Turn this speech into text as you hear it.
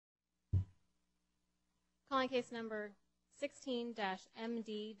Calling case number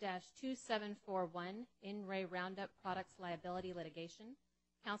 16-MD-2741, In Re Roundup Products Liability Litigation.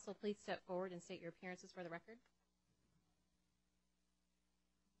 Counsel, please step forward and state your appearances for the record.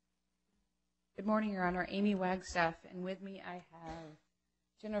 Good morning, Your Honor. Amy Wagstaff, and with me I have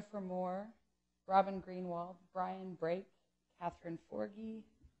Jennifer Moore, Robin Greenwald, Brian Brake, Catherine Forgy,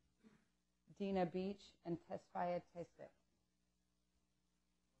 Dina Beach, and Tesfaya Tesik.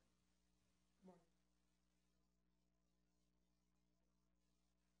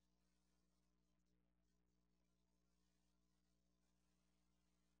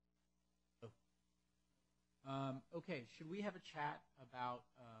 Okay, should we have a chat about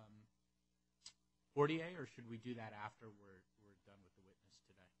Fortier, or should we do that after we're done with the witness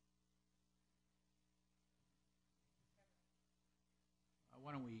today?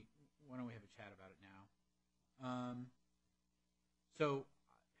 Why don't we have a chat about it now?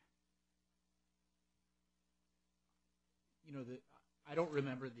 I don't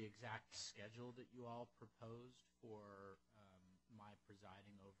remember the exact schedule that you all proposed for my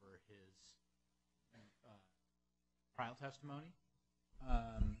presiding over his trial testimony,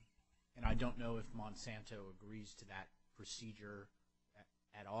 and I don't know if Monsanto agrees to that procedure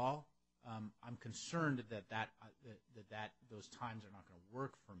at all. I'm concerned that those times are not going to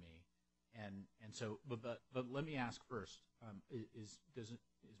work for me, and so. But let me ask first: is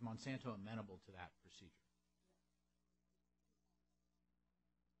Monsanto amenable to that procedure?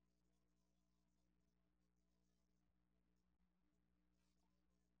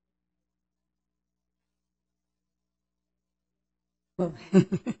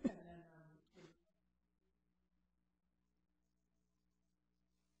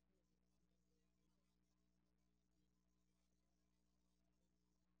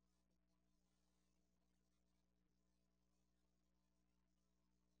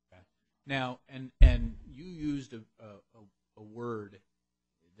 Now, and you used a word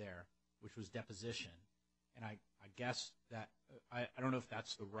there, which was deposition, and I guess that I don't know if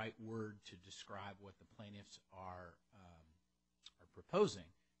that's the right word to describe what the plaintiffs are proposing.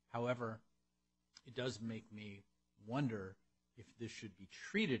 However, it does make me wonder if this should be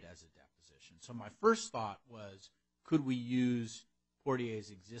treated as a deposition. So my first thought was, could we use Portier's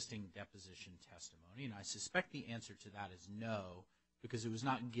existing deposition testimony? And I suspect the answer to that is no, because it was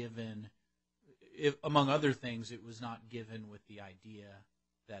not given, among other things, it was not given with the idea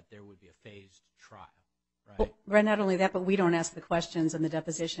that there would be a phased trial, right? Well, not only that, but we don't ask the questions in the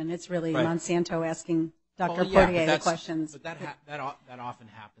deposition. It's really right. Monsanto asking Dr. Portier the questions. But that often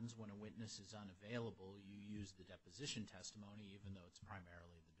happens when a witness is unavailable. You use the deposition testimony, even though it's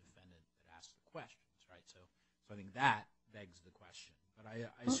primarily the defendant that asks the questions, right? So I think that begs the question. But I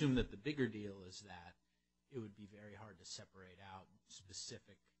assume that the bigger deal is that it would be very hard to separate out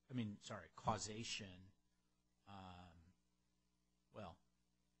causation.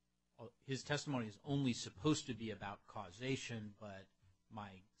 His testimony is only supposed to be about causation, but my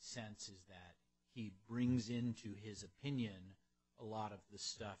sense is that he brings into his opinion a lot of the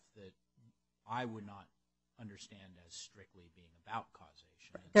stuff that I would not understand as strictly being about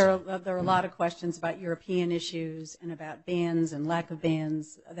causation. There are a lot of questions about European issues and about bans and lack of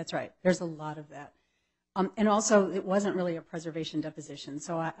bans. That's right. There's a lot of that. And also, it wasn't really a preservation deposition.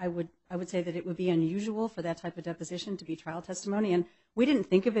 So I would say that it would be unusual for that type of deposition to be trial testimony. And we didn't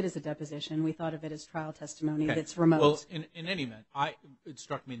think of it as a deposition. We thought of it as trial testimony that's remote. Well, in any event, it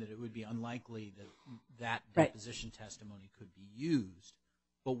struck me that it would be unlikely that deposition testimony could be used.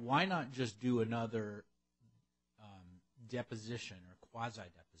 But why not just do another deposition or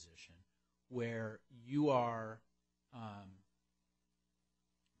quasi-deposition where you are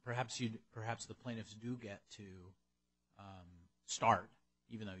perhaps the plaintiffs do get to start,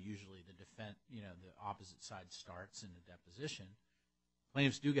 even though usually the opposite side starts in the deposition.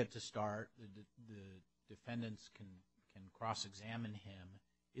 Plaintiffs do get to start. The defendants can cross-examine him.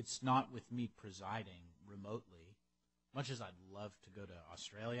 It's not with me presiding remotely, much as I'd love to go to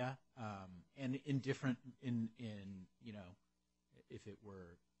Australia. And if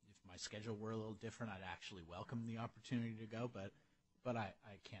my schedule were a little different, I'd actually welcome the opportunity to go. But I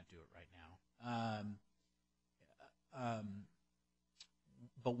can't do it right now.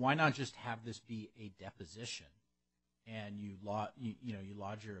 But why not just have this be a deposition, and you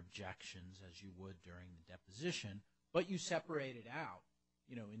lodge your objections as you would during the deposition, but you separate it out,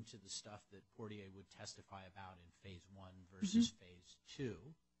 into the stuff that Portier would testify about in Phase 1 versus Phase 2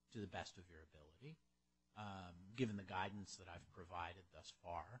 to the best of your ability, given the guidance that I've provided thus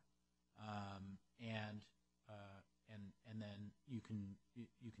far, and then you can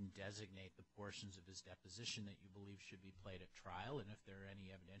designate the portions of his deposition that you believe should be played at trial, and if there are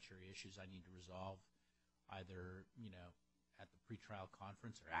any evidentiary issues I need to resolve, either, at the pretrial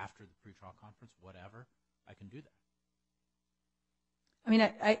conference or after the pretrial conference, whatever, I can do that. I mean,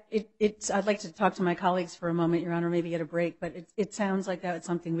 I'd like to talk to my colleagues for a moment, Your Honor, maybe get a break, but it sounds like that's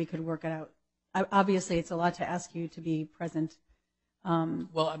something we could work it out. Obviously, it's a lot to ask you to be present.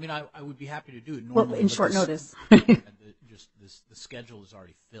 Well, I mean, I would be happy to do it normally. Well, in short notice. The schedule is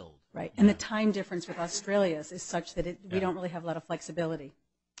already filled. Right, and the time difference with Australia is such that we don't really have a lot of flexibility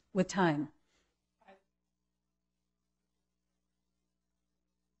with time.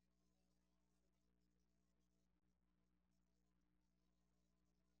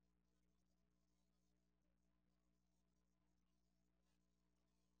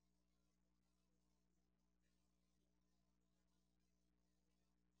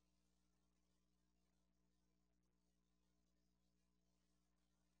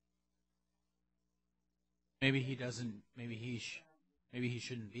 Maybe he doesn't. Maybe he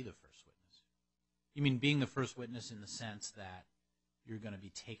shouldn't be the first witness. You mean being the first witness in the sense that you're going to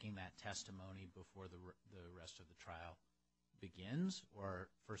be taking that testimony before the rest of the trial begins, or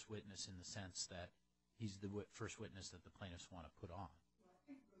first witness in the sense that he's the first witness that the plaintiffs want to put on?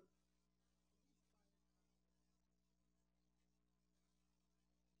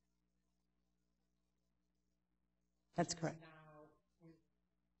 That's correct.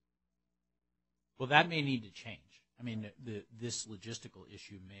 Well, that may need to change. I mean, this logistical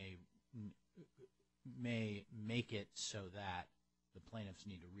issue may make it so that the plaintiffs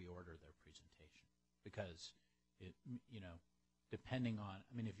need to reorder their presentation because, depending on,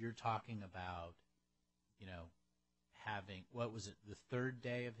 I mean, if you're talking about, having, what was it, the third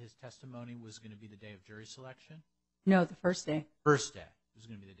day of his testimony was going to be the day of jury selection? No, the first day. First day was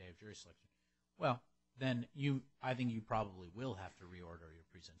going to be the day of jury selection. Well, then I think you probably will have to reorder your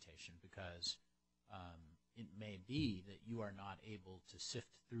presentation because it may be that you are not able to sift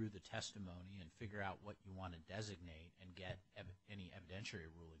through the testimony and figure out what you want to designate and get any evidentiary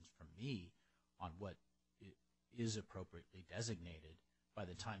rulings from me on what is appropriately designated by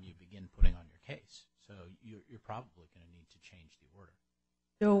the time you begin putting on your case. So you're probably going to need to change the order.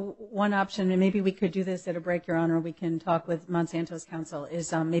 So one option, and maybe we could do this at a break, Your Honor, we can talk with Monsanto's counsel,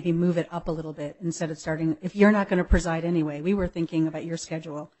 is maybe move it up a little bit instead of starting, if you're not going to preside anyway. We were thinking about your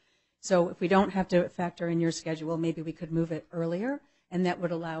schedule. So if we don't have to factor in your schedule, maybe we could move it earlier, and that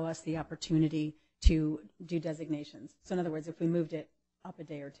would allow us the opportunity to do designations. So in other words, if we moved it up a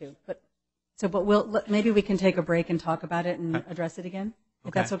day or two. But maybe we can take a break and talk about it and address it again,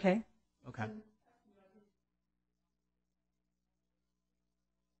 if that's okay? Okay.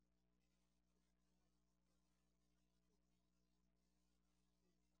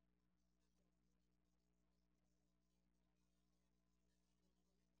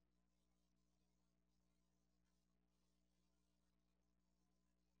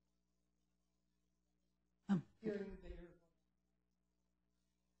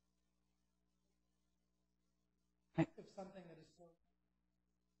 If something that is so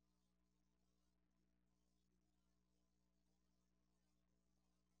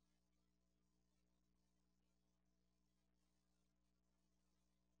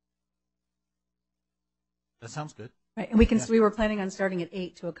That sounds good. Right, and we were planning on starting at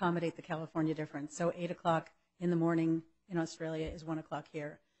 8 to accommodate the California difference. So 8 o'clock in the morning in Australia is 1 o'clock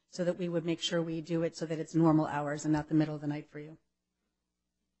here, so that we would make sure we do it so that it's normal hours and not the middle of the night for you.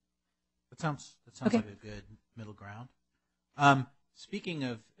 That sounds okay. Like a good middle ground. Speaking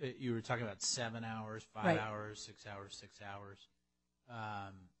of, you were talking about 7 hours, 5 right. hours, 6 hours, 6 hours.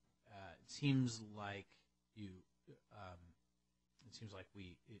 It seems like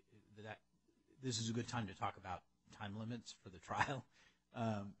this is a good time to talk about time limits for the trial,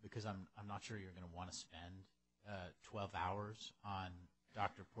 because I'm not sure you're going to want to spend 12 hours on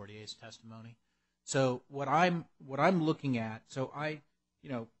Dr. Portier's testimony. So what I'm looking at, so I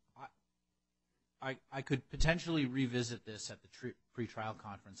could potentially revisit this at the pretrial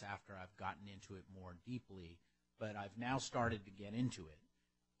conference after I've gotten into it more deeply, but I've now started to get into it,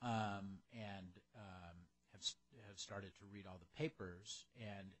 and have started to read all the papers,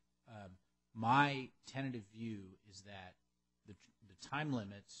 and my tentative view is that the time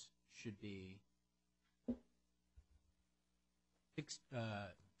limits should be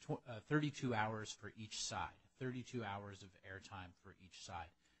 32 hours for each side, 32 hours of airtime for each side.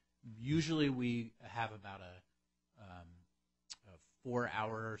 Usually we have about 4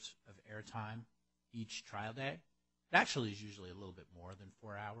 hours of airtime each trial day. It actually is usually a little bit more than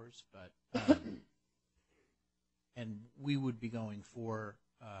 4 hours, but and we would be going 4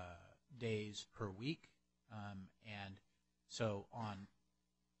 days per week, and so on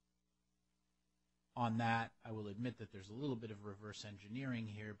that, I will admit that there's a little bit of reverse engineering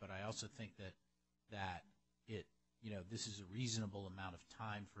here, but I also think that this is a reasonable amount of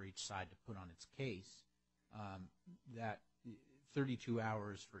time for each side to put on its case, that 32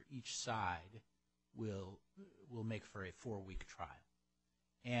 hours for each side will make for a 4-week trial.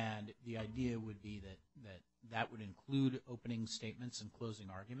 And the idea would be that would include opening statements and closing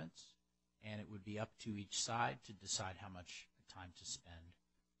arguments, and it would be up to each side to decide how much time to spend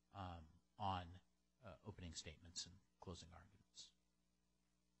on opening statements and closing arguments.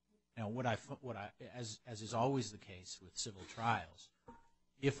 Now, as is always the case with civil trials,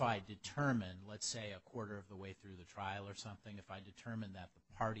 if I determine, let's say a quarter of the way through the trial or something, if I determine that the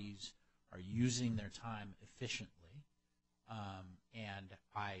parties are using their time efficiently, and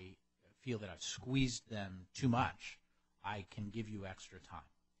I feel that I've squeezed them too much, I can give you extra time.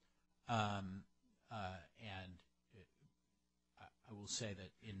 And I will say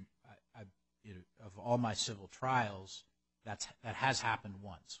that of all my civil trials, that has happened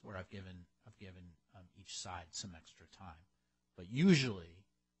once, where I've given each side some extra time. But usually,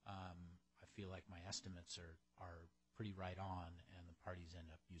 I feel like my estimates are pretty right on, and the parties end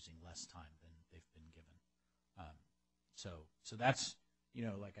up using less time than they've been given. So that's,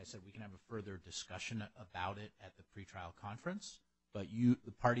 like I said, we can have a further discussion about it at the pretrial conference, but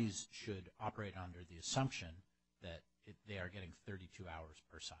the parties should operate under the assumption that they are getting 32 hours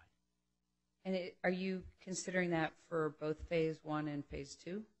per side. And are you considering that for both phase 1 and phase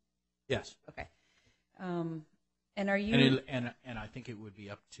 2? Yes. Okay. And are you? And I think it would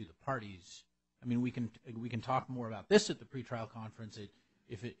be up to the parties. I mean, we can talk more about this at the pretrial conference.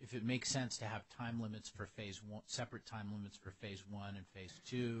 If it makes sense to have time limits for phase 1, separate time limits for phase 1 and phase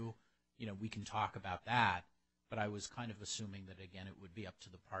 2, we can talk about that. But I was kind of assuming that, again, it would be up to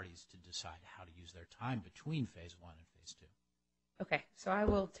the parties to decide how to use their time between phase 1 and phase 2. Okay, so I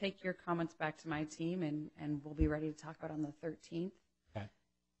will take your comments back to my team, and we'll be ready to talk about it on the 13th. Okay.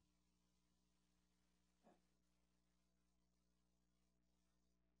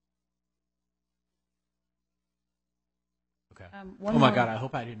 Okay. Oh my God! I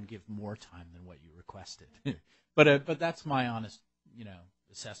hope I didn't give more time than what you requested. but that's my honest,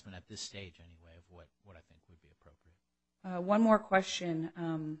 assessment at this stage anyway of what I think would be appropriate. One more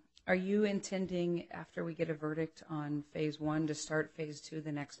question. Are you intending, after we get a verdict on phase 1, to start phase 2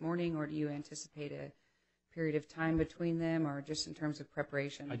 the next morning, or do you anticipate a period of time between them, or just in terms of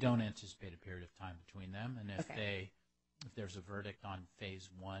preparation? I don't anticipate a period of time between them, and if there's a verdict on phase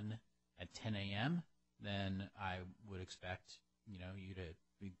 1 at 10 a.m., then I would expect you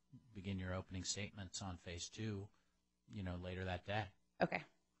to begin your opening statements on phase 2, later that day. Okay.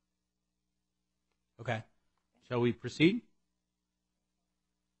 Okay. Shall we proceed?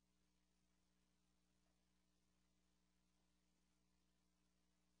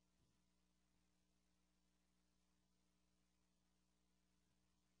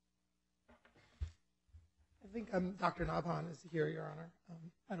 I think Dr. Nabhan is here, Your Honor.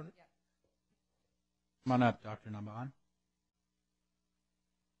 I don't know. Come on up, Dr. Nabhan.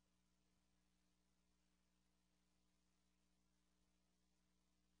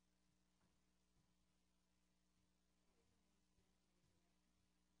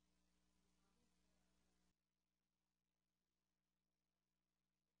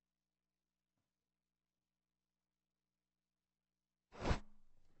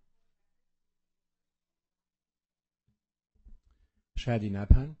 Shadi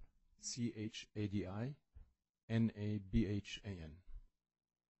Nabhan, Chadinabhan.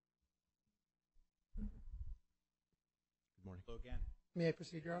 Good morning. Hello again. May I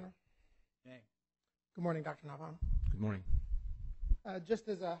proceed, Your Honor? May. Good morning, Dr. Nabhan. Good morning. Just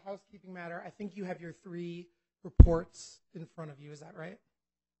as a housekeeping matter, I think you have your 3 reports in front of you. Is that right?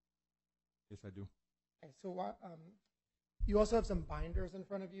 Yes, I do. Okay, so you also have some binders in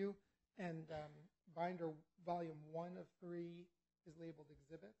front of you, and binder volume 1 of 3 is labeled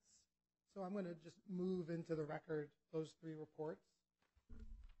exhibits. So I'm going to just move into the record those 3 reports.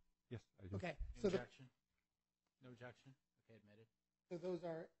 Yes, I do. Okay. No objection? No objection? Okay, admitted. So those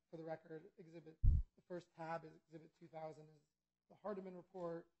are, for the record, exhibit. The first tab is Exhibit 2000 is the Hardiman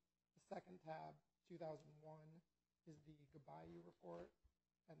report. The second tab, 2001, is the Gabayu report.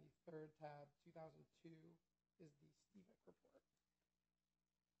 And the third tab, 2002, is the Stevick report.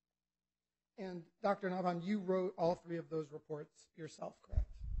 And Dr. Nabhan, you wrote all 3 of those reports yourself, correct?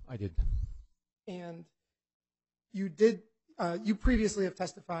 I did. And you did. You previously have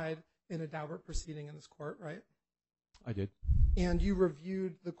testified in a Daubert proceeding in this court, right? I did. And you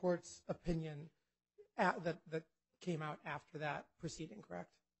reviewed the court's opinion that came out after that proceeding,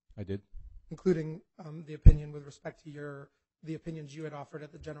 correct? I did. Including the opinion with respect to the opinions you had offered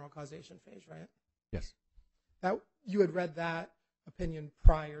at the general causation phase, right? Yes. You had read that opinion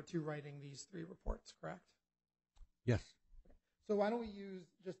prior to writing these 3 reports, correct? Yes. So why don't we use,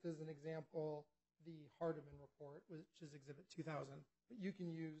 just as an example, the Hardiman report, which is Exhibit 2000. But you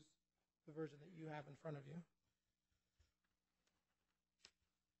can use the version that you have in front of you.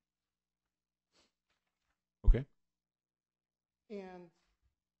 Okay. And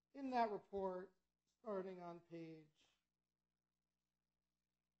in that report, starting on page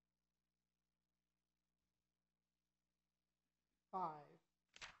 5,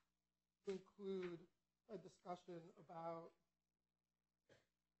 include a discussion about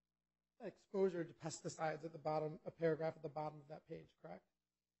exposure to pesticides at the bottom, a paragraph at the bottom of that page, correct?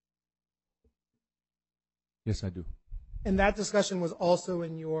 Yes, I do. And that discussion was also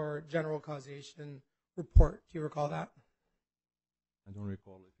in your general causation report. Do you recall that? I don't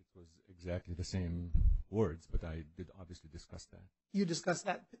recall if it was exactly the same words, but I did obviously discuss that. You discussed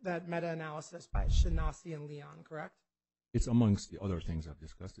that meta-analysis by Shanasi and Leon, correct? It's amongst the other things I've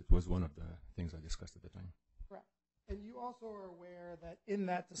discussed. It was one of the things I discussed at the time. Correct. And you also are aware that in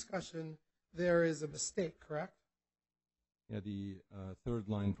that discussion there is a mistake, correct? Yeah, the third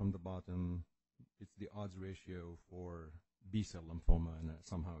line from the bottom, it's the odds ratio for B-cell lymphoma, and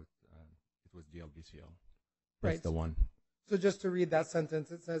somehow it was DLBCL. That's Right. the one. So just to read that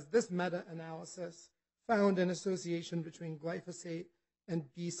sentence, it says, this meta-analysis found an association between glyphosate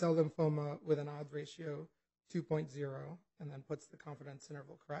and B-cell lymphoma with an odds ratio 2.0, and then puts the confidence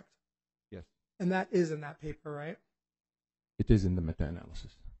interval, correct? Yes. And that is in that paper, right? It is in the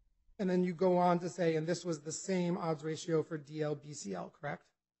meta-analysis. And then you go on to say, and this was the same odds ratio for DLBCL, correct?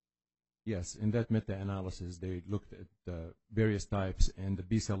 Yes, in that meta-analysis, they looked at various types, and the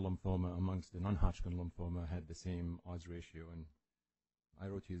B-cell lymphoma amongst the non-Hodgkin lymphoma had the same odds ratio. And I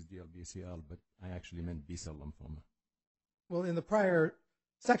wrote his DLBCL, but I actually meant B-cell lymphoma. Well, in the prior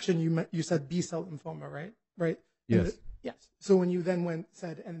section, you said B-cell lymphoma, right? Right? Yes. Yes. So when you then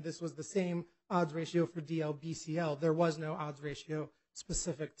said, and this was the same odds ratio for DLBCL, there was no odds ratio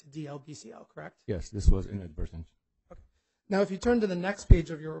specific to DLBCL, correct? Yes, this was inadvertent. Okay. Now, if you turn to the next page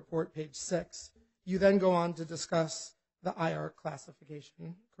of your report, page 6, you then go on to discuss the IR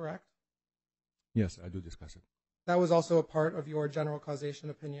classification, correct? Yes, I do discuss it. That was also a part of your general causation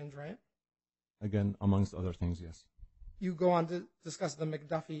opinions, right? Again, amongst other things, yes. You go on to discuss the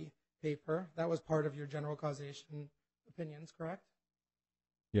McDuffie paper. That was part of your general causation opinions, correct?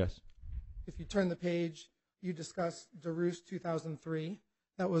 Yes. If you turn the page, you discuss DeRoos 2003.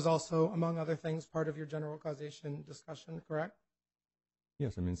 That was also, among other things, part of your general causation discussion, correct?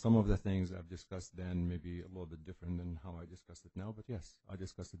 Yes, I mean, some of the things I've discussed then may be a little bit different than how I discussed it now, but yes, I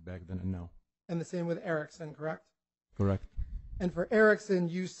discussed it back then and now. And the same with Erickson, correct? Correct. And for Erickson,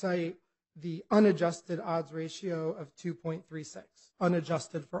 you cite the unadjusted odds ratio of 2.36,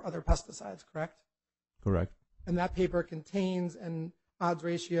 unadjusted for other pesticides, correct? Correct. And that paper contains an odds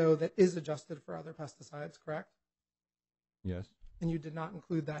ratio that is adjusted for other pesticides, correct? Yes. And you did not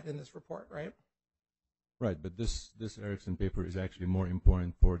include that in this report, right? Right, but this Erickson paper is actually more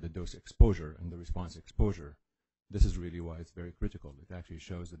important for the dose exposure and the response exposure. This is really why it's very critical. It actually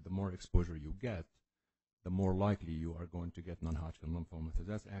shows that the more exposure you get, the more likely you are going to get non-Hodgkin lymphoma. So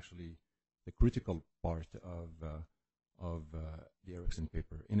that's actually the critical part of the Erickson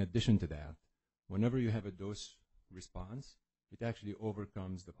paper. In addition to that, whenever you have a dose response, it actually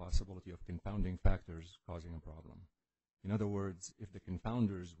overcomes the possibility of confounding factors causing a problem. In other words, if the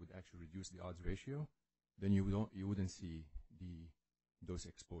confounders would actually reduce the odds ratio, then you wouldn't see the dose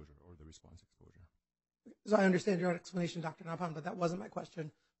exposure or the response exposure. So I understand your explanation, Dr. Naphan, but that wasn't my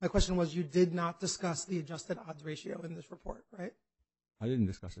question. My question was, you did not discuss the adjusted odds ratio in this report, right? I didn't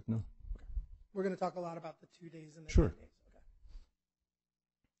discuss it, no. Okay. We're going to talk a lot about the 2 days and the Sure. 10 days. Okay.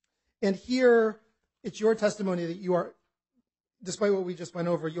 And here, it's your testimony that you are, despite what we just went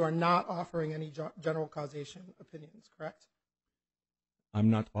over, you are not offering any general causation opinions, correct? I'm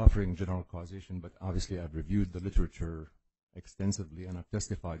not offering general causation, but obviously I've reviewed the literature extensively and I've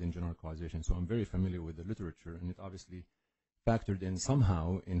testified in general causation, so I'm very familiar with the literature, and it obviously factored in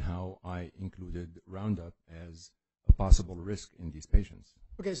somehow in how I included Roundup as a possible risk in these patients.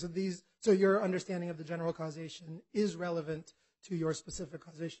 Okay, so your understanding of the general causation is relevant to your specific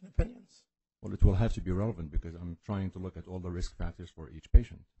causation opinions. Well, it will have to be relevant because I'm trying to look at all the risk factors for each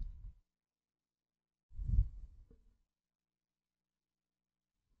patient.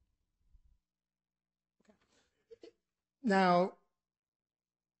 Now,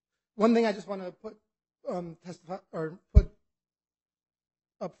 one thing I just want to put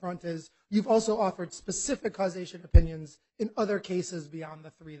up front is you've also offered specific causation opinions in other cases beyond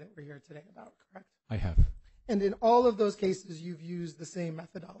the 3 that we're here today about, correct? I have. And in all of those cases, you've used the same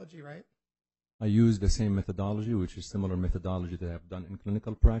methodology, right? I use the same methodology, which is similar methodology that I've done in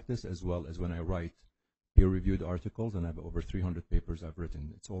clinical practice, as well as when I write peer-reviewed articles, and I have over 300 papers I've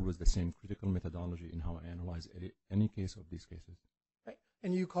written. It's always the same critical methodology in how I analyze any case of these cases. Right.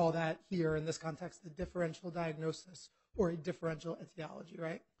 And you call that here in this context the differential diagnosis or a differential etiology,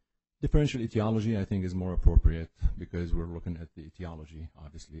 right? Differential etiology, I think, is more appropriate because we're looking at the etiology,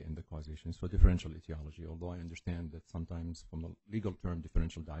 obviously, and the causation. So differential etiology, although I understand that sometimes from the legal term,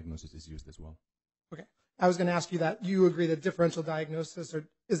 differential diagnosis is used as well. Okay. I was going to ask you that. You agree that differential diagnosis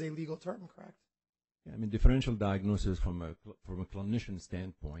is a legal term, correct? Yeah, I mean, differential diagnosis from a clinician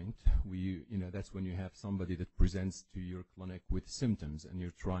standpoint, that's when you have somebody that presents to your clinic with symptoms and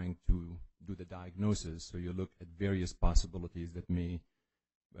you're trying to do the diagnosis. So you look at various possibilities that may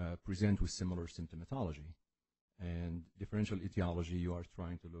present with similar symptomatology. And differential etiology, you are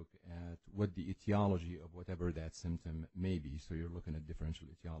trying to look at what the etiology of whatever that symptom may be. So you're looking at differential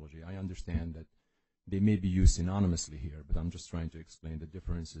etiology. I understand that they may be used synonymously here, but I'm just trying to explain the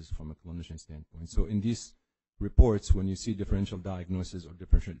differences from a clinician standpoint. So in these reports, when you see differential diagnosis or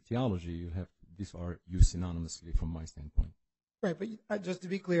differential etiology, these are used synonymously from my standpoint. Right, but just to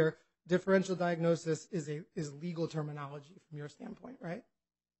be clear, differential diagnosis is legal terminology from your standpoint, right?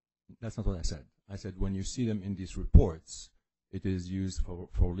 That's not what I said. I said when you see them in these reports, it is used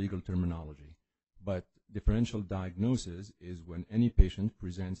for legal terminology. But differential diagnosis is when any patient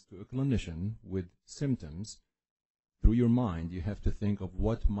presents to a clinician with symptoms. Through your mind, you have to think of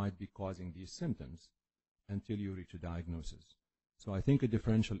what might be causing these symptoms until you reach a diagnosis. So I think a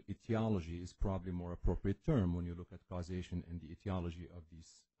differential etiology is probably a more appropriate term when you look at causation and the etiology of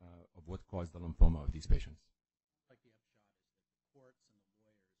of what caused the lymphoma of these patients. Like the upshot is that the courts and the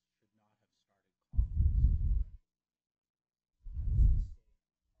lawyers should not have started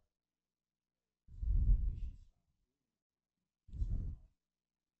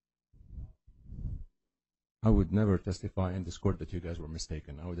I would never testify in this court that you guys were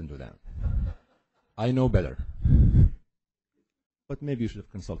mistaken. I wouldn't do that. I know better. But maybe you should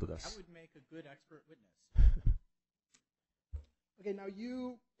have consulted us. That would make a good expert witness. Okay, now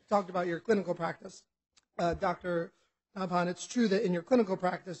you talked about your clinical practice. Dr. Nabhan, it's true that in your clinical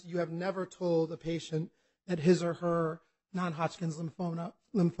practice, you have never told a patient that his or her non-Hodgkin's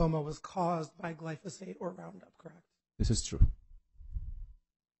lymphoma was caused by glyphosate or Roundup, correct? This is true.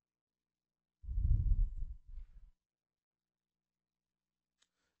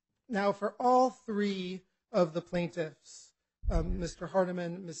 Now, for all three of the plaintiffs, Mr.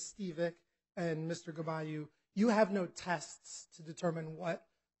 Hardiman, Ms. Stevick, and Mr. Gabayu, you have no tests to determine what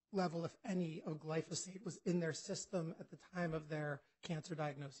level, if any, of glyphosate was in their system at the time of their cancer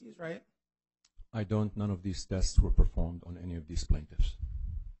diagnoses, right? I don't. None of these tests were performed on any of these plaintiffs.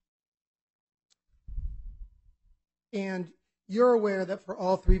 And you're aware that for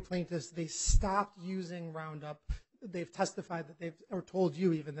all three plaintiffs, they stopped using Roundup. They've testified that or told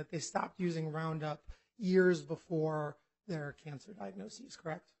you even, that they stopped using Roundup years before their cancer diagnoses,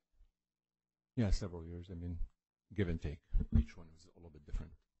 correct? Yeah, several years. I mean, give and take. Each one was a little bit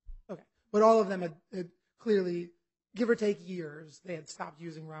different. Okay. But all of them had clearly, give or take years, they had stopped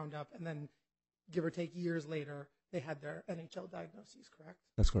using Roundup, and then give or take years later, they had their NHL diagnoses, correct?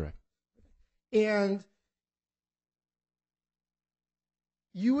 That's correct. And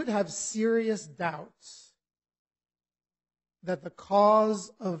you would have serious doubts that the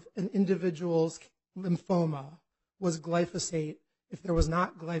cause of an individual's lymphoma was glyphosate if there was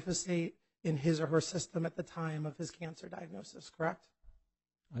not glyphosate in his or her system at the time of his cancer diagnosis, correct?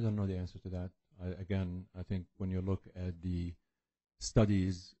 I don't know the answer to that. I think when you look at the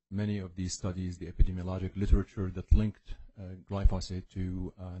studies, many of these studies, the epidemiologic literature that linked glyphosate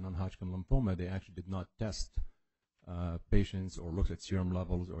to non-Hodgkin lymphoma, they actually did not test patients or look at serum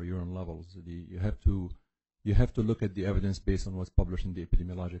levels or urine levels. You have to look at the evidence based on what's published in the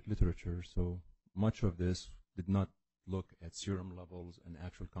epidemiologic literature. So much of this did not look at serum levels and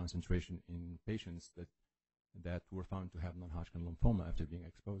actual concentration in patients that were found to have non-Hodgkin lymphoma after being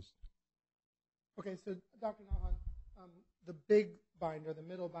exposed. Okay, so Dr. Nabhan, the big binder, the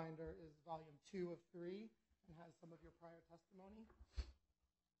middle binder, is volume 2 of 3 and has some of your prior testimony.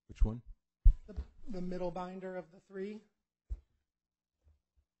 Which one? The middle binder of the 3.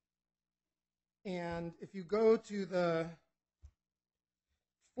 And if you go to the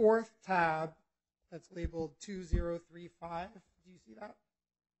 4th tab that's labeled 2035, do you see that?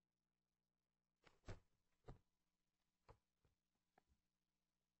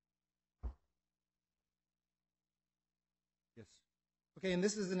 Yes. Okay, and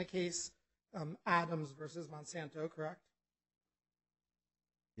this is in a case Adams versus Monsanto, correct?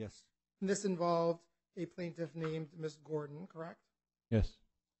 Yes. And this involved a plaintiff named Ms. Gordon, correct? Yes.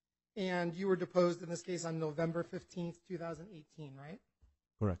 And you were deposed in this case on November 15th, 2018, right?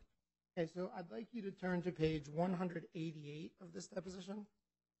 Correct. Okay, so I'd like you to turn to page 188 of this deposition.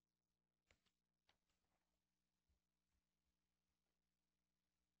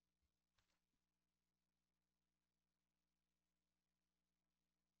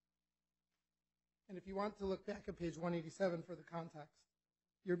 And if you want to look back at page 187 for the context,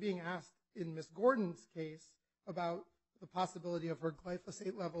 you're being asked in Ms. Gordon's case about the possibility of her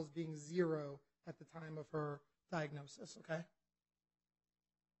glyphosate levels being 0 at the time of her diagnosis, okay?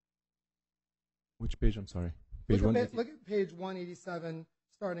 Which page, I'm sorry? Look at page 187,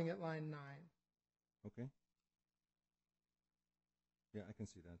 starting at line 9. Okay. Yeah, I can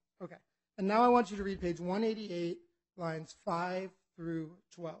see that. Okay. And now I want you to read page 188, lines 5 through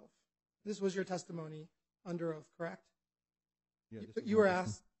 12. This was your testimony under oath, correct? Yeah, You were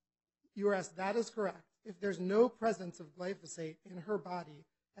asked, that is correct. If there's no presence of glyphosate in her body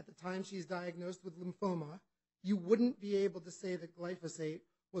at the time she's diagnosed with lymphoma, you wouldn't be able to say that glyphosate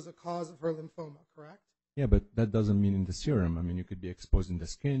was a cause of her lymphoma, correct? Yeah, but that doesn't mean in the serum. I mean, you could be exposed in the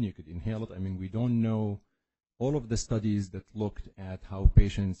skin, you could inhale it. I mean, we don't know. All of the studies that looked at how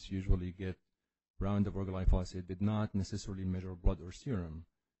patients usually get Roundup or glyphosate did not necessarily measure blood or serum.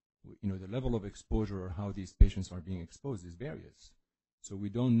 You know, the level of exposure or how these patients are being exposed is various. So we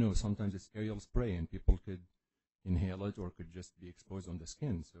don't know. Sometimes it's aerial spray and people could inhale it or could just be exposed on the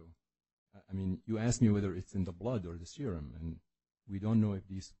skin. So, I mean, you asked me whether it's in the blood or the serum, and we don't know if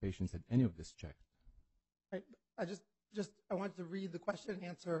these patients had any of this checked. Right. I wanted to read the question and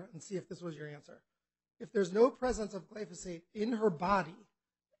answer and see if this was your answer. If there's no presence of glyphosate in her body,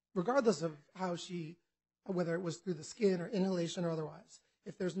 regardless of whether it was through the skin or inhalation or otherwise,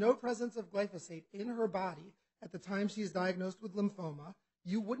 if there's no presence of glyphosate in her body at the time she's diagnosed with lymphoma,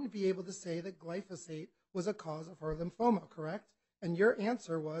 you wouldn't be able to say that glyphosate was a cause of her lymphoma, correct? And your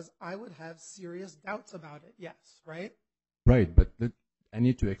answer was, I would have serious doubts about it. Yes, right? Right, but I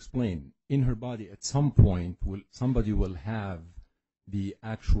need to explain. In her body, at some point, somebody will have the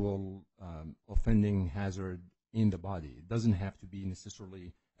actual offending hazard in the body. It doesn't have to be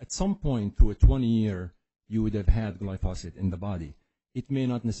necessarily. At some point through a 20-year, you would have had glyphosate in the body. It may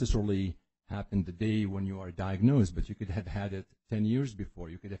not necessarily happen the day when you are diagnosed, but you could have had it 10 years before.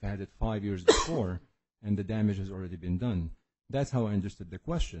 You could have had it 5 years before, and the damage has already been done. That's how I understood the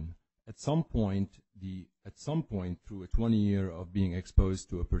question. At some point through a 20-year of being exposed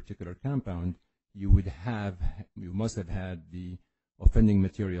to a particular compound, you must have had the offending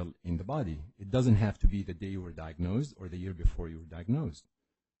material in the body. It doesn't have to be the day you were diagnosed or the year before you were diagnosed.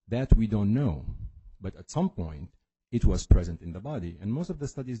 That we don't know. But at some point, it was present in the body. And most of the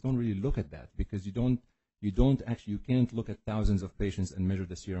studies don't really look at that because you can't look at thousands of patients and measure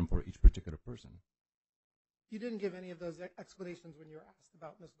the serum for each particular person. You didn't give any of those explanations when you were asked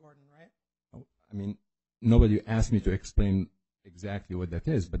about Ms. Gordon, right? Oh, I mean, nobody asked me to explain exactly what that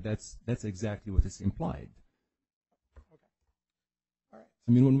is, but that's exactly what is implied. Okay. All right.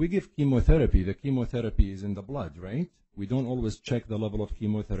 I mean, when we give chemotherapy, the chemotherapy is in the blood, right? We don't always check the level of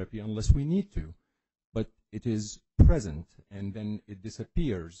chemotherapy unless we need to, but it is present and then it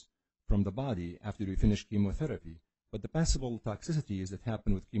disappears from the body after we finish chemotherapy. But the possible toxicities that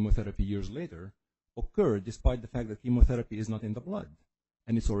happen with chemotherapy years later occur despite the fact that chemotherapy is not in the blood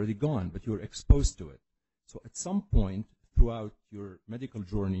and it's already gone, but you're exposed to it. So at some point throughout your medical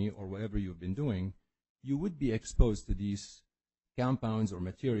journey or whatever you've been doing, you would be exposed to these compounds or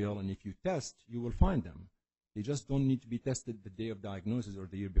material, and if you test, you will find them. They just don't need to be tested the day of diagnosis or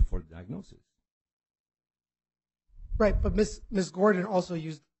the year before the diagnosis. Right, but Ms. Gordon also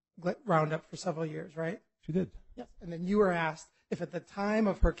used Roundup for several years, right? She did. Yes. And then you were asked if at the time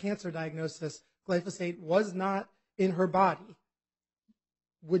of her cancer diagnosis, glyphosate was not in her body,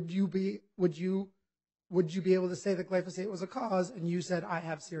 would you be able to say that glyphosate was a cause? And you said, I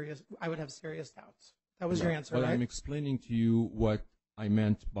would have serious doubts. That was your answer, well, right? I'm explaining to you what I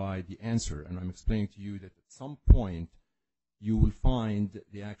meant by the answer, and I'm explaining to you that at some point you will find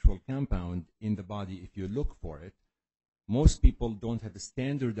the actual compound in the body if you look for it. Most people don't have a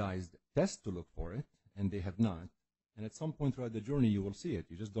standardized test to look for it, and they have not. And at some point throughout the journey, you will see it.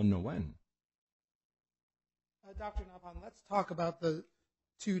 You just don't know when. Dr. Nalpan, let's talk about the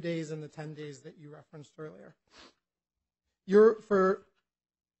 2 days and the 10 days that you referenced earlier.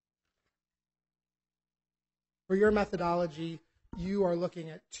 For your methodology, you are looking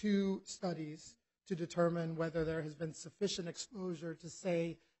at 2 studies to determine whether there has been sufficient exposure to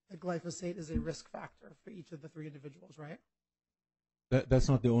say that glyphosate is a risk factor for each of the 3 individuals, right? That's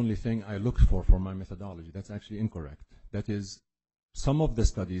not the only thing I looked for my methodology. That's actually incorrect. That is, some of the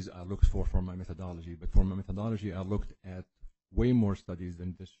studies I looked for my methodology, but for my methodology I looked at way more studies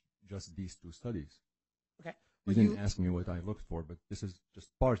than just these 2 studies. Okay. You didn't ask me what I looked for, but this is just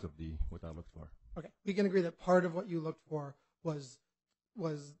part of what I looked for. Okay, we can agree that part of what you looked for was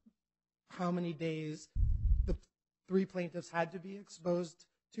how many days the 3 plaintiffs had to be exposed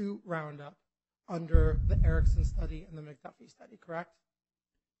to Roundup under the Erickson study and the McDuffie study, correct?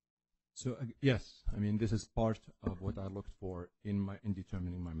 So yes, I mean this is part of what I looked for in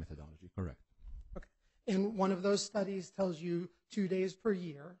determining my methodology, correct? Okay, and one of those studies tells you 2 days per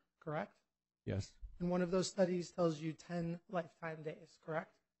year, correct? Yes. And one of those studies tells you 10 lifetime days,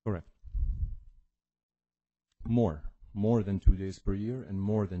 correct? Correct. More than 2 days per year and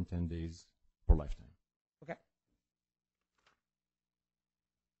more than 10 days per lifetime. Okay.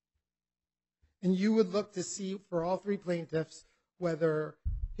 And you would look to see for all 3 plaintiffs whether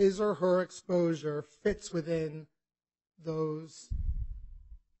his or her exposure fits within those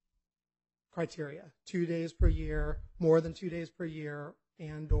criteria. 2 days per year, more than 2 days per year,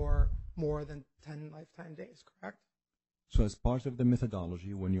 and or more than 10 lifetime days, correct? So as part of the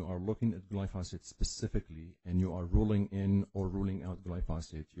methodology, when you are looking at glyphosate specifically and you are ruling in or ruling out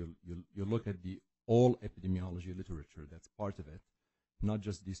glyphosate, you look at the all epidemiology literature, that's part of it, not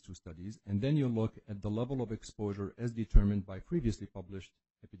just these 2 studies, and then you look at the level of exposure as determined by previously published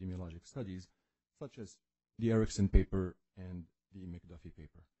epidemiologic studies, such as the Erickson paper and the McDuffie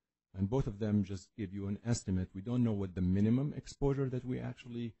paper. And both of them just give you an estimate. We don't know what the minimum exposure that we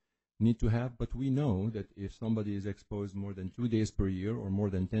actually need to have, but we know that if somebody is exposed more than 2 days per year or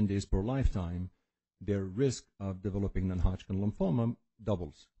more than 10 days per lifetime, their risk of developing non-Hodgkin lymphoma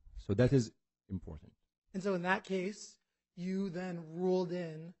doubles. So that is important. And so in that case, you then ruled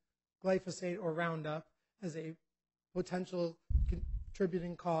in glyphosate or Roundup as a potential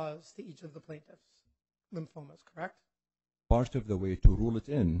contributing cause to each of the plaintiffs' lymphomas, correct? Part of the way to rule it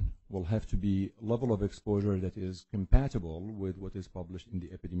in will have to be level of exposure that is compatible with what is published in the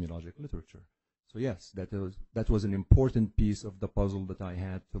epidemiologic literature. So yes, that was an important piece of the puzzle that I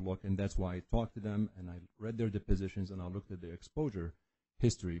had to look, and that's why I talked to them and I read their depositions and I looked at their exposure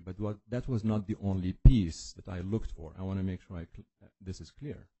history. But that was not the only piece that I looked for. I want to make sure this is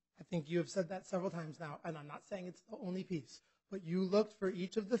clear. I think you have said that several times now, and I'm not saying it's the only piece, but you looked for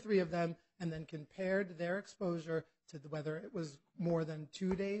each of the 3 of them and then compared their exposure to whether it was more than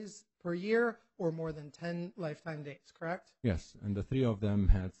 2 days per year or more than 10 lifetime days, correct? Yes, and the 3 of them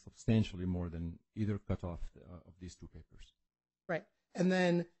had substantially more than either cutoff of these 2 papers. Right, and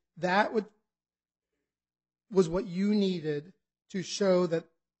then that was what you needed to show that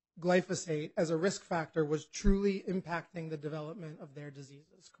glyphosate as a risk factor was truly impacting the development of their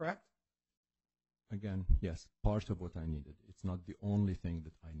diseases, correct? Again, yes, part of what I needed. It's not the only thing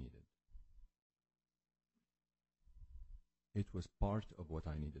that I needed. It was part of what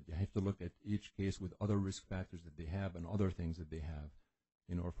I needed. You have to look at each case with other risk factors that they have and other things that they have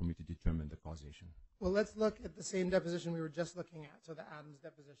in order for me to determine the causation. Well, let's look at the same deposition we were just looking at, so the Adams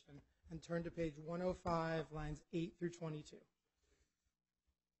deposition, and turn to page 105, lines 8 through 22.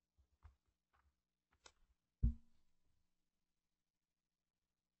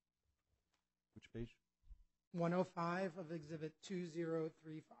 Which page? 105 of Exhibit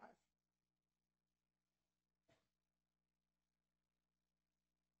 2035.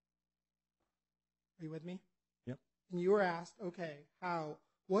 Are you with me? Yep. And you were asked, okay,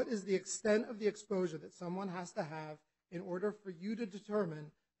 what is the extent of the exposure that someone has to have in order for you to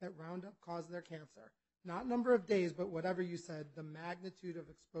determine that Roundup caused their cancer? Not number of days, but whatever you said, the magnitude of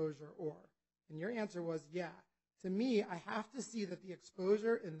exposure or. And your answer was, yeah. To me, I have to see that the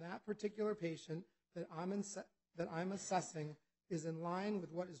exposure in that particular patient that I'm assessing is in line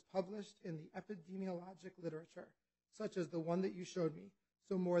with what is published in the epidemiologic literature, such as the one that you showed me.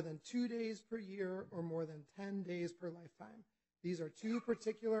 So more than 2 days per year or more than 10 days per lifetime. These are 2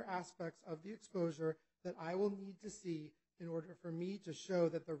 particular aspects of the exposure that I will need to see in order for me to show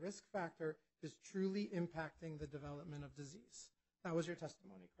that the risk factor is truly impacting the development of disease. That was your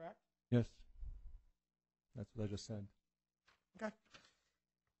testimony, correct? Yes. That's what I just said. Okay.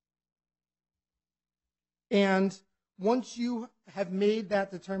 And once you have made that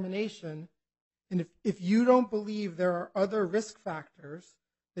determination, and if you don't believe there are other risk factors,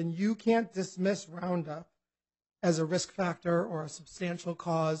 then you can't dismiss Roundup as a risk factor or a substantial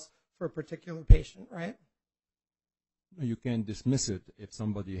cause for a particular patient, right? You can't dismiss it if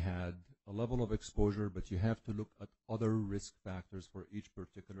somebody had a level of exposure, but you have to look at other risk factors for each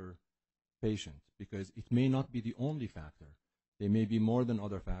particular patient, because it may not be the only factor. There may be more than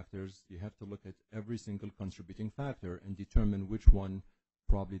other factors. You have to look at every single contributing factor and determine which one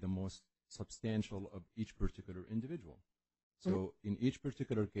probably the most substantial of each particular individual. So in each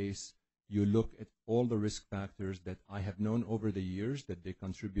particular case, You look at all the risk factors that I have known over the years that they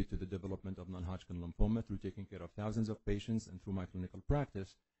contribute to the development of non-Hodgkin lymphoma through taking care of thousands of patients and through my clinical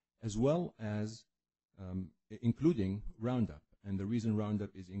practice, as well as including RoundUp. And the reason RoundUp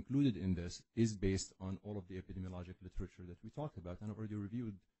is included in this is based on all of the epidemiologic literature that we talked about and already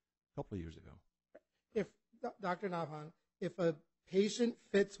reviewed a couple of years ago. If, Dr. Navhan, if a patient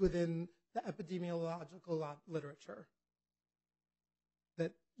fits within the epidemiological literature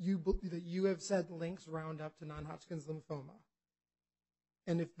that you have said links RoundUp to non-Hodgkin's lymphoma,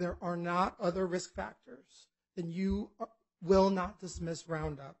 and if there are not other risk factors, then you will not dismiss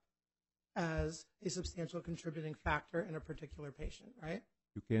RoundUp as a substantial contributing factor in a particular patient, right?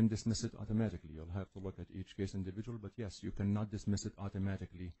 You can dismiss it automatically. You'll have to look at each case individual, but yes, you cannot dismiss it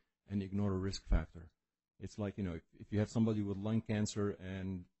automatically and ignore a risk factor. It's like, if you have somebody with lung cancer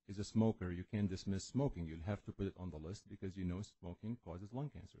and is a smoker, you can't dismiss smoking. You'll have to put it on the list because smoking causes lung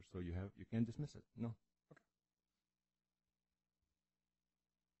cancer. So you can't dismiss it. No.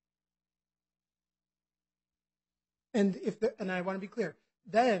 Okay. And I want to be clear.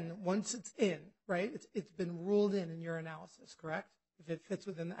 Then once it's in, right? It's been ruled in your analysis, correct? If it fits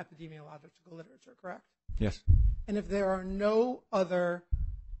within the epidemiological literature, correct? Yes. And if there are no other,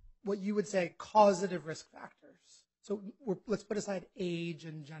 what you would say, causative risk factors. So let's put aside age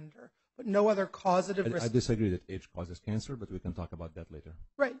and gender, but no other causative risk. I disagree that age causes cancer, but we can talk about that later.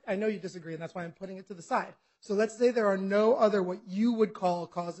 Right. I know you disagree, and that's why I'm putting it to the side. So let's say there are no other what you would call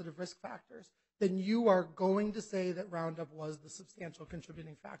causative risk factors. Then you are going to say that RoundUp was the substantial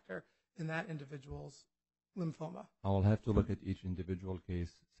contributing factor in that individual's lymphoma. I will have to look at each individual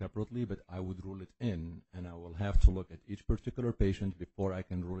case separately, but I would rule it in, and I will have to look at each particular patient before I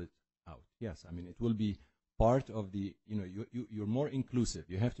can rule it out. Yes, I mean, it will be part of the, you're more inclusive.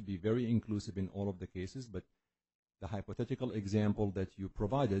 You have to be very inclusive in all of the cases, but the hypothetical example that you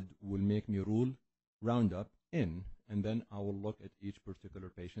provided will make me rule RoundUp in, and then I will look at each particular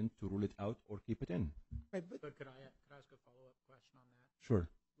patient to rule it out or keep it in. Right, but could I ask a follow-up question on that? Sure.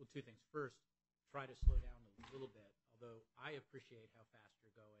 Well, two things. First, try to slow down a little bit, although I appreciate how fast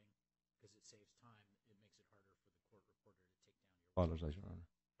you're going because it saves time. It makes it harder for the court reporter to take down your Apologize, Your Honor.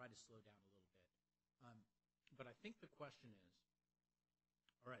 Try to slow down a little bit. But I think the question is,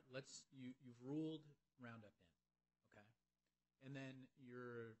 all right, you've ruled RoundUp in, okay? And then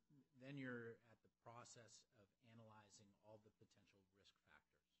you're at the process of analyzing all the potential risk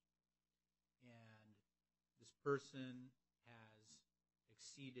factors. And this person has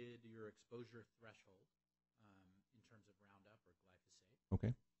exceeded your exposure threshold in terms of RoundUp or glyphosate.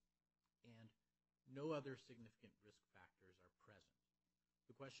 Okay. And no other significant risk factors are present.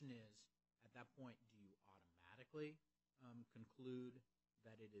 The question is, at that point, do you automatically conclude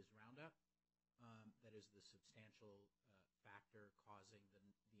that it is RoundUp that is the substantial factor causing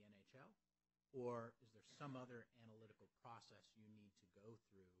the NHL? Or is there some other analytical process you need to go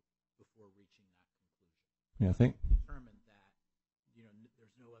through before reaching that conclusion? Yeah, I think. Determine that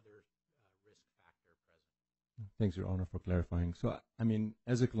there's no other risk factor present. Thanks, Your Honor, for clarifying. So, I mean,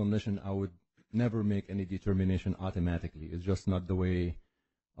 as a clinician, I would never make any determination automatically. It's just not the way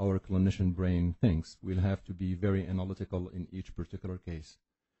our clinician brain thinks. We'll have to be very analytical in each particular case.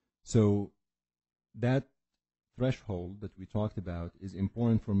 So that threshold that we talked about is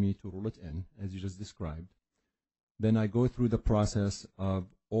important for me to rule it in, as you just described. Then I go through the process of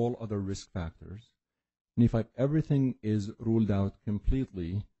all other risk factors. And if everything is ruled out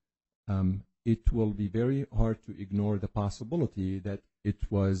completely, it will be very hard to ignore the possibility that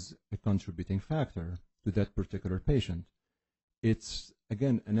it was a contributing factor to that particular patient. It's,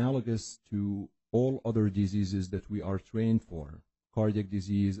 again, analogous to all other diseases that we are trained for, cardiac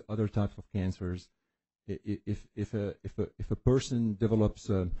disease, other types of cancers. If a person develops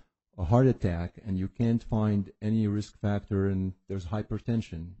a heart attack and you can't find any risk factor and there's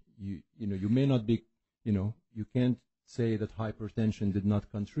hypertension, you may not be, you can't say that hypertension did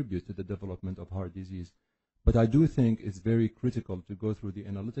not contribute to the development of heart disease. But I do think it's very critical to go through the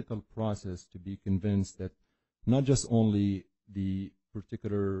analytical process to be convinced that not just only the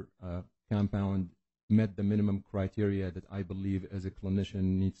particular compound met the minimum criteria that I believe as a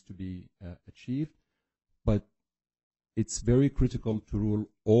clinician needs to be achieved, but it's very critical to rule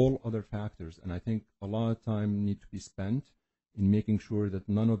all other factors. And I think a lot of time needs to be spent in making sure that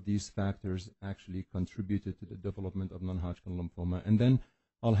none of these factors actually contributed to the development of non-Hodgkin lymphoma. And then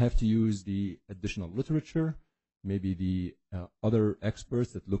I'll have to use the additional literature, maybe the other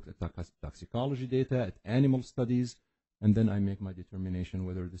experts that looked at toxicology data, at animal studies, and then I make my determination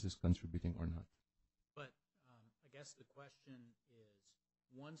whether this is contributing or not. But I guess the question is,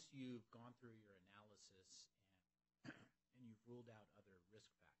 once you've gone through your analysis and you've ruled out other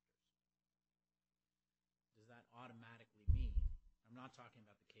risk factors, that automatically mean? I'm not talking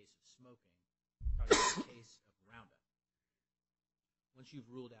about the case of smoking. I'm talking about the case of Roundup. Once you've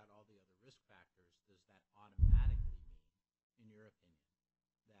ruled out all the other risk factors, does that automatically mean, in your opinion,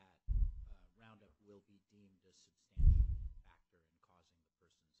 that Roundup will be deemed a substantial factor in causing the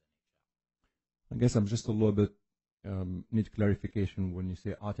person's NHL? I guess I'm just a little bit need clarification when you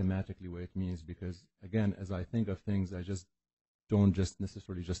say automatically what it means, because again, as I think of things, I just don't just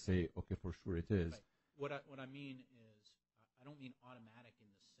necessarily just say, okay, for sure it is. Right. What I mean is, I don't mean automatic in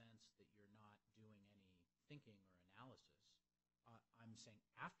the sense that you're not doing any thinking or analysis. I'm saying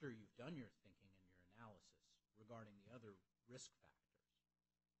after you've done your thinking and your analysis regarding the other risk factors,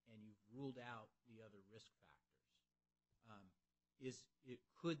 and you've ruled out the other risk factors,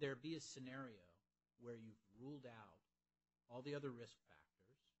 could there be a scenario where you've ruled out all the other risk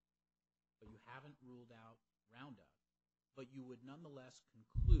factors, but you haven't ruled out Roundup, but you would nonetheless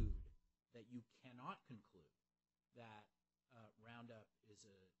conclude that you cannot conclude that Roundup is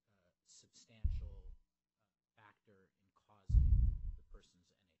a substantial factor in causing the person's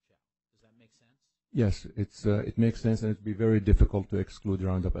NHL? Does that make sense? Yes, it makes sense, and it would be very difficult to exclude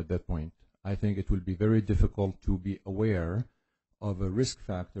Roundup at that point. I think it will be very difficult to be aware of a risk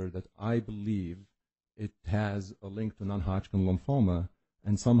factor that I believe it has a link to non-Hodgkin lymphoma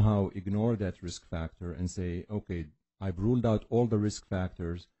and somehow ignore that risk factor and say, okay, I've ruled out all the risk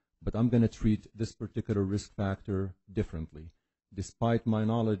factors, but I'm going to treat this particular risk factor differently. Despite my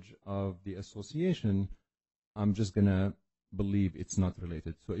knowledge of the association, I'm just going to believe it's not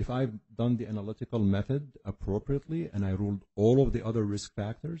related. So if I've done the analytical method appropriately and I ruled all of the other risk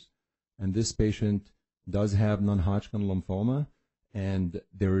factors, and this patient does have non-Hodgkin lymphoma, and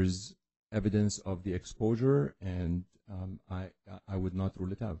there is evidence of the exposure, and I would not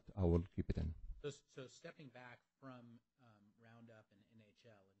rule it out. I will keep it in. So stepping back from Roundup and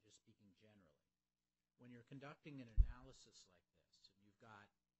NHL and just speaking generally, when you're conducting an analysis like this, and you've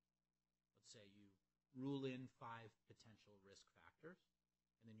got, let's say you rule in 5 potential risk factors,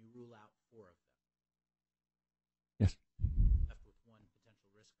 and then you rule out 4 of them. Yes. Left with 1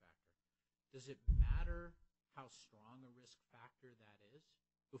 potential risk factor. Does it matter how strong a risk factor that is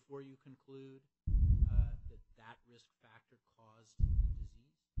before you conclude that risk factor caused the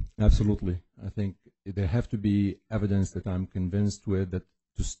disease? Absolutely. I think there have to be evidence that I'm convinced with, that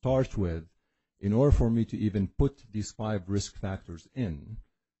to start with, in order for me to even put these 5 risk factors in,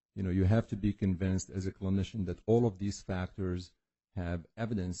 you have to be convinced as a clinician that all of these factors have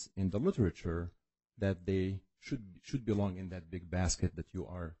evidence in the literature that they should belong in that big basket that you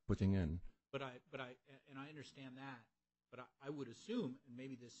are putting in. But I understand that. But I would assume, and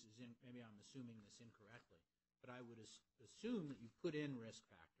maybe I'm assuming this incorrectly, but I would assume that you put in risk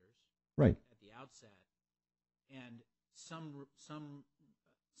factors right at the outset, and some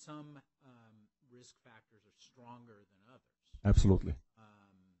risk factors are stronger than others. Absolutely.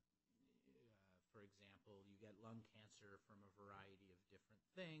 For example, you get lung cancer from a variety of different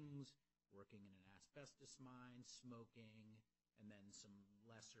things, working in an asbestos mine, smoking, and then some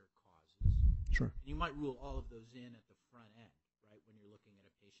lesser causes. Sure. And you might rule all of those in at the front end, right, when you're looking at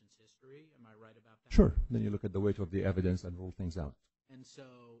a patient's history. Am I right about that? Sure. Then you look at the weight of the evidence and rule things out. And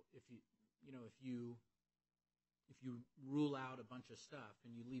so if you rule out a bunch of stuff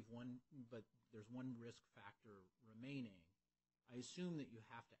and you leave one, but there's one risk factor remaining, I assume that you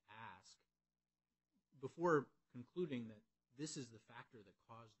have to ask, before concluding that this is the factor that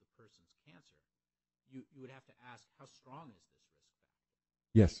caused the person's cancer, you would have to ask, how strong is this risk factor?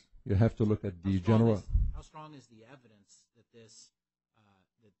 Yes, you have to look at the general. How strong is the evidence that this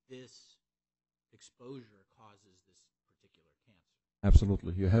exposure causes this particular cancer?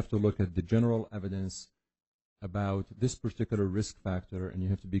 Absolutely. You have to look at the general evidence about this particular risk factor, and you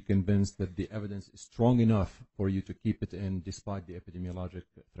have to be convinced that the evidence is strong enough for you to keep it in despite the epidemiologic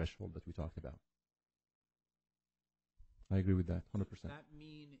threshold that we talked about. I agree with that, 100%. Does that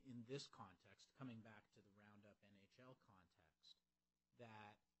mean in this context, coming back to the Roundup NHL context,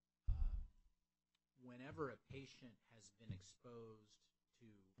 that whenever a patient has been exposed to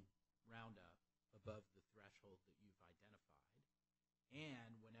Roundup above the threshold that you've identified,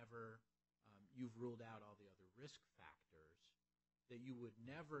 and whenever you've ruled out all the other risk factors, that you would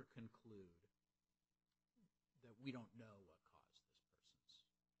never conclude that we don't know what caused this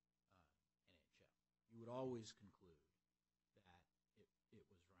person's NHL? You would always conclude that it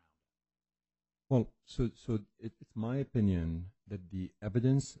was Roundup. Well, so it's my opinion that the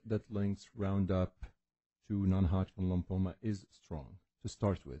evidence that links Roundup to non-Hodgkin lymphoma is strong to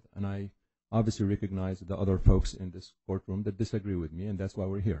start with. And I obviously recognize the other folks in this courtroom that disagree with me, and that's why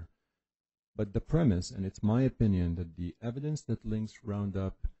we're here. But the premise, and it's my opinion, that the evidence that links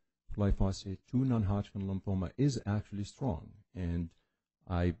Roundup glyphosate to non-Hodgkin lymphoma is actually strong. And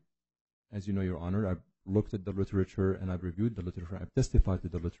I, as you know, Your Honor, I've looked at the literature and I've reviewed the literature. I've testified to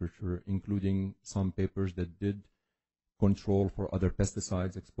the literature, including some papers that did control for other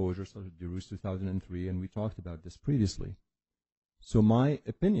pesticides exposure, such as DeRusse 2003, and we talked about this previously. So my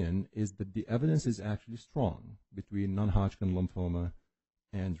opinion is that the evidence is actually strong between non-Hodgkin lymphoma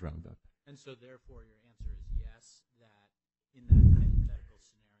and Roundup. And so therefore your answer is yes, that in that hypothetical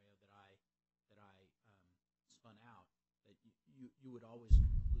scenario that I spun out, that you would always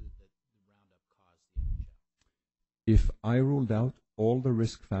conclude that the Roundup caused the NHL. If I ruled out all the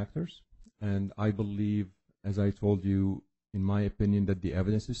risk factors, and I believe, as I told you, in my opinion, that the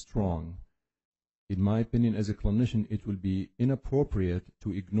evidence is strong, in my opinion as a clinician, it will be inappropriate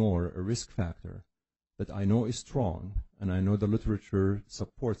to ignore a risk factor that I know is strong, and I know the literature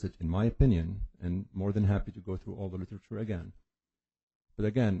supports it, in my opinion, and more than happy to go through all the literature again. But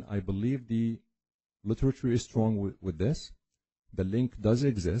again, I believe the literature is strong with this. The link does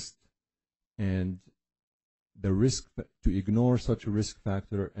exist, and the risk to ignore such a risk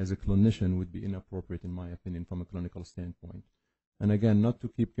factor as a clinician would be inappropriate, in my opinion, from a clinical standpoint. And again, not to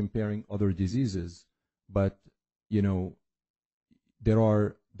keep comparing other diseases, but you know, there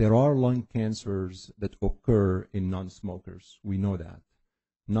are lung cancers that occur in non-smokers. We know that.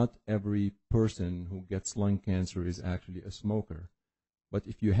 Not every person who gets lung cancer is actually a smoker. But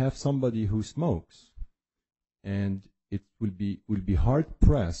if you have somebody who smokes, and it will be hard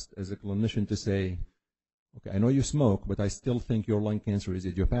pressed as a clinician to say, okay, I know you smoke, but I still think your lung cancer is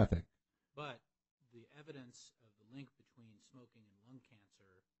idiopathic. But the evidence of the link between smoking and lung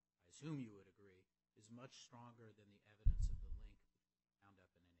cancer, I assume you would agree, is much stronger than the evidence of the link found up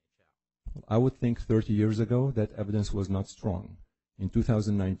in NHL. Well, I would think 30 years ago that evidence was not strong. In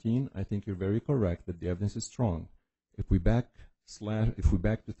 2019, I think you're very correct that the evidence is strong. If we back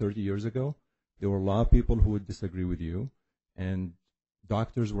to 30 years ago, there were a lot of people who would disagree with you, and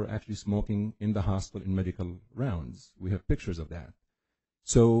doctors were actually smoking in the hospital in medical rounds. We have pictures of that.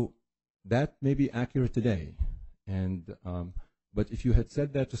 So that may be accurate today. And but if you had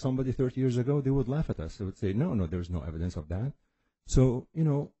said that to somebody 30 years ago, they would laugh at us. They would say, no, there's no evidence of that. So, you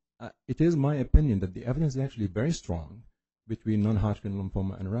know, it is my opinion that the evidence is actually very strong between non-Hodgkin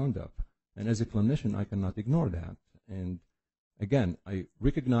lymphoma and Roundup. And as a clinician, I cannot ignore that. And again, I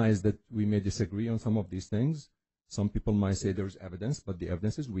recognize that we may disagree on some of these things. Some people might say there's evidence, but the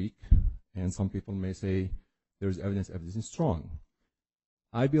evidence is weak. And some people may say there's evidence is strong.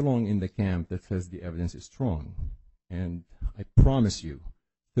 I belong in the camp that says the evidence is strong. And I promise you,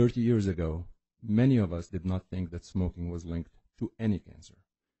 30 years ago, many of us did not think that smoking was linked to any cancer.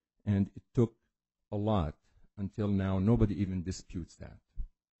 And it took a lot until now. Nobody even disputes that.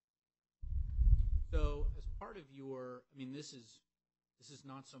 So as part of your, I mean, this is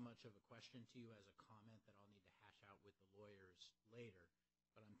not so much of a question to you as a comment that I'll need to hash out with the lawyers later,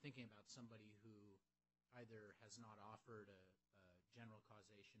 but I'm thinking about somebody who either has not offered a general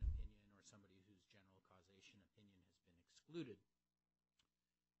causation opinion or somebody whose general causation opinion has been excluded.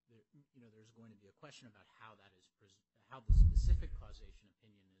 There's going to be a question about how how the specific causation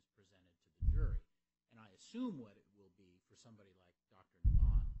opinion is presented to the jury. And I assume what it will be for somebody like Dr.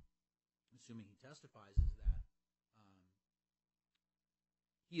 Naban, assuming he testifies, is that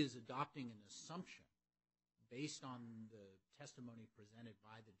he is adopting an assumption based on the testimony presented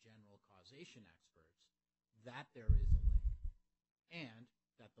by the general causation experts that there is a link and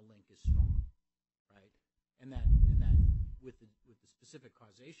that the link is strong, right? And that with the specific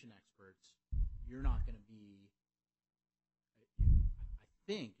causation experts, you're not going to be, I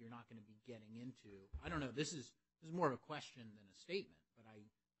think you're not going to be getting into, I don't know, this is more of a question than a statement, but I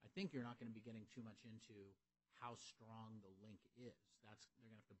think you're not going to be getting too much into how strong the link is. They're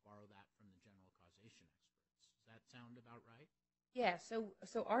going to have to borrow that from the general causation experts. Does that sound about right? Yeah, so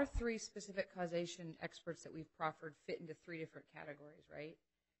our three specific causation experts that we've proffered fit into three different categories, right?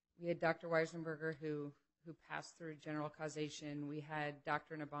 We had Dr. Weisenberger who passed through general causation. We had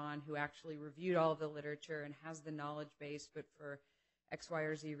Dr. Naban who actually reviewed all of the literature and has the knowledge base, but for X, Y,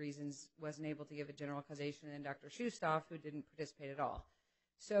 or Z reasons wasn't able to give a general causation, and Dr. Schustoff who didn't participate at all.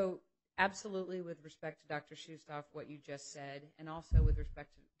 So absolutely with respect to Dr. Schustoff, what you just said, and also with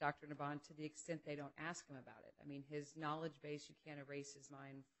respect to Dr. Naban to the extent they don't ask him about it. I mean, his knowledge base, you can't erase his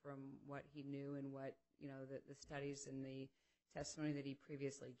mind from what he knew and what, the studies and the testimony that he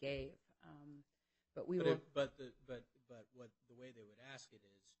previously gave. But the way they would ask it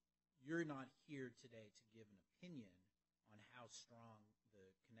is, you're not here today to give an opinion on how strong the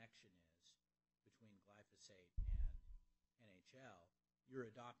connection is between glyphosate and NHL. You're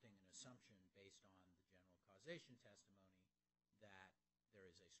adopting an assumption based on the general causation testimony that there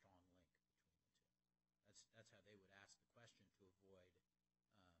is a strong link between the two. That's how they would ask the question to avoid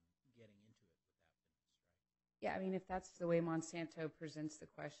getting into it with that witness, right? Yeah, I mean, if that's the way Monsanto presents the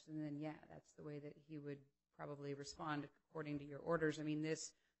question, then yeah, that's the way that he would probably respond according to your orders. I mean,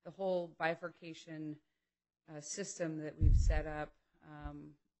 the whole bifurcation system that we've set up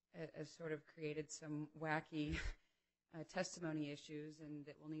has sort of created some wacky testimony issues, and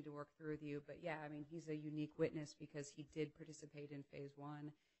that we'll need to work through with you. But yeah, I mean, he's a unique witness because he did participate in phase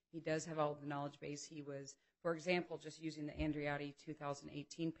 1. He does have all of the knowledge base. He was, for example, just using the Andreotti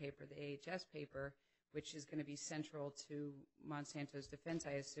 2018 paper, the AHS paper, which is going to be central to Monsanto's defense,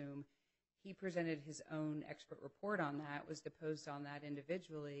 I assume. He presented his own expert report on that, was deposed on that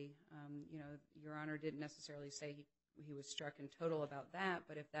individually. Your Honor didn't necessarily say he was struck in total about that,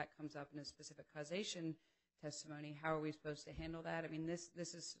 but if that comes up in a specific causation testimony, how are we supposed to handle that? I mean, this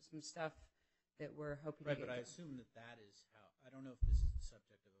is some stuff that we're hoping to get. Right, but I assume that is how, I don't know if this is the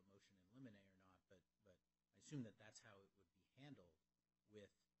subject of a motion in limine or not, but I assume that that's how it would be handled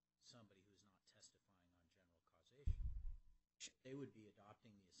with somebody who's not testifying on general causation. They would be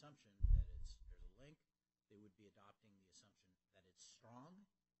adopting the assumption that there's a link. They would be adopting the assumption that it's strong,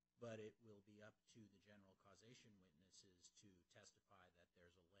 but it will be up to the general causation witnesses to testify that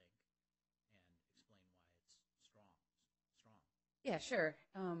there's a link and explain why it's strong. Yeah, sure,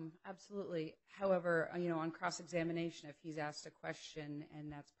 absolutely. However, on cross-examination, if he's asked a question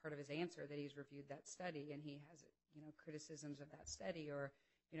and that's part of his answer that he's reviewed that study and he has, criticisms of that study, or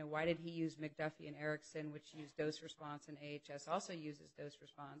why did he use McDuffie and Erickson, which use dose response, and AHS also uses dose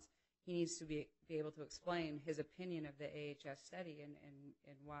response? He needs to be able to explain his opinion of the AHS study and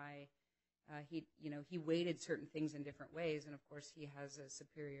why he weighted certain things in different ways. And of course, he has a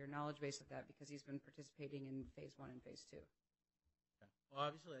superior knowledge base of that because he's been participating in phase 1 and phase 2. Okay. Well,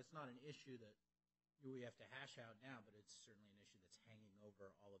 obviously, that's not an issue that we have to hash out now, but it's certainly an issue that's hanging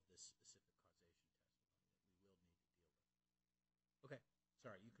over all of this specific causation testimony that we will need to deal with. Okay.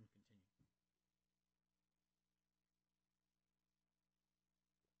 Sorry, you can continue.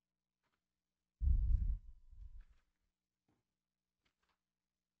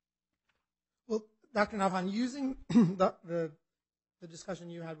 Well, Dr. Navhan, using the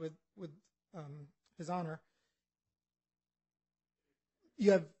discussion you had with His Honor,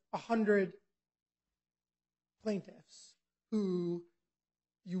 you have 100 plaintiffs who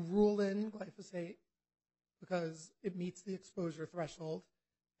you rule in glyphosate because it meets the exposure threshold,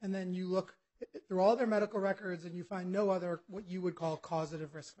 and then you look through all their medical records and you find no other what you would call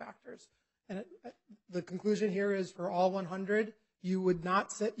causative risk factors. And the conclusion here is for all 100, you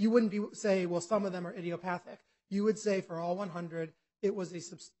wouldn't say, well, some of them are idiopathic. You would say for all 100,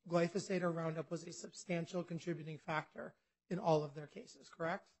 glyphosate or Roundup was a substantial contributing factor in all of their cases,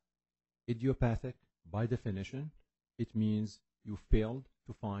 correct? Idiopathic, by definition, it means you failed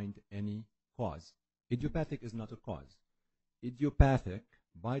to find any cause. Idiopathic is not a cause. Idiopathic,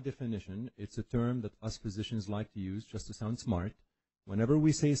 by definition, it's a term that us physicians like to use just to sound smart. Whenever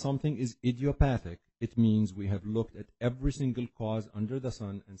we say something is idiopathic, it means we have looked at every single cause under the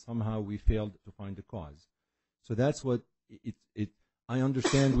sun and somehow we failed to find the cause. So that's what I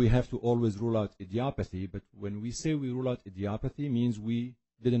understand we have to always rule out idiopathy, but when we say we rule out idiopathy, it means we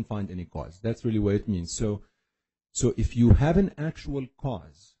didn't find any cause. That's really what it means. So if you have an actual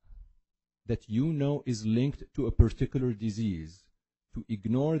cause that you know is linked to a particular disease, to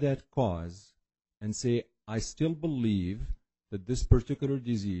ignore that cause and say, I still believe that this particular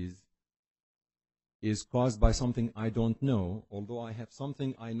disease is caused by something I don't know, although I have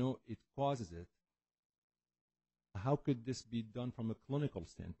something I know it causes it, how could this be done from a clinical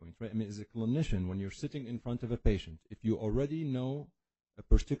standpoint, right? I mean, as a clinician, when you're sitting in front of a patient, if you already know a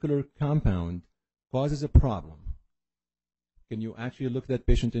particular compound causes a problem, can you actually look that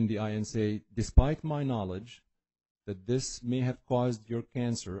patient in the eye and say, despite my knowledge that this may have caused your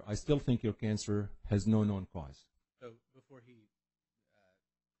cancer, I still think your cancer has no known cause? So before he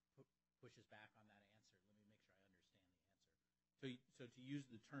pushes back on that answer, let me make sure I understand the answer. So to use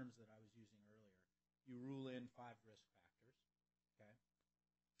the terms that I was using earlier, you rule in 5 risk factors, okay?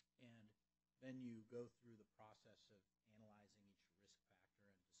 And then you go through the process of analyzing each risk factor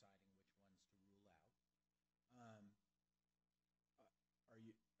and deciding which ones to rule out.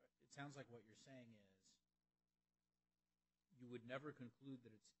 It sounds like what you're saying is you would never conclude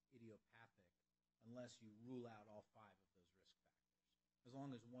that it's idiopathic unless you rule out all 5 of those risk factors. As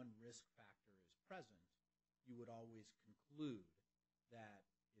long as one risk factor is present, you would always conclude that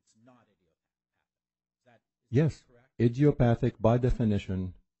it's not idiopathic. Yes, correct? Idiopathic, by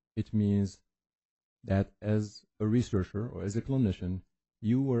definition, it means that as a researcher or as a clinician,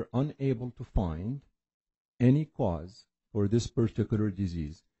 you were unable to find any cause for this particular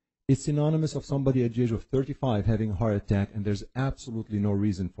disease. It's synonymous of somebody at the age of 35 having a heart attack, and there's absolutely no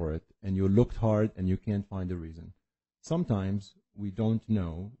reason for it, and you looked hard and you can't find a reason. Sometimes we don't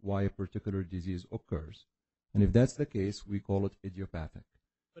know why a particular disease occurs, and if that's the case, we call it idiopathic.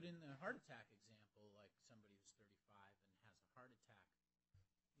 But in the heart attack example, like somebody who's 35 and has a heart attack,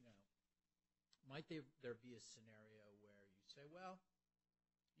 you know, might there be a scenario where you say, well,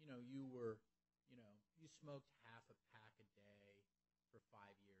 you know, you smoked half a pack a day for 5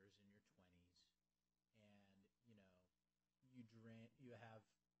 years in your 20s, and, you know, you have,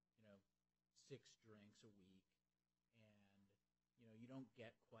 you know, 6 drinks a week, and, you know, you don't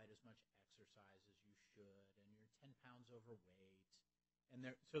get quite as much exercise as you should, and you're 10 pounds overweight, and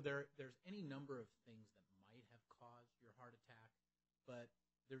there's any number of things that might have caused your heart attack, but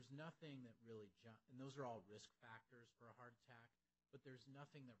there's nothing that really and those are all risk factors for a heart attack, but there's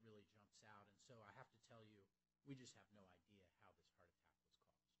nothing that really jumps out, and so I have to tell you, we just have no idea how this heart attack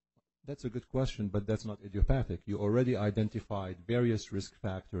was caused. That's a good question, but that's not idiopathic. You already identified various risk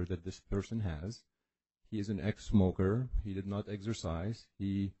factors that this person has. He is an ex-smoker. He did not exercise.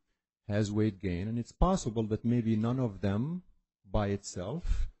 He has weight gain, and it's possible that maybe none of them by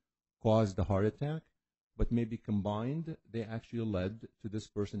itself caused the heart attack, but maybe combined, they actually led to this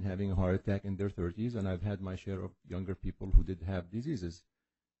person having a heart attack in their 30s, and I've had my share of younger people who did have diseases.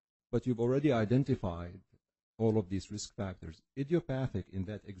 But you've already identified all of these risk factors. Idiopathic in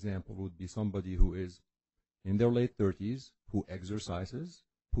that example would be somebody who is in their late 30s, who exercises,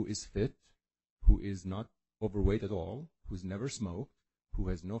 who is fit, who is not overweight at all, who's never smoked, who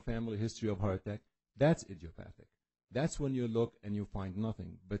has no family history of heart attack. That's idiopathic. That's when you look and you find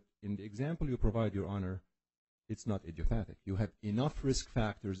nothing. But in the example you provide, Your Honor, it's not idiopathic. You have enough risk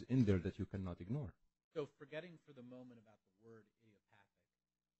factors in there that you cannot ignore. So forgetting for the moment about the word idiopathic,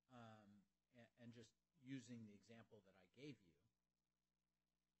 and just using the example that I gave you,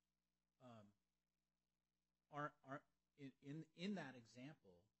 in that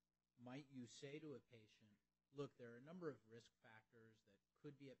example, might you say to a patient, look, there are a number of risk factors that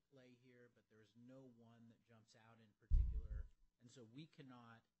could be at play here, but there's no one that jumps out in particular, and so we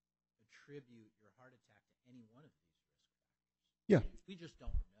cannot attribute your heart attack to any one of these risk factors. Yeah. We just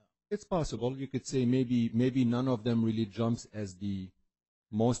don't know. It's possible. You could say maybe none of them really jumps as the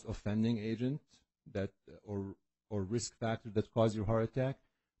most offending agent that or risk factor that caused your heart attack,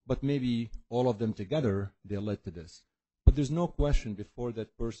 but maybe all of them together, they led to this. But there's no question before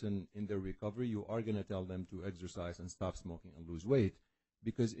that person in their recovery, you are going to tell them to exercise and stop smoking and lose weight,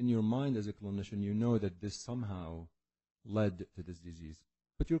 because in your mind as a clinician, you know that this somehow led to this disease.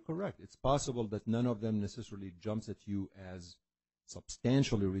 But you're correct. It's possible that none of them necessarily jumps at you as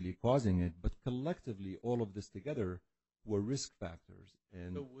substantially really causing it, but collectively all of this together were risk factors.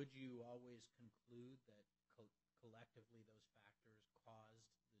 And so would you always conclude that collectively those factors caused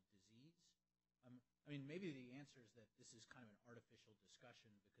the disease? I mean, maybe the answer is that this is kind of an artificial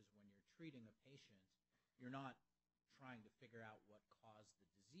discussion, because when you're treating a patient, you're not trying to figure out what caused the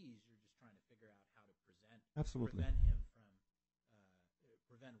disease. You're just trying to figure out how to prevent him from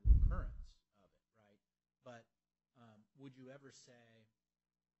prevent recurrence of it, right? But would you ever say,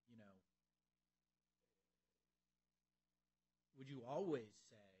 you know, would you always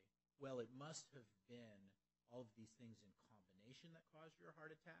say, well, it must have been all of these things in combination that caused your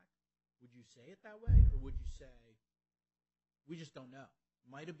heart attack? Would you say it that way, or would you say, we just don't know?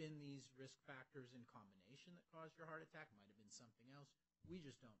 Might have been these risk factors in combination that caused your heart attack, might have been something else. We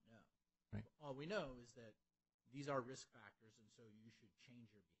just don't know. Right. All we know is that these are risk factors, and so you should change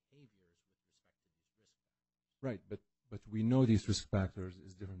your behaviors with respect to these risk factors. right, but we know these risk factors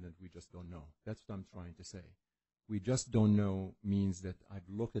is different than we just don't know. That's what I'm trying to say. We just don't know means that I've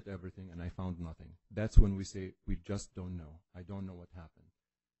looked at everything and I found nothing. That's when we say we just don't know. I don't know what happened.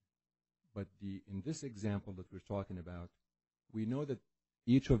 But in this example that we're talking about, we know that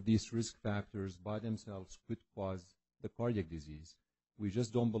each of these risk factors by themselves could cause the cardiac disease. We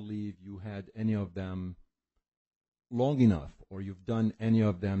just don't believe you had any of them long enough, or you've done any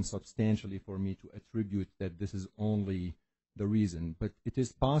of them substantially for me to attribute that this is only the reason. But it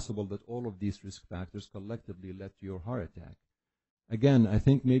is possible that all of these risk factors collectively led to your heart attack. Again, I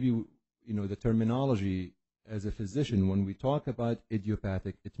think maybe the terminology as a physician, when we talk about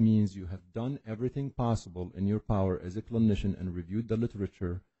idiopathic, it means you have done everything possible in your power as a clinician and reviewed the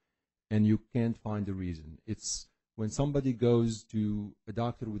literature, and you can't find a reason. It's when somebody goes to a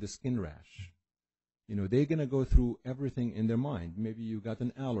doctor with a skin rash, they're going to go through everything in their mind. Maybe you got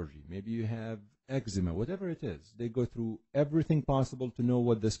an allergy. Maybe you have eczema, whatever it is. They go through everything possible to know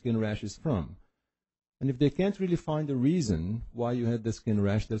what the skin rash is from. And if they can't really find a reason why you had the skin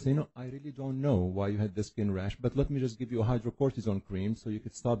rash, they'll say, no, I really don't know why you had the skin rash, but let me just give you a hydrocortisone cream so you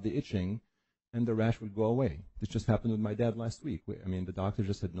could stop the itching and the rash will go away. This just happened with my dad last week. I mean, the doctor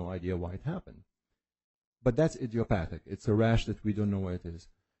just had no idea why it happened. But that's idiopathic. It's a rash that we don't know what it is.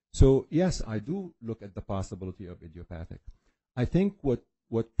 So yes, I do look at the possibility of idiopathic. I think what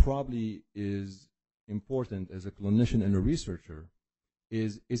probably is important as a clinician and a researcher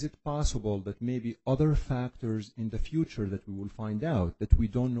is it possible that maybe other factors in the future that we will find out that we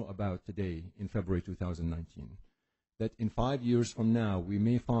don't know about today in February 2019, that in 5 years from now we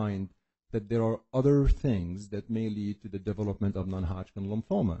may find that there are other things that may lead to the development of non-Hodgkin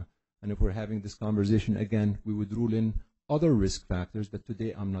lymphoma. And if we're having this conversation again, we would rule in other risk factors that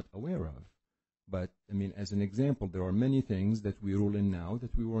today I'm not aware of. But, I mean, as an example, there are many things that we rule in now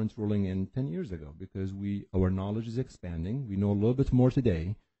that we weren't ruling in 10 years ago because our knowledge is expanding. We know a little bit more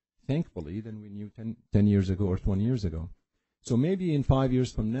today, thankfully, than we knew 10 years ago or 20 years ago. So maybe in 5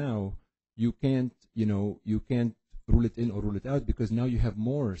 years from now, you can't rule it in or rule it out because now you have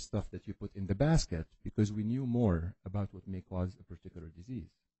more stuff that you put in the basket because we knew more about what may cause a particular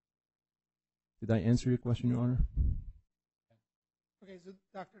disease. Did I answer your question, Your Honor? Okay, so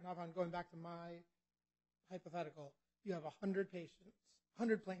Dr. Navhan, going back to my hypothetical, you have 100 patients,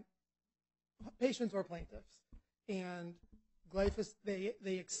 100 patients or plaintiffs, and glyphosate,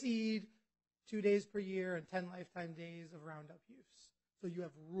 they exceed 2 days per year and 10 lifetime days of Roundup use. So you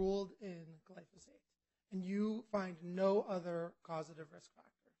have ruled in glyphosate, and you find no other causative risk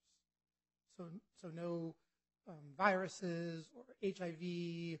factors. So no viruses or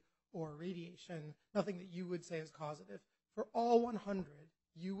HIV or radiation, nothing that you would say is causative. For all 100,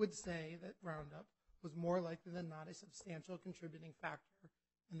 you would say that Roundup was more likely than not a substantial contributing factor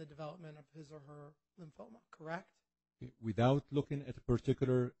in the development of his or her lymphoma, correct? Without looking at a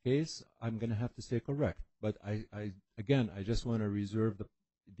particular case, I'm going to have to say correct. But I just want to reserve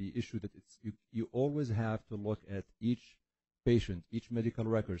the issue that you always have to look at each patient, each medical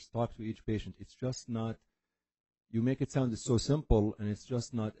records, talk to each patient. It's just not, you make it sound so simple, and it's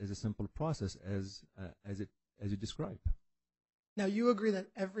just not as a simple process as you describe. Now, you agree that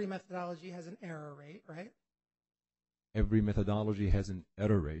every methodology has an error rate, right? Every methodology has an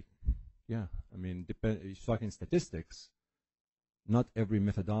error rate. Yeah, I mean, you're talking statistics. Not every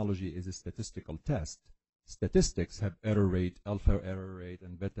methodology is a statistical test. Statistics have error rate, alpha error rate,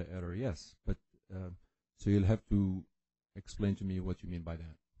 and beta error, yes. But so you'll have to explain to me what you mean by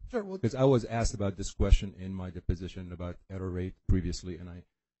that. Sure. Because I was asked about this question in my deposition about error rate previously, and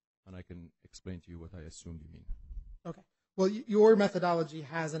I can explain to you what I assumed you mean. Okay. Well, your methodology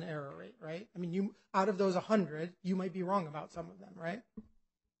has an error rate, right? I mean, out of those 100, you might be wrong about some of them, right?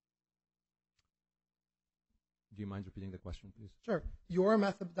 Do you mind repeating the question, please? Sure. Your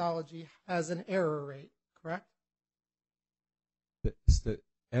methodology has an error rate, correct? The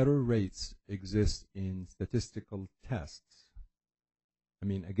error rates exist in statistical tests. I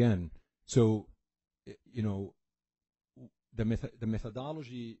mean, again, so, you know, the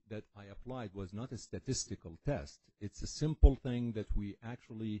methodology that I applied was not a statistical test. It's a simple thing that we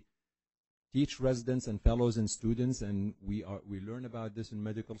actually teach residents and fellows and students, and we learn about this in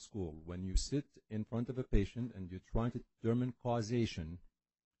medical school. When you sit in front of a patient and you're trying to determine causation,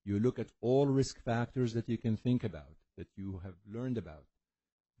 you look at all risk factors that you can think about, that you have learned about,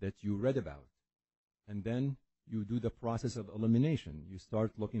 that you read about, and then you do the process of elimination. You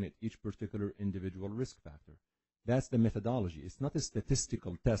start looking at each particular individual risk factor. That's the methodology. It's not a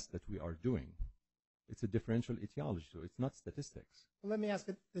statistical test that we are doing. It's a differential etiology, so it's not statistics. Well, let me ask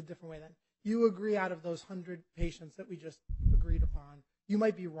it a different way then. You agree out of those 100 patients that we just agreed upon, you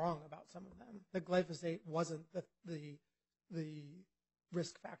might be wrong about some of them. That glyphosate wasn't the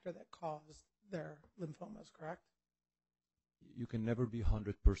risk factor that caused their lymphomas, correct? You can never be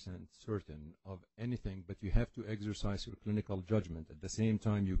 100% certain of anything, but you have to exercise your clinical judgment. At the same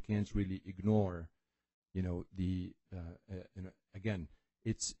time, you can't really ignore, you know, again,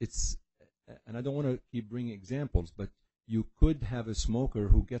 it's, and I don't want to keep bringing examples, but you could have a smoker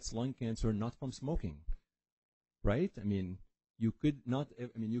who gets lung cancer not from smoking, right? I mean, you could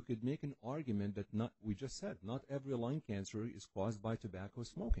make an argument that we just said, not every lung cancer is caused by tobacco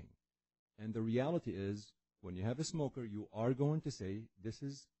smoking. And the reality is, when you have a smoker, you are going to say this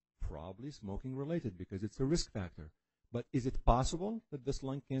is probably smoking related because it's a risk factor. But is it possible that this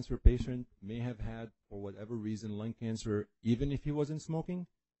lung cancer patient may have had, for whatever reason, lung cancer even if he wasn't smoking?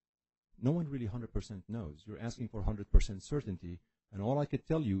 No one really 100% knows. You're asking for 100% certainty, and all I could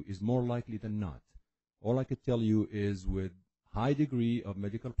tell you is more likely than not. All I could tell you is with high degree of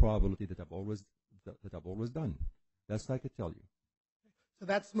medical probability that I've always done. That's what I could tell you. So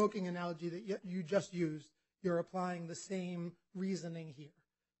that smoking analogy that you just used, you're applying the same reasoning here.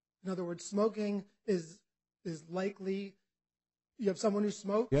 In other words, smoking is likely, you have someone who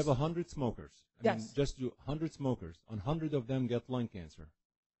smokes. You have 100 smokers. I mean, Yes. just do 100 smokers. 100 of them get lung cancer.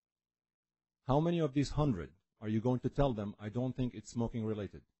 How many of these 100 are you going to tell them, I don't think it's smoking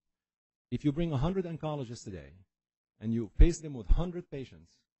related? If you bring 100 oncologists today and you face them with 100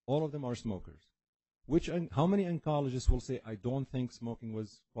 patients, all of them are smokers. How many oncologists will say, I don't think smoking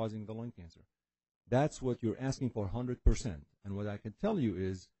was causing the lung cancer? That's what you're asking for, 100%. And what I can tell you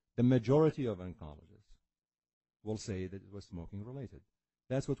is the majority of oncologists will say that it was smoking related.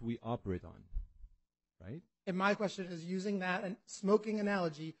 That's what we operate on, right? And my question is, using that smoking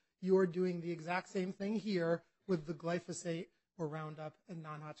analogy, you're doing the exact same thing here with the glyphosate or Roundup and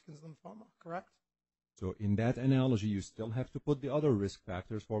non-Hodgkin's lymphoma, correct? So in that analogy, you still have to put the other risk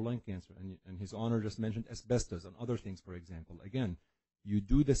factors for lung cancer. And His Honor just mentioned asbestos and other things, for example. Again, you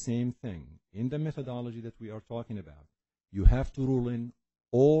do the same thing. In the methodology that we are talking about, you have to rule in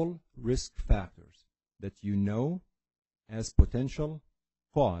all risk factors that you know as potential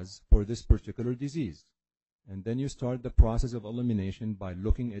cause for this particular disease. And then you start the process of elimination by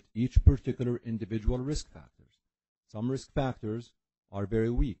looking at each particular individual risk factors. Some risk factors are very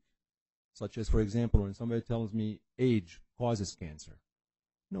weak, such as, for example, when somebody tells me age causes cancer.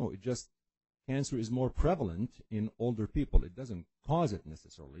 No, cancer is more prevalent in older people. It doesn't cause it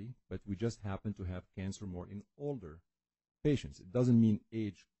necessarily, but we just happen to have cancer more in older patients. It doesn't mean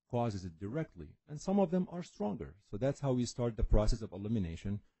age causes it directly, and some of them are stronger. So that's how we start the process of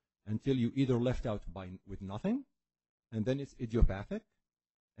elimination until you either left out with nothing, and then it's idiopathic,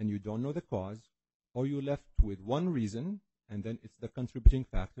 and you don't know the cause, or you left with one reason, and then it's the contributing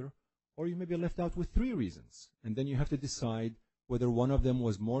factor, or you may be left out with 3 reasons, and then you have to decide whether one of them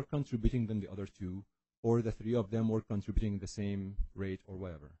was more contributing than the other 2, or the 3 of them were contributing the same rate or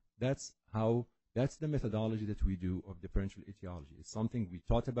whatever. That's the methodology that we do of differential etiology. It's something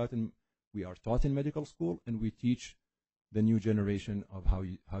we are taught in medical school, and we teach the new generation of how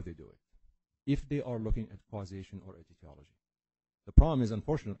they do it, if they are looking at causation or etiology. The problem is,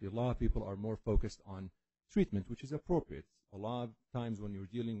 unfortunately, a lot of people are more focused on treatment, which is appropriate. A lot of times when you're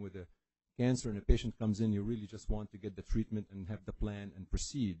dealing with a cancer and a patient comes in, you really just want to get the treatment and have the plan and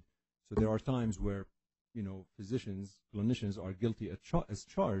proceed. So there are times where, physicians, clinicians are guilty as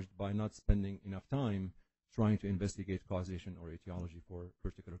charged by not spending enough time trying to investigate causation or etiology for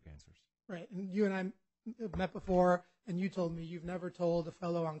particular cancers. Right, and you and I have met before, and you told me you've never told a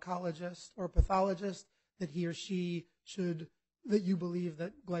fellow oncologist or pathologist that he or she that you believe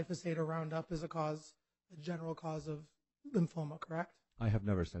that glyphosate or Roundup is a general cause of lymphoma, correct? I have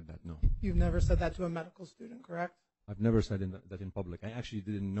never said that, no. You've never said that to a medical student, correct? I've never said that in public. I actually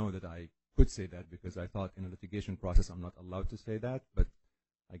didn't know that I could say that because I thought in a litigation process I'm not allowed to say that, but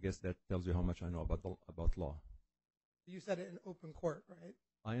I guess that tells you how much I know about law. You said it in open court, right?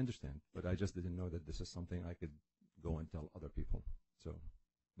 I understand, but I just didn't know that this is something I could go and tell other people.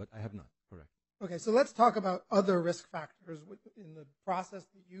 But I have not, correct. Okay, so let's talk about other risk factors in the process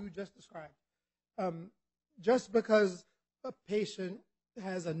that you just described. Just because a patient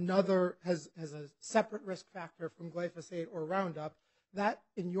has a separate risk factor from glyphosate or Roundup, that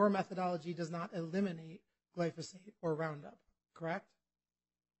in your methodology does not eliminate glyphosate or Roundup, correct?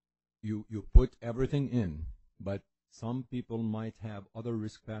 You put everything in, but some people might have other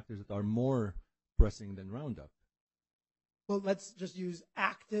risk factors that are more pressing than Roundup. Well, let's just use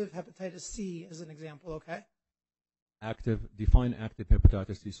active hepatitis C as an example, okay? Define active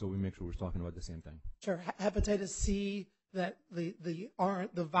hepatitis C so we make sure we're talking about the same thing. Sure, hepatitis C, that the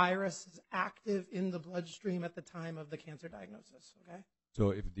virus is active in the bloodstream at the time of the cancer diagnosis, okay?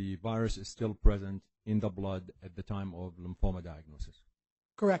 So if the virus is still present in the blood at the time of lymphoma diagnosis.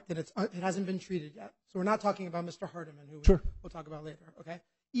 Correct, and it hasn't been treated yet. So we're not talking about Mr. Hardiman, who Sure. we'll talk about later, okay?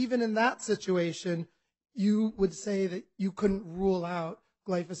 Even in that situation, you would say that you couldn't rule out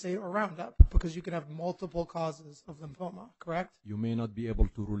glyphosate or Roundup because you could have multiple causes of lymphoma, correct? You may not be able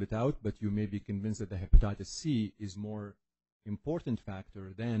to rule it out, but you may be convinced that the hepatitis C is more important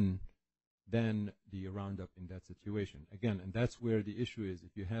factor than the Roundup in that situation. Again, and that's where the issue is.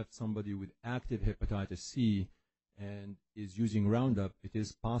 If you have somebody with active hepatitis C and is using Roundup, it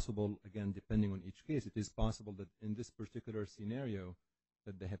is possible, again, depending on each case, it is possible that in this particular scenario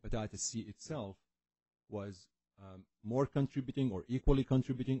that the hepatitis C itself was more contributing or equally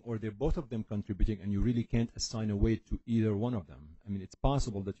contributing, or they're both of them contributing, and you really can't assign a weight to either one of them. I mean, it's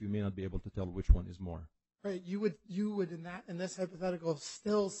possible that you may not be able to tell which one is more. Right, you would in this hypothetical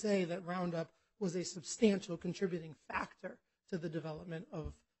still say that Roundup was a substantial contributing factor to the development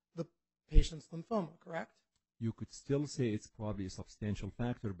of the patient's lymphoma, correct? You could still say it's probably a substantial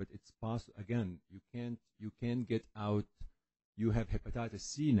factor, but it's possible. Again, you can't get out. You have hepatitis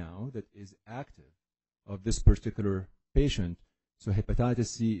C now that is active of this particular patient. So hepatitis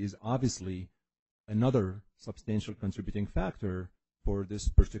C is obviously another substantial contributing factor for this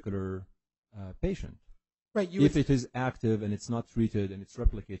particular patient. Right. If it is active and it's not treated and it's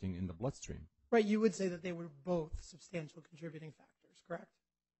replicating in the bloodstream. Right. You would say that they were both substantial contributing factors, correct?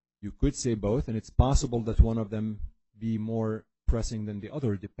 You could say both, and it's possible that one of them be more pressing than the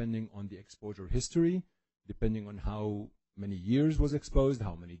other, depending on the exposure history, depending on how many years was exposed,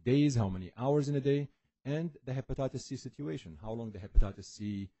 how many days, how many hours in a day, and the hepatitis C situation, how long the hepatitis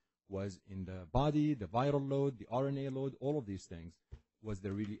C was in the body, the viral load, the RNA load, all of these things. Was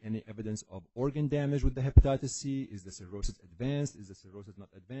there really any evidence of organ damage with the hepatitis C? Is the cirrhosis advanced? Is the cirrhosis not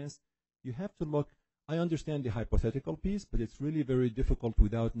advanced? You have to look. I understand the hypothetical piece, but it's really very difficult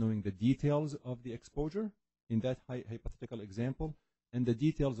without knowing the details of the exposure in that hypothetical example and the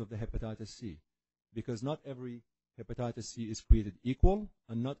details of the hepatitis C, because not every hepatitis C is created equal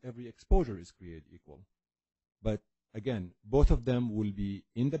and not every exposure is created equal. But again, both of them will be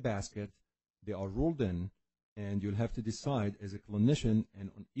in the basket. They are ruled in, and you'll have to decide as a clinician,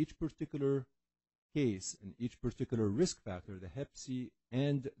 and on each particular case and each particular risk factor, the hep C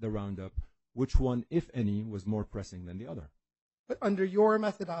and the Roundup, which one, if any, was more pressing than the other. But under your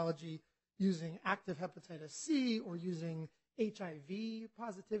methodology, using active hepatitis C or using HIV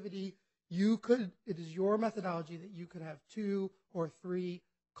positivity, it is your methodology that you could have 2 or 3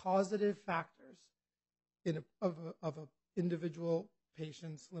 causative factors of an individual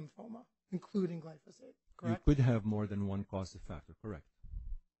patient's lymphoma, including glyphosate, correct? You could have more than one causative factor, correct.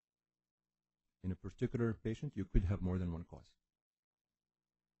 In a particular patient, you could have more than one cause.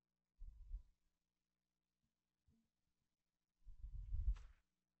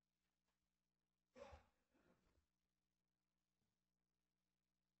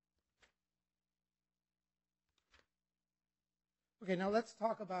 Okay, now let's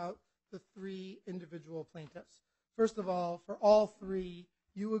talk about the 3 individual plaintiffs. First of all, for all 3,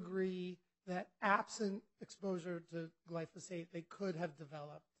 you agree that absent exposure to glyphosate, they could have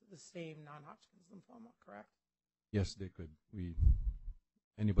developed the same non-Hodgkin's lymphoma, correct? Yes, they could.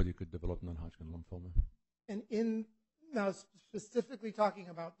 Anybody could develop non-Hodgkin lymphoma. And now specifically talking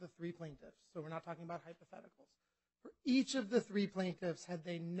about the 3 plaintiffs, so we're not talking about hypotheticals. For each of the 3 plaintiffs, had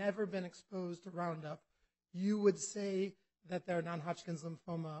they never been exposed to Roundup, you would say that their non-Hodgkin's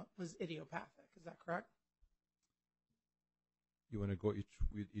lymphoma was idiopathic. Is that correct? You want to go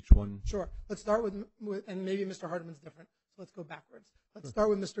with each one? Sure. Let's start with and maybe Mr. Hardiman's different, so let's go backwards. Let's start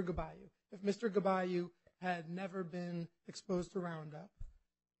with Mr. Gabayu. If Mr. Gabayu had never been exposed to Roundup,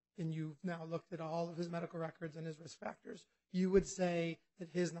 and you've now looked at all of his medical records and his risk factors, you would say that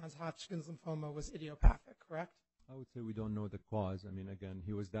his non-Hodgkin's lymphoma was idiopathic, correct? I would say we don't know the cause. I mean, again,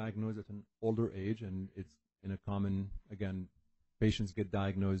 he was diagnosed at an older age, and it's in a common, again, patients get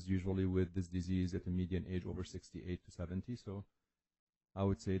diagnosed usually with this disease at a median age over 68 to 70. So I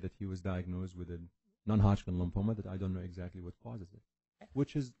would say that he was diagnosed with a non-Hodgkin lymphoma that I don't know exactly what causes it,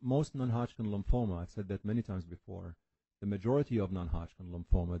 which is most non-Hodgkin lymphoma. I've said that many times before. The majority of non-Hodgkin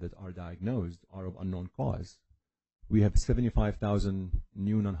lymphoma that are diagnosed are of unknown cause. We have 75,000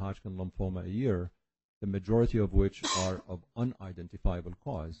 new non-Hodgkin lymphoma a year, the majority of which are of unidentifiable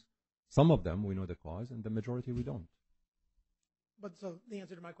cause. Some of them we know the cause, and the majority we don't. But so the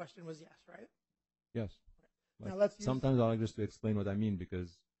answer to my question was yes, right? Yes. Now let's sometimes I like just to explain what I mean,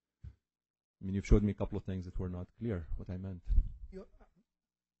 because I mean you've showed me a couple of things that were not clear what I meant.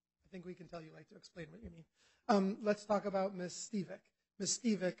 I think we can tell you like to explain what you mean. Let's talk about Ms. Stevick. Ms.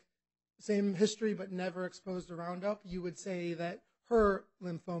 Stevick, same history but never exposed to Roundup. You would say that her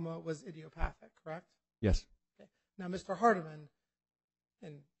lymphoma was idiopathic, correct? Yes. Okay. Now, Mr. Hardiman,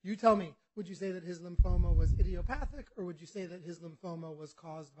 and you tell me, would you say that his lymphoma was idiopathic, or would you say that his lymphoma was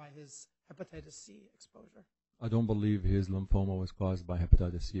caused by his hepatitis C exposure? I don't believe his lymphoma was caused by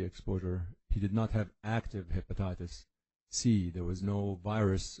hepatitis C exposure. He did not have active hepatitis C. There was no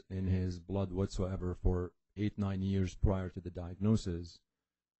virus in his blood whatsoever for 8-9 years prior to the diagnosis.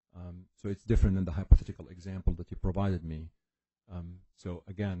 So it's different than the hypothetical example that you provided me. So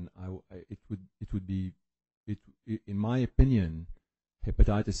again, in my opinion,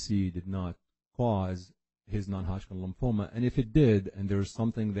 hepatitis C did not cause his non-Hodgkin lymphoma, and if it did, and there's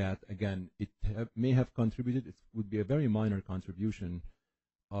something that, again, may have contributed, it would be a very minor contribution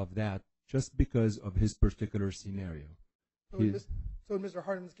of that just because of his particular scenario. So in Mr.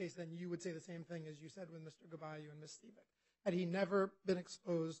 Hardiman's case, then, you would say the same thing as you said with Mr. Gabayu and Ms. Stevick. Had he never been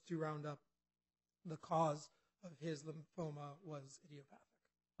exposed to Roundup, the cause of his lymphoma was idiopathic?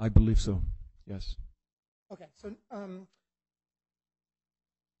 I believe so, yes. Okay, so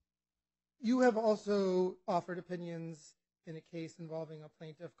you have also offered opinions in a case involving a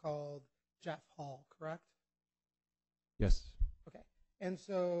plaintiff called Jeff Hall, correct? Yes. Okay, and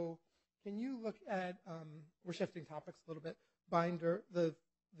so can you look at, we're shifting topics a little bit, binder, the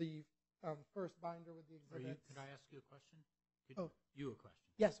first binder with the exhibits. Could I ask you a question? You a question?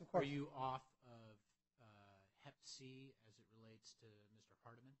 Yes, of course. Are you off of Hep C as it relates to Mr.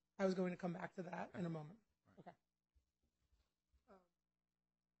 Hardiman? I was going to come back to that in a moment. Right.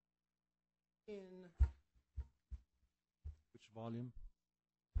 Okay. Which volume?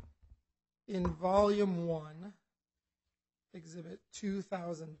 In volume 1, exhibit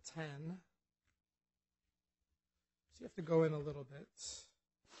 2010, so you have to go in a little bit.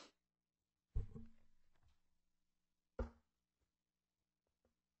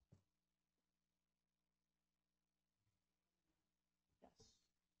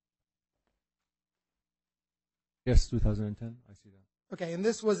 Yes, 2010. I see that. Okay, and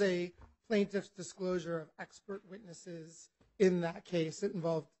this was a plaintiff's disclosure of expert witnesses in that case. It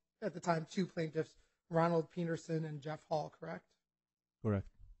involved, at the time, 2 plaintiffs, Ronald Peterson and Jeff Hall, correct? Correct.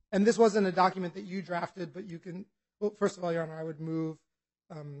 And this wasn't a document that you drafted, but you can, well, first of all, Your Honor, I would move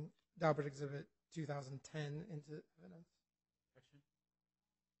Daubert Exhibit 2010 into evidence.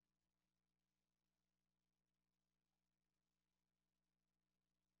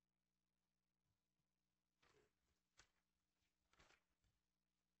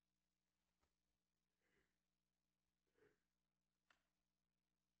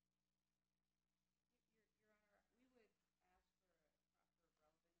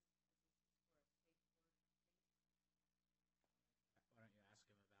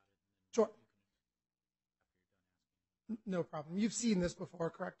 Sure. No problem. You've seen this before,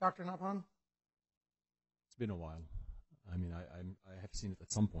 correct, Dr. Nabhan? It's been a while. I mean, I have seen it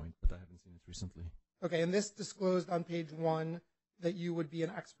at some point, but I haven't seen it recently. Okay, and this disclosed on page 1 that you would be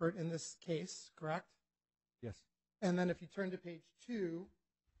an expert in this case, correct? Yes. And then if you turn to page 2,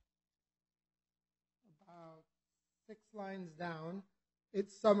 about 6 lines down, it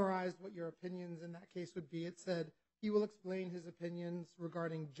summarized what your opinions in that case would be. It said, he will explain his opinions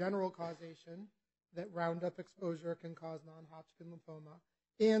regarding general causation, that Roundup exposure can cause non-Hodgkin lymphoma,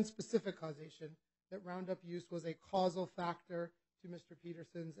 and specific causation, that Roundup use was a causal factor to Mr.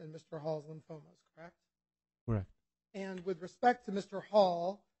 Peterson's and Mr. Hall's lymphomas, correct? Correct. And with respect to Mr.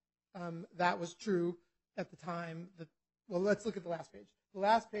 Hall, that was true at the time. Well, let's look at the last page. The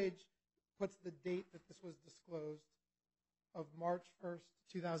last page puts the date that this was disclosed of March 1st,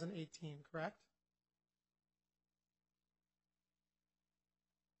 2018, correct?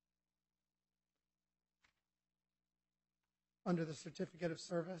 Under the certificate of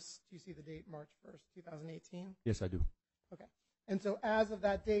service, do you see the date March 1st, 2018? Yes, I do. Okay. And so as of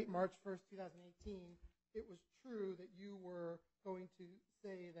that date, March 1st, 2018, it was true that you were going to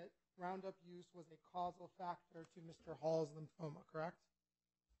say that Roundup use was a causal factor to Mr. Hall's lymphoma, correct?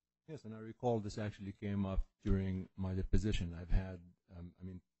 Yes, and I recall this actually came up during my deposition. I've had,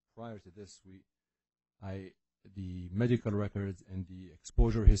 prior to this, the medical records and the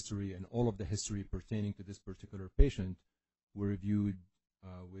exposure history and all of the history pertaining to this particular patient were reviewed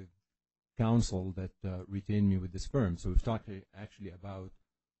with counsel that retained me with this firm. So we've talked actually about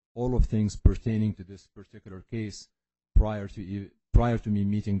all of things pertaining to this particular case prior to me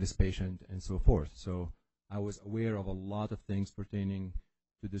meeting this patient and so forth. So I was aware of a lot of things pertaining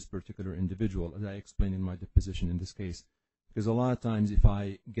to this particular individual, as I explained in my deposition in this case. Because a lot of times if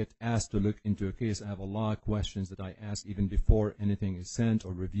I get asked to look into a case, I have a lot of questions that I ask even before anything is sent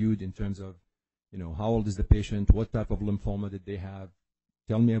or reviewed in terms of, how old is the patient, what type of lymphoma did they have,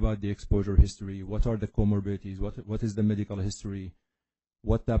 tell me about the exposure history, what are the comorbidities, what is the medical history,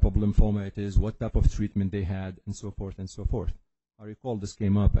 what type of lymphoma it is, what type of treatment they had, and so forth and so forth. I recall this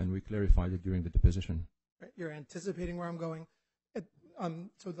came up and we clarified it during the deposition. Right. You're anticipating where I'm going.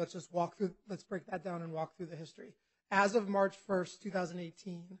 So let's just let's break that down and walk through the history. As of March 1st,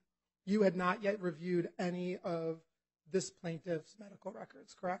 2018, you had not yet reviewed any of this plaintiff's medical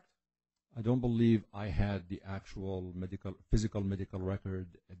records, correct? I don't believe I had the actual physical medical record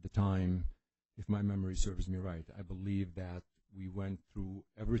at the time, if my memory serves me right. I believe that we went through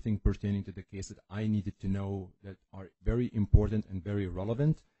everything pertaining to the case that I needed to know that are very important and very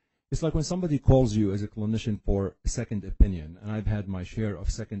relevant. It's like when somebody calls you as a clinician for a second opinion, and I've had my share of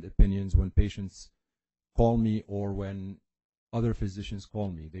second opinions when patients call me or when other physicians call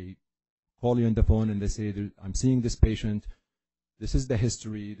me. They call you on the phone and they say, I'm seeing this patient, this is the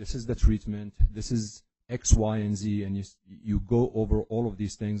history, this is the treatment, this is X, Y, and Z, and you go over all of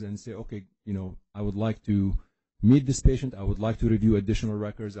these things and say, okay, I would like to meet this patient. I would like to review additional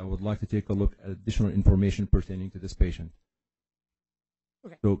records. I would like to take a look at additional information pertaining to this patient.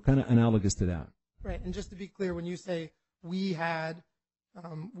 Okay. So kind of analogous to that. Right, and just to be clear, when you say we had,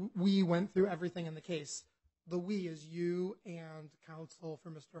 we went through everything in the case, the we is you and counsel for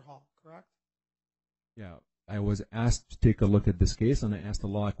Mr. Hall, correct? Yeah, I was asked to take a look at this case, and I asked a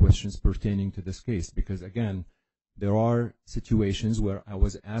lot of questions pertaining to this case because, again, there are situations where I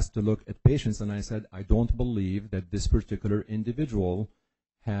was asked to look at patients, and I said, I don't believe that this particular individual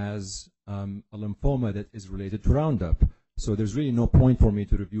has a lymphoma that is related to Roundup. So there's really no point for me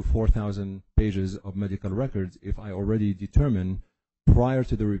to review 4,000 pages of medical records if I already determine prior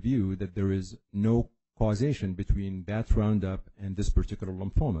to the review that there is no causation between that Roundup and this particular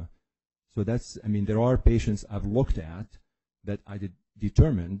lymphoma. So that's, I mean, there are patients I've looked at that I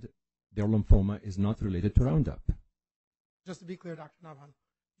determined their lymphoma is not related to Roundup. Just to be clear, Dr. Nabhan,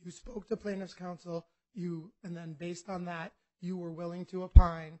 you spoke to plaintiff's counsel, and then based on that, you were willing to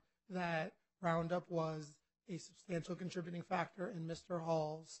opine that Roundup was a substantial contributing factor in Mr.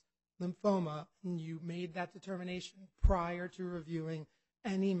 Hall's lymphoma, and you made that determination prior to reviewing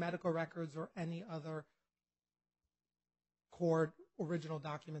any medical records or any other court original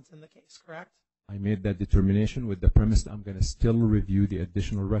documents in the case, correct? I made that determination with the premise that I'm going to still review the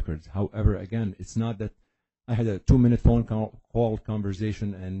additional records. However, again, it's not that I had a 2-minute phone call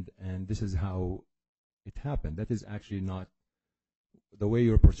conversation and this is how it happened. That is actually not the way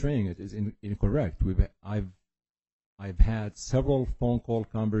you're portraying it is incorrect. I've had several phone call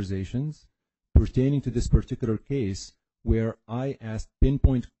conversations pertaining to this particular case where I asked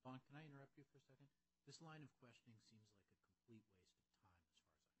pinpoint. Can I interrupt you for a second? This line of questioning seems like a complete waste of time as far as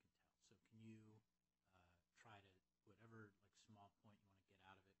I can tell. So can you try to, whatever small point you want to get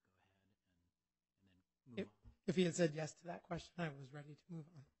out of it, go ahead and then move on? If he had said yes to that question, I was ready to move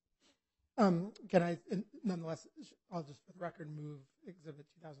on. Can I, nonetheless, I'll just for the record move Exhibit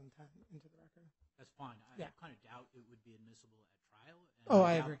 2010 into the record. That's fine. I kind of doubt it would be admissible at trial. And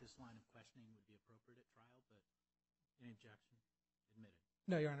I doubt agree. This line of questioning would be appropriate at trial, but any objection? Admitted.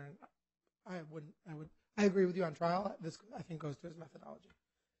 No, Your Honor, I agree with you on trial. This, I think, goes to his methodology.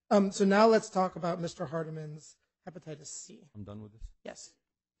 So now let's talk about Mr. Hardiman's hepatitis C. I'm done with this. Yes.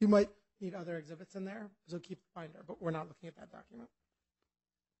 You might need other exhibits in there, so keep the binder, but we're not looking at that document.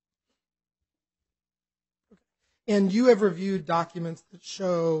 Okay. And you have reviewed documents that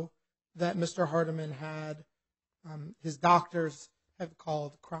show that Mr. Hardiman had, his doctors have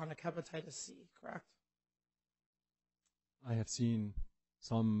called chronic hepatitis C, correct? I have seen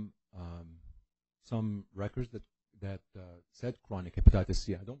some records that said chronic hepatitis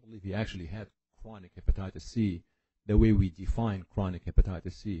C. I don't believe he actually had chronic hepatitis C the way we define chronic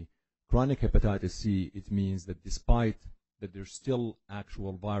hepatitis C. Chronic hepatitis C, it means that despite that there's still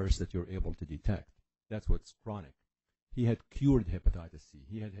actual virus that you're able to detect. That's what's chronic. He had cured hepatitis C.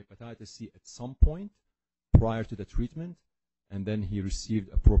 He had hepatitis C at some point prior to the treatment, and then he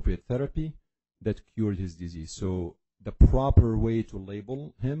received appropriate therapy that cured his disease. So the proper way to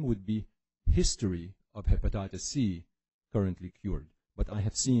label him would be history of hepatitis C currently cured. But I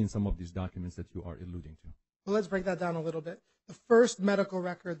have seen some of these documents that you are alluding to. Well, let's break that down a little bit. The first medical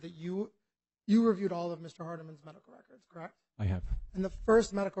record that you reviewed all of Mr. Hardiman's medical records, correct? I have. And the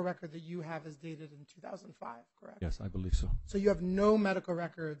first medical record that you have is dated in 2005, correct? Yes, I believe so. So you have no medical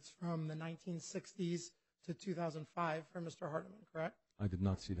records from the 1960s to 2005 for Mr. Hardiman, correct? I did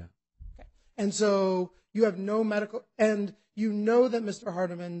not see that. Okay. And so you have no medical, and you know that Mr.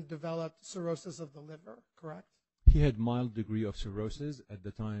 Hardiman developed cirrhosis of the liver, correct? He had mild degree of cirrhosis at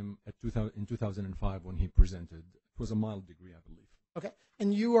the time, in 2005 when he presented. It was a mild degree, I believe. Okay.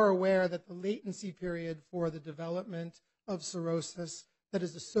 And you are aware that the latency period for the development of cirrhosis that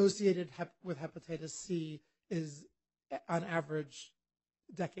is associated with hepatitis C is, on average,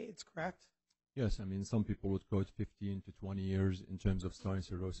 decades, correct? Yes, I mean, some people would quote 15 to 20 years in terms of starting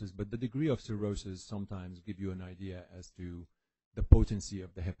cirrhosis, but the degree of cirrhosis sometimes give you an idea as to the potency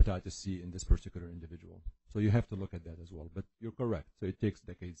of the hepatitis C in this particular individual. So you have to look at that as well. But you're correct. So it takes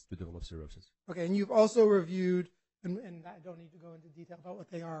decades to develop cirrhosis. Okay, and you've also reviewed, and I don't need to go into detail about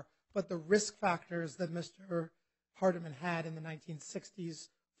what they are, but the risk factors that Mr. Hardiman had in the 1960s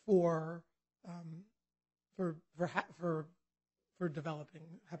for developing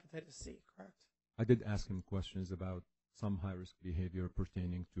hepatitis C, correct? I did ask him questions about some high-risk behavior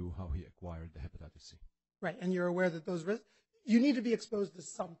pertaining to how he acquired the hepatitis C. Right, and you're aware that those risks, you need to be exposed to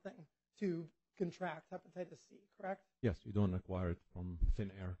something to contract hepatitis C, correct? Yes, you don't acquire it from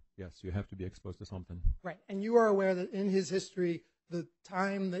thin air. Yes, you have to be exposed to something. Right, and you are aware that in his history, the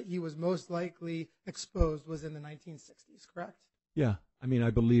time that he was most likely exposed was in the 1960s, correct? Yeah, I mean, I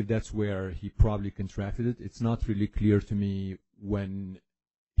believe that's where he probably contracted it. It's not really clear to me when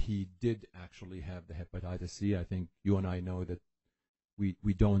he did actually have the hepatitis C. I think you and I know that we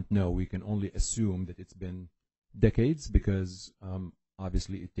don't know. We can only assume that it's been decades because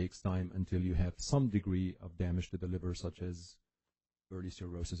obviously it takes time until you have some degree of damage to the liver, such as early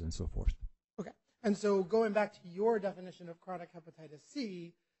cirrhosis and so forth. Okay. And so going back to your definition of chronic hepatitis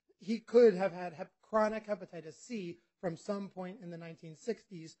C, he could have had chronic hepatitis C from some point in the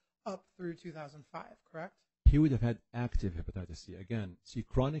 1960s up through 2005, correct? He would have had active hepatitis C. Again, see,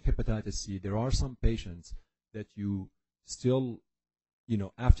 chronic hepatitis C, there are some patients that you still,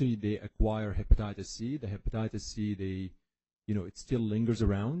 after they acquire hepatitis C, the hepatitis C, it still lingers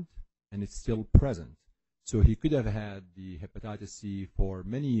around and it's still present. So he could have had the hepatitis C for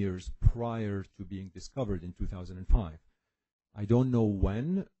many years prior to being discovered in 2005. I don't know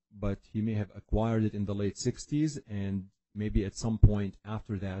when, but he may have acquired it in the late 60s and maybe at some point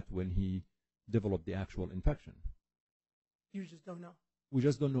after that when he developed the actual infection. You just don't know. We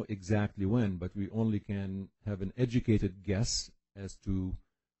just don't know exactly when, but we only can have an educated guess as to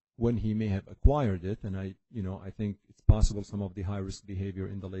when he may have acquired it. And I think it's possible some of the high-risk behavior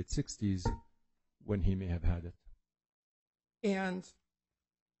in the late 60s when he may have had it.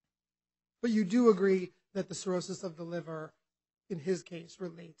 But you do agree that the cirrhosis of the liver, in his case,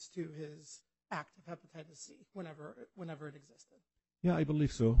 relates to his active hepatitis C whenever it existed. Yeah, I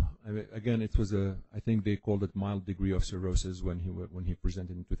believe so. Again, it was I think they called it mild degree of cirrhosis when he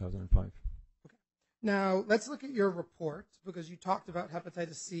presented in 2005. Okay. Now, let's look at your report, because you talked about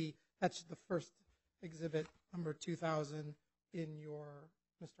hepatitis C. That's the first exhibit, number 2000, in your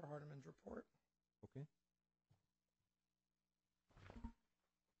Mr. Hardiman's report. Okay.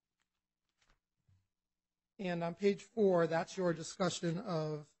 And on page 4, that's your discussion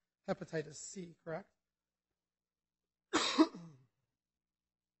of hepatitis C, correct?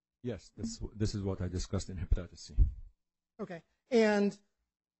 Yes, this is what I discussed in hepatitis C. Okay. And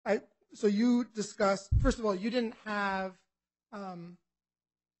so you discussed, first of all, you didn't have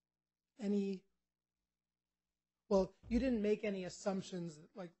you didn't make any assumptions,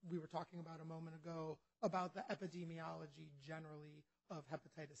 like we were talking about a moment ago, about the epidemiology generally of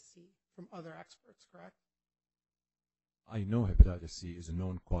hepatitis C from other experts, correct? I know hepatitis C is a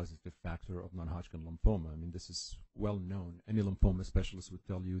known causative factor of non-Hodgkin lymphoma. I mean, this is well known. Any lymphoma specialist would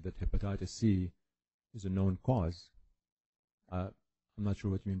tell you that hepatitis C is a known cause. I'm not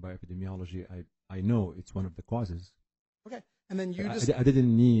sure what you mean by epidemiology. I know it's one of the causes. Okay. And then I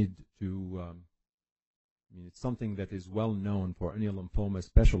didn't need to, it's something that is well known for any lymphoma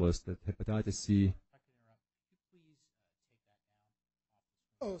specialist that hepatitis C. If I can interrupt, could you please take that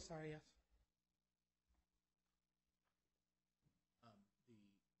down? Oh, sorry, yes.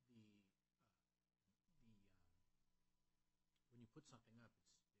 When you put something up,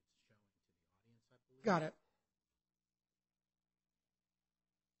 it's showing to the audience, I believe. Got it.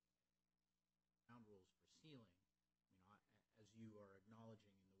 Ground rules for sealing. As you are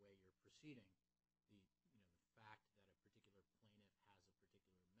acknowledging in the way you're proceeding, the fact that a particular plaintiff has a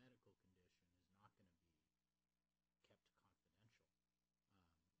particular medical condition is not going to be kept confidential.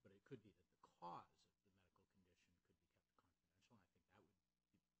 But it could be that the cause of the medical condition could be kept confidential, and I think that would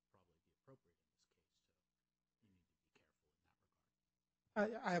probably be appropriate in this case. So you need to be careful in that regard.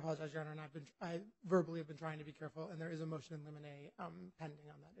 I apologize, Your Honor, and I verbally have been trying to be careful, and there is a motion in limine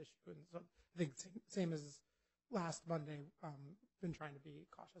pending on that issue. And so I think same as last Monday, been trying to be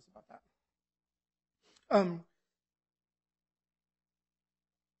cautious about that.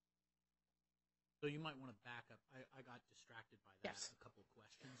 So you might want to back up. I got distracted by that Yes. a couple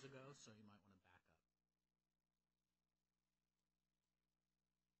questions ago, so you might want to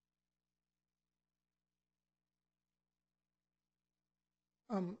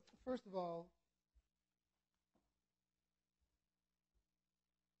back up. First of all,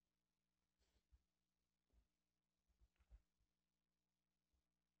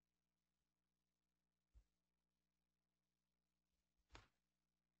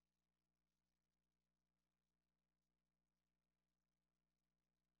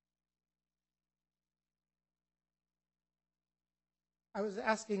 I was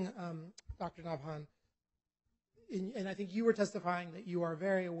asking Dr. Nabhan, and I think you were testifying that you are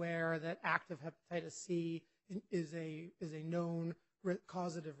very aware that active hepatitis C is a known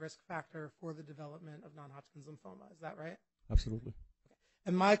causative risk factor for the development of non-Hodgkin's lymphoma. Is that right? Absolutely. Okay.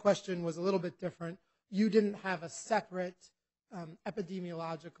 And my question was a little bit different. You didn't have a separate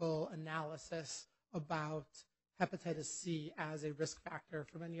epidemiological analysis about hepatitis C as a risk factor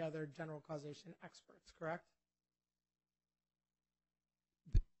from any other general causation experts, correct?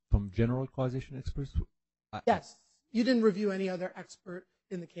 From general causation experts? Yes. you didn't review any other expert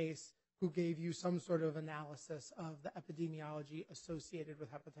in the case who gave you some sort of analysis of the epidemiology associated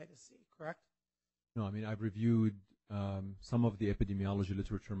with hepatitis C, correct? No, I mean, I've reviewed some of the epidemiology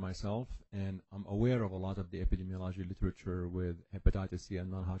literature myself, and I'm aware of a lot of the epidemiology literature with hepatitis C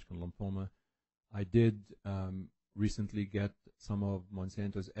and non-Hodgkin lymphoma. I did recently get some of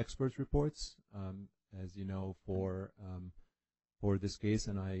Monsanto's expert reports, as you know, for this case,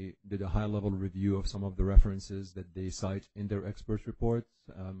 and I did a high-level review of some of the references that they cite in their expert reports,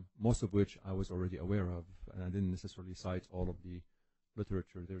 most of which I was already aware of, and I didn't necessarily cite all of the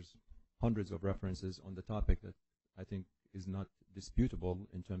literature. There's hundreds of references on the topic that I think is not disputable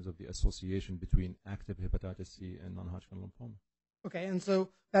in terms of the association between active hepatitis C and non-Hodgkin lymphoma. Okay, and so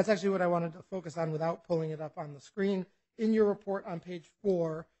that's actually what I wanted to focus on without pulling it up on the screen. In your report on page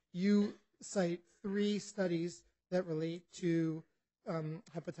 4, you cite 3 studies that relate to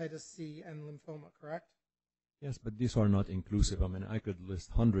hepatitis C and lymphoma, correct? Yes, but these are not inclusive. I mean, I could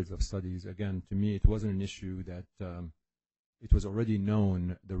list hundreds of studies. Again, to me, it wasn't an issue that it was already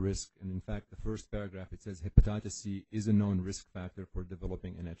known, the risk. And in fact, the first paragraph, it says hepatitis C is a known risk factor for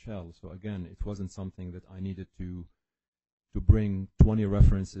developing NHL. So again, it wasn't something that I needed to bring 20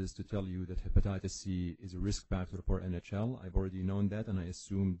 references to tell you that hepatitis C is a risk factor for NHL. I've already known that, and I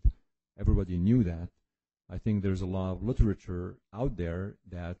assumed everybody knew that. I think there's a lot of literature out there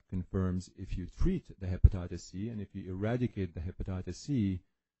that confirms if you treat the hepatitis C and if you eradicate the hepatitis C,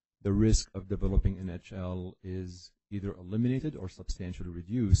 the risk of developing NHL is either eliminated or substantially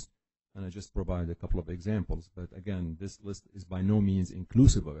reduced. And I just provided a couple of examples. But again, this list is by no means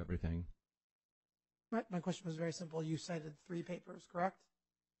inclusive of everything. My question was very simple. You cited 3 papers, correct?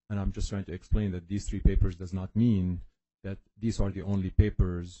 And I'm just trying to explain that these 3 papers does not mean that these are the only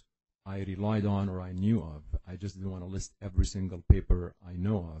papers I relied on or I knew of. I just didn't want to list every single paper I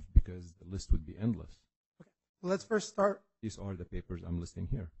know of because the list would be endless. Okay. Well, let's first start. These are the papers I'm listing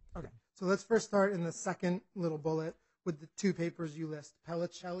here. Okay. So let's first start in the second little bullet with the 2 papers you list.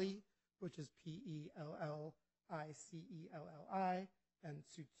 Pellicelli, which is Pellicelli, and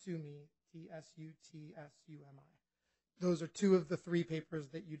Tsutsumi, Tsutsumi. Those are 2 of the 3 papers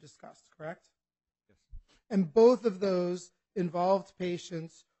that you discussed, correct? Yes. And both of those involved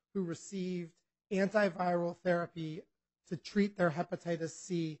patients who received antiviral therapy to treat their hepatitis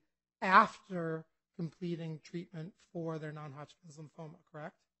C after completing treatment for their non-Hodgkin's lymphoma,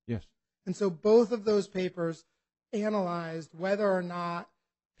 correct? Yes. And so both of those papers analyzed whether or not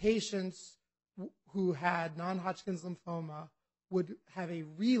patients who had non-Hodgkin's lymphoma would have a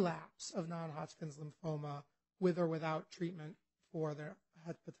relapse of non-Hodgkin's lymphoma with or without treatment for their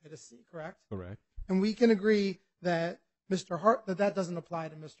hepatitis C, correct? Correct. And we can agree that that doesn't apply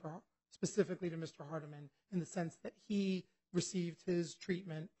to specifically to Mr. Hardiman in the sense that he received his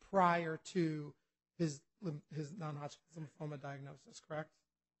treatment prior to his non-Hodgkin's lymphoma diagnosis, correct?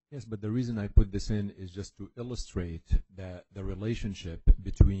 Yes, but the reason I put this in is just to illustrate that the relationship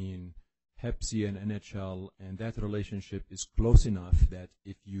between Hep C and NHL, and that relationship is close enough that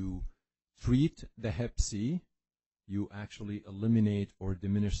if you treat the Hep C, you actually eliminate or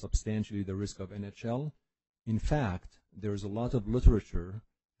diminish substantially the risk of NHL. In fact, there's a lot of literature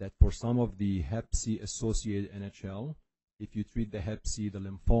that for some of the Hep C associated NHL, if you treat the Hep C, the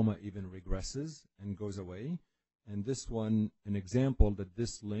lymphoma even regresses and goes away. And this one, an example that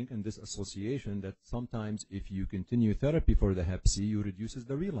this link and this association that sometimes if you continue therapy for the Hep C, you reduces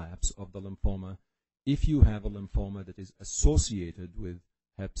the relapse of the lymphoma if you have a lymphoma that is associated with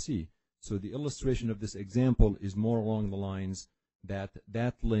Hep C. So the illustration of this example is more along the lines that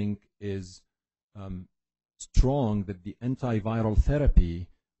that link is strong, that the antiviral therapy,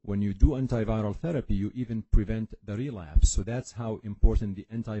 when you do antiviral therapy, you even prevent the relapse. So that's how important the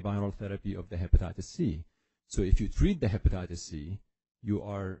antiviral therapy of the hepatitis C. So if you treat the hepatitis C, you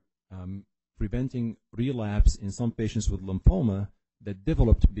are preventing relapse in some patients with lymphoma that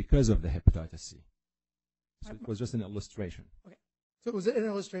developed because of the hepatitis C. So it was just an illustration. Okay. So it was an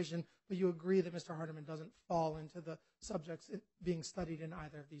illustration, but you agree that Mr. Hardiman doesn't fall into the subjects being studied in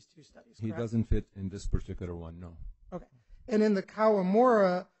either of these 2 studies, correct? He doesn't fit in this particular one, no. Okay. And in the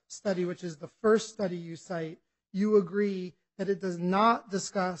Kawamura study, which is the first study you cite, you agree that it does not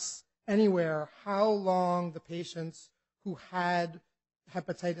discuss anywhere how long the patients who had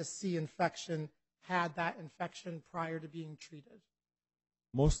hepatitis C infection had that infection prior to being treated.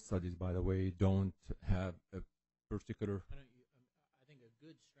 Most studies, by the way, don't have a particular... I think a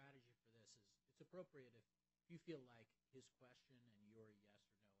good strategy for this is it's appropriate if you feel like his question and your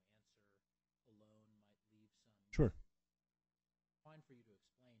yes or no answer alone might leave some... Sure. Fine for you to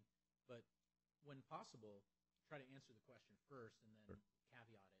explain, but when possible, try to answer the question first and then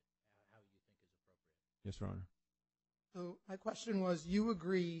caveat it how you think is appropriate. Yes, Your Honor. So my question was, you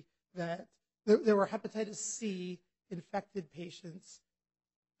agree that there were hepatitis C infected patients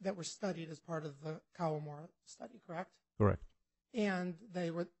that were studied as part of the Kawamura study, correct? Correct. And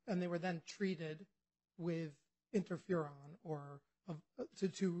they were then treated with interferon or to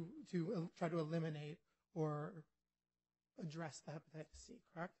try to eliminate or address the hepatitis C,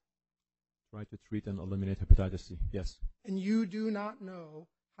 correct? Try to treat and eliminate hepatitis C, yes. And you do not know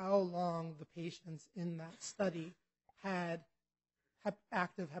how long the patients in that study had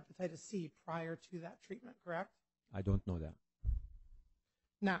active hepatitis C prior to that treatment, correct? I don't know that.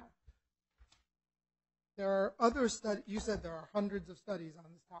 Now, there are other studies. You said there are hundreds of studies on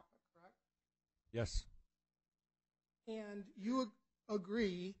this topic, correct? Yes. And you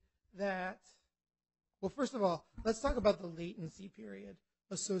agree that, well, first of all, let's talk about the latency period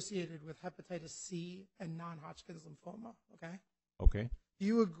associated with hepatitis C and non-Hodgkin's lymphoma, okay? Okay. Do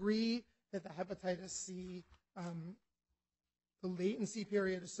you agree that the hepatitis C, the latency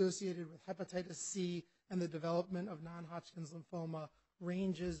period associated with hepatitis C and the development of non-Hodgkin's lymphoma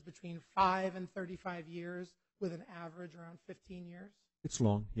ranges between 5 and 35 years with an average around 15 years? It's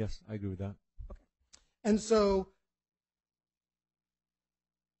long, yes, I agree with that. Okay. And so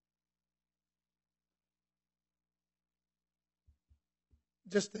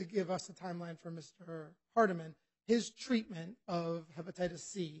just to give us a timeline for Mr. Hardiman, his treatment of hepatitis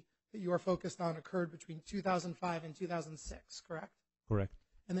C that you are focused on occurred between 2005 and 2006, correct? Correct.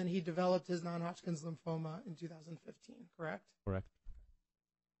 And then he developed his non-Hodgkin's lymphoma in 2015, correct? Correct.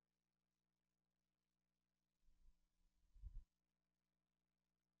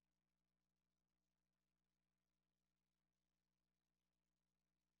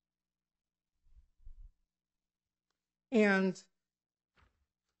 And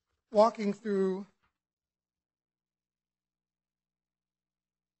walking through,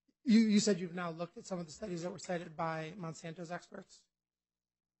 you said you've now looked at some of the studies that were cited by Monsanto's experts?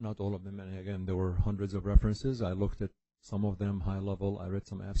 Not all of them, and again, there were hundreds of references. I looked at some of them high level. I read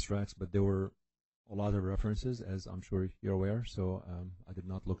some abstracts, but there were a lot of references, as I'm sure you're aware, so I did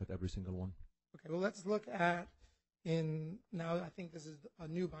not look at every single one. Okay, well, let's look at, now I think this is a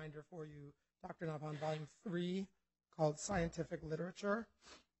new binder for you, Dr. Nabhan, volume 3, called Scientific Literature.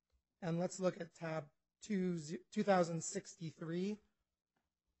 And let's look at tab 2063,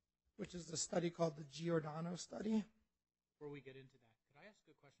 which is a study called the Giordano study. Before we get into that, could I ask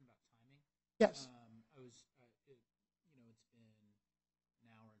a question about timing? Yes. It's been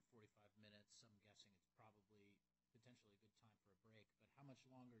an hour and 45 minutes. So I'm guessing it's probably potentially a good time for a break. But how much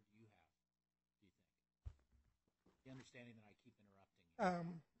longer do you have, do you think? The understanding that I keep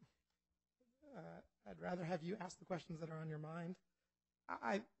interrupting you. I'd rather have you ask the questions that are on your mind.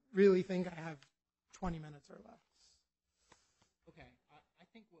 I really think I have 20 minutes or less. Okay, I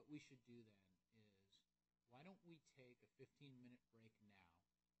think what we should do then is, why don't we take a 15-minute break now,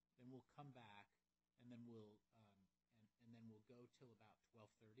 then we'll come back, and then we'll go till about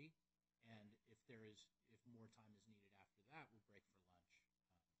 12:30, and if more time is needed after that, we'll break for lunch and come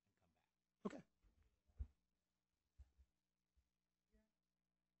back. Okay.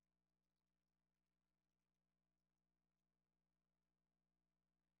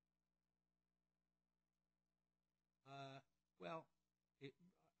 Well,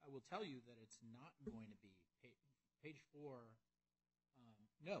 I will tell you that it's not going to be page 4.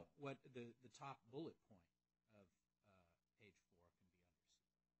 No, what the top bullet point of page 4 can be understood.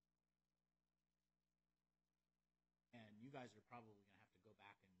 And you guys are probably going to have to go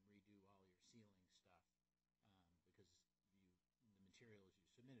back and redo all your sealing stuff because the materials you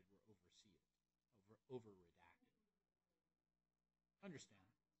submitted were over-sealed, over-redacted. Understand?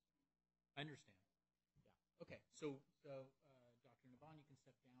 I understand. Yeah. Okay. So Dr. Nabhan, you can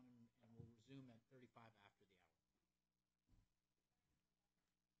step down, and we'll resume at 35 after the hour.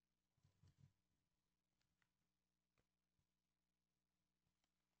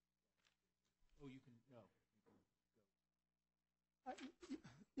 Oh, you can no.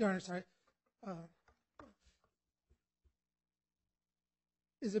 Your Honor, sorry.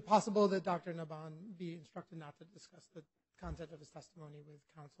 Is it possible that Dr. Nabhan be instructed not to discuss the content of his testimony with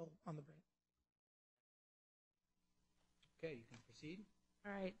counsel on the break? Okay, you can proceed.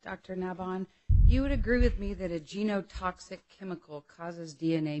 All right, Dr. Nabhan, you would agree with me that a genotoxic chemical causes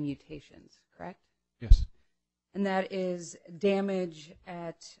DNA mutations, correct? Yes. And that is damage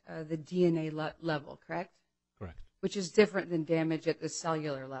at the DNA level, correct? Correct. Which is different than damage at the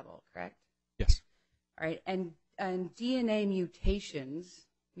cellular level, correct? Yes. All right, and DNA mutations,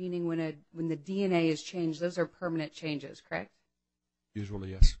 meaning when the DNA is changed, those are permanent changes, correct?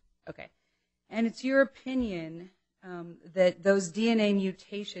 Usually, yes. Okay. And it's your opinion that those DNA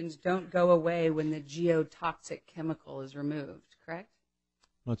mutations don't go away when the geotoxic chemical is removed, correct?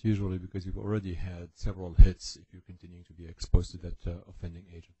 Not usually, because you've already had several hits if you're continuing to be exposed to that offending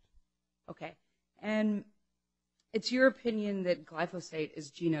agent. Okay. And it's your opinion that glyphosate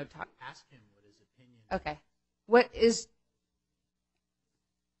is genotoxic? Ask him what his opinion is. Okay. What is...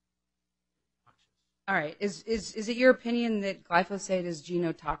 All right. Is it your opinion that glyphosate is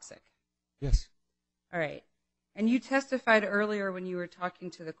genotoxic? Yes. All right. And you testified earlier when you were talking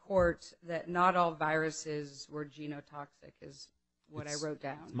to the court that not all viruses were genotoxic, is what I wrote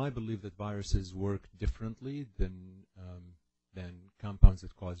down. It's my belief that viruses work differently than compounds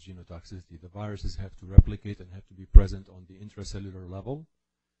that cause genotoxicity. The viruses have to replicate and have to be present on the intracellular level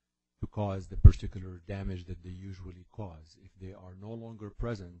to cause the particular damage that they usually cause. If they are no longer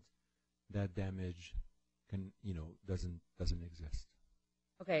present, that damage doesn't exist.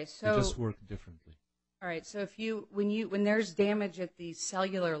 Okay, so they just work differently. All right, so when there's damage at the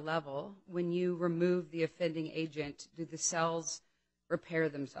cellular level, when you remove the offending agent, do the cells repair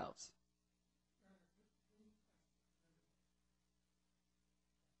themselves?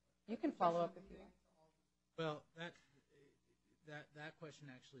 You can follow up if you want. Well, that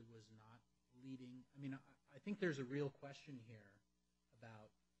question actually was not leading. I mean, I think there's a real question here about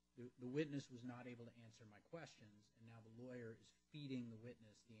the witness was not able to answer my questions, and now the lawyer is feeding the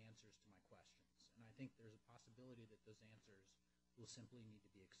witness the answers to my questions. And I think there's a possibility that those answers will simply need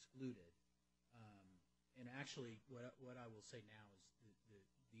to be excluded. And actually, what I will say now is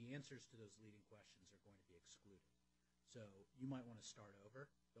the answers to those leading questions are going to be excluded. So you might want to start over.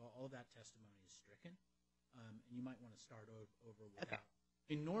 All of that testimony is stricken, and you might want to start over without. Okay.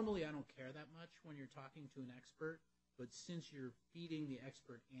 And normally I don't care that much when you're talking to an expert, but since you're feeding the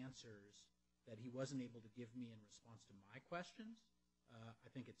expert answers that he wasn't able to give me in response to my questions, I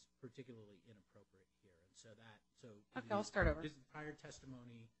think it's particularly inappropriate here. And so okay, I'll start over. His entire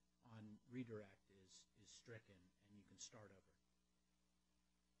testimony on redirect is stricken, and you can start over.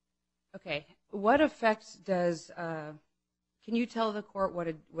 Okay, what effect does? Can you tell the court what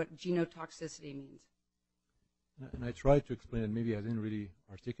genotoxicity means? And I tried to explain it. Maybe I didn't really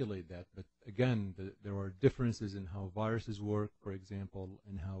articulate that. But again, there are differences in how viruses work, for example,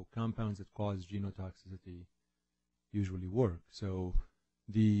 and how compounds that cause genotoxicity usually work. So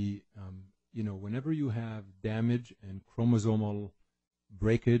whenever you have damage and chromosomal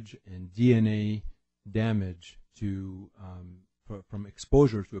breakage and DNA damage from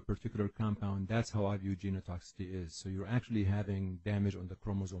exposure to a particular compound, that's how I view genotoxicity is. So you're actually having damage on the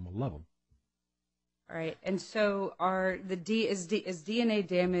chromosomal level. All right, and so is DNA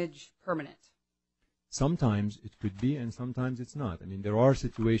damage permanent? Sometimes it could be, and sometimes it's not. I mean, there are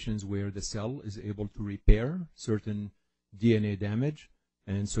situations where the cell is able to repair certain DNA damage,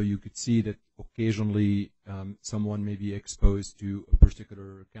 and so you could see that occasionally someone may be exposed to a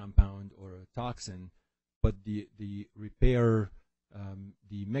particular compound or a toxin, but the repair,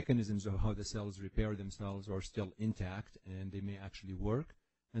 the mechanisms of how the cells repair themselves are still intact, and they may actually work.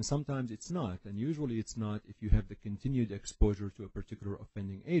 And sometimes it's not, and usually it's not if you have the continued exposure to a particular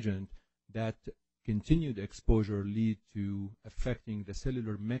offending agent. That continued exposure lead to affecting the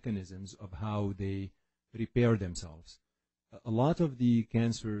cellular mechanisms of how they repair themselves. A lot of the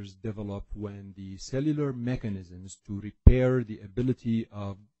cancers develop when the cellular mechanisms to repair the ability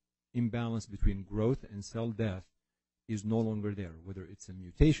of imbalance between growth and cell death is no longer there, whether it's a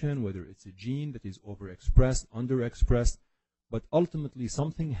mutation, whether it's a gene that is overexpressed, underexpressed. But ultimately,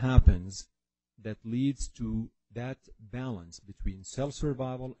 something happens that leads to that balance between cell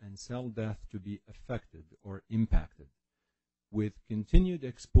survival and cell death to be affected or impacted. With continued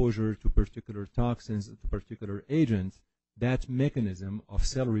exposure to particular toxins, to particular agents, that mechanism of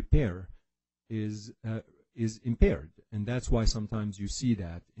cell repair is impaired. And that's why sometimes you see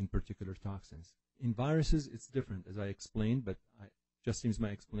that in particular toxins. In viruses, it's different, as I explained, but it just seems my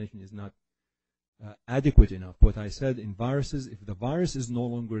explanation is not adequate enough. What I said, in viruses, if the virus is no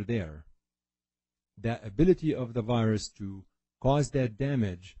longer there, the ability of the virus to cause that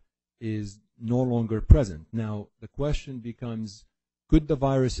damage is no longer present. Now, the question becomes, could the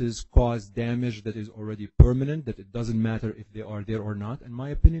viruses cause damage that is already permanent, that it doesn't matter if they are there or not? And my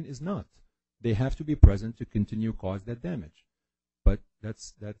opinion is not. They have to be present to continue cause that damage. But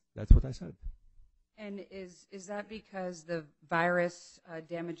that's what I said. And is that because the virus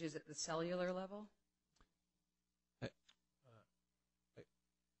damages at the cellular level?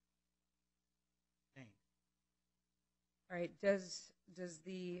 All right. Does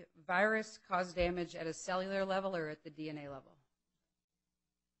the virus cause damage at a cellular level or at the DNA level?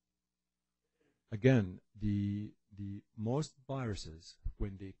 Again, the most viruses,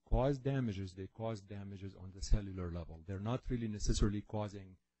 when they cause damages, they cause damages on the cellular level. They're not really necessarily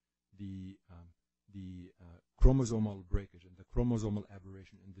causing the chromosomal breakage and the chromosomal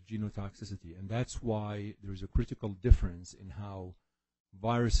aberration and the genotoxicity. And that's why there's a critical difference in how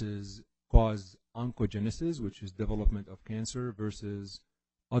viruses cause oncogenesis, which is development of cancer, versus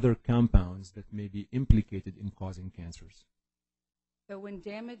other compounds that may be implicated in causing cancers. So when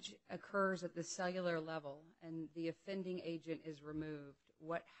damage occurs at the cellular level and the offending agent is removed,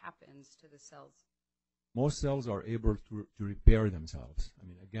 what happens to the cells? Most cells are able to repair themselves. I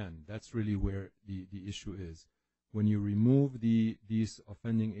mean, again, that's really where the issue is. When you remove these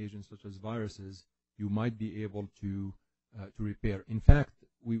offending agents such as viruses, you might be able to repair. In fact,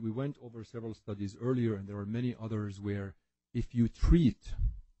 we went over several studies earlier, and there are many others where if you treat,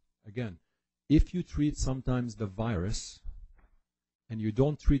 again, if you treat sometimes the virus and you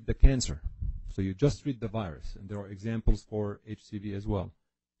don't treat the cancer, so you just treat the virus, and there are examples for HCV as well,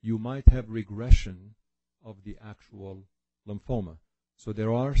 you might have regression of the actual lymphoma. So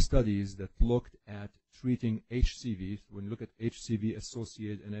there are studies that looked at treating HCV. When you look at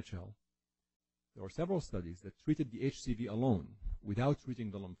HCV-associated NHL, there are several studies that treated the HCV alone without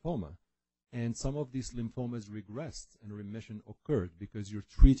treating the lymphoma, and some of these lymphomas regressed and remission occurred because you're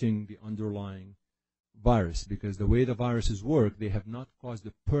treating the underlying virus, because the way the viruses work, they have not caused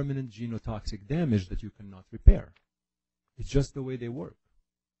a permanent genotoxic damage that you cannot repair. It's just the way they work.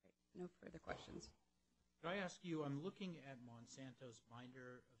 No further questions. Could I ask you, I'm looking at Monsanto's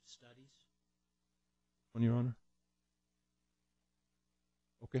binder of studies. On Your Honor.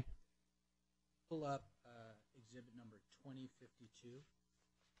 Okay. Pull up exhibit number 2052.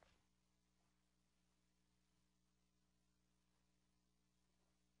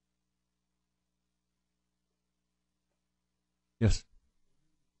 Yes.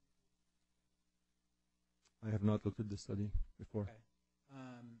 I have not looked at this study before. Okay.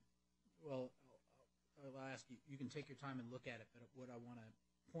 Well, I'll ask you, you can take your time and look at it, but what I want to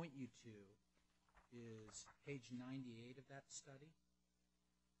point you to is page 98 of that study.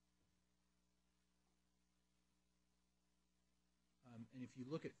 And if you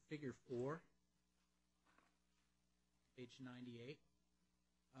look at figure 4, page 98,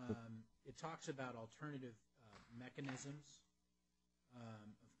 it talks about alternative mechanisms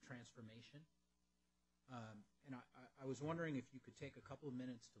of transformation. And I was wondering if you could take a couple of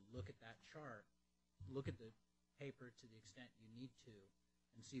minutes to look at that chart, look at the paper to the extent you need to,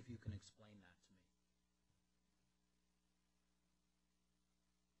 and see if you can explain that to me.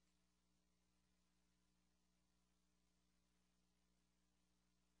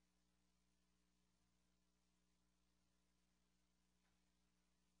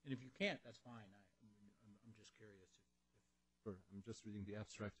 And if you can't, that's fine. I'm just curious. Sure. I'm just reading the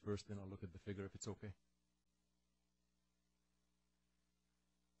abstract first, then I'll look at the figure if it's okay.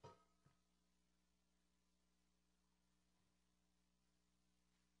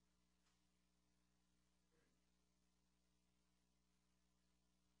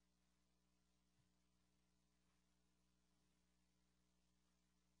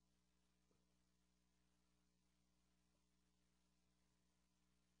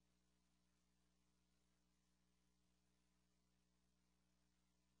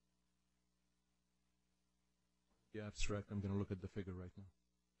 The abstract, I'm going to look at the figure right now.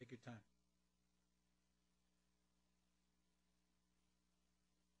 Take your time.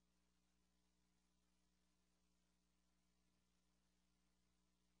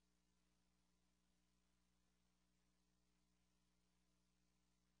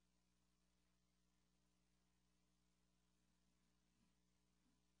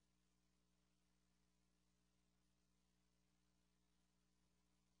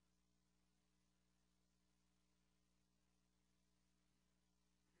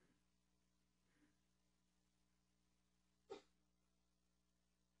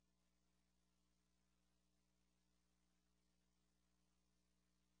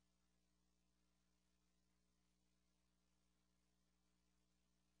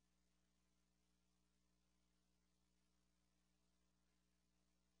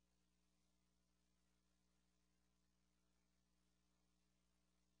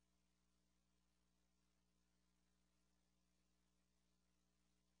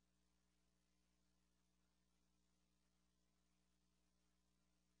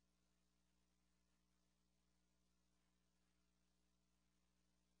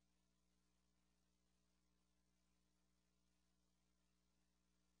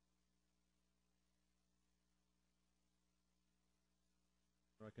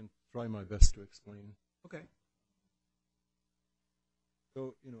 I can try my best to explain. Okay.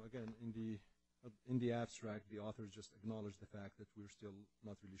 So, again, in the In the abstract, the authors just acknowledge the fact that we're still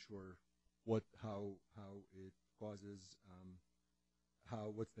not really sure how it causes,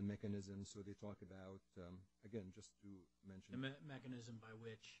 what's the mechanism. So they talk about, again, just to mention. The mechanism by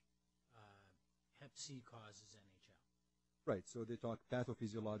which Hep C causes NHL. Right, so they talk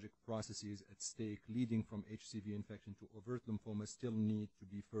pathophysiologic processes at stake leading from HCV infection to overt lymphoma still need to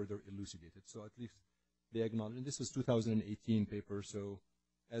be further elucidated. So at least they acknowledge, and this was 2018 paper, so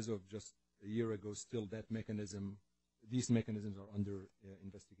as of just a year ago, still these mechanisms are under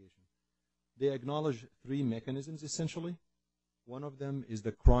investigation. They acknowledge three mechanisms essentially. One of them is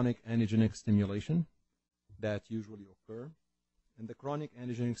the chronic antigenic stimulation that usually occur. And the chronic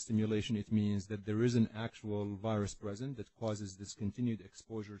antigenic stimulation, it means that there is an actual virus present that causes this continued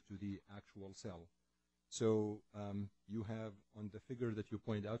exposure to the actual cell. So you have on the figure that you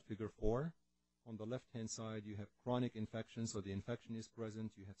point out, figure 4, on the left-hand side, you have chronic infection, so the infection is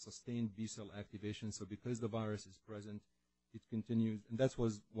present. You have sustained B-cell activation, so because the virus is present, it continues. And that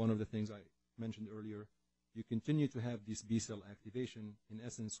was one of the things I mentioned earlier. You continue to have this B-cell activation. In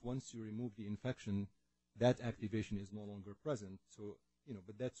essence, once you remove the infection, that activation is no longer present. So,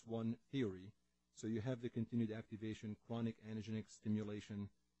 but that's one theory. So you have the continued activation, chronic antigenic stimulation,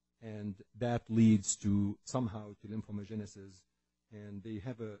 and that leads to somehow to lymphomagenesis. And they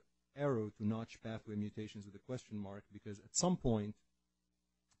have a arrow to notch pathway mutations with a question mark because at some point,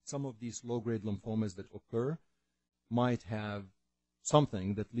 some of these low-grade lymphomas that occur might have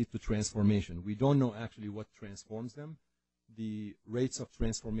something that lead to transformation. We don't know actually what transforms them. The rates of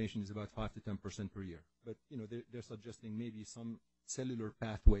transformation is about 5 to 10% per year. But they're suggesting maybe some cellular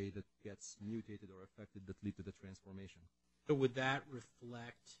pathway that gets mutated or affected that lead to the transformation. So would that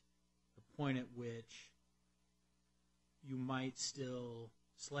reflect the point at which you might still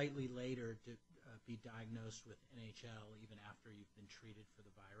slightly later be diagnosed with NHL even after you've been treated for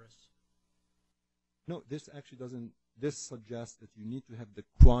the virus? No, this actually doesn't. This suggests that you need to have the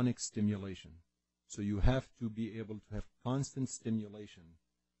chronic stimulation. So you have to be able to have constant stimulation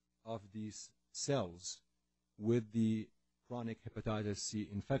of these cells with the chronic hepatitis C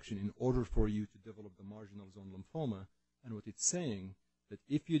infection in order for you to develop the marginal zone lymphoma. And what it's saying that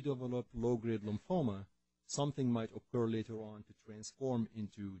if you develop low-grade lymphoma, something might occur later on to transform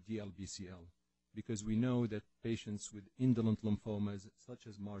into DLBCL, because we know that patients with indolent lymphomas, such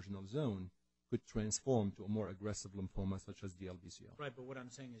as marginal zone, could transform to a more aggressive lymphoma, such as DLBCL. Right, but what I'm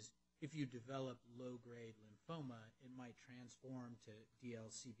saying is if you develop low-grade lymphoma, it might transform to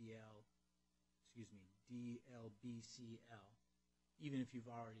DLBCL, even if you've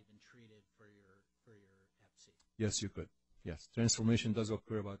already been treated for your Hep C. Yes, you could. Yes, transformation does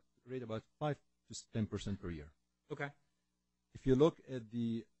occur about 5 to 10% per year. Okay. If you look at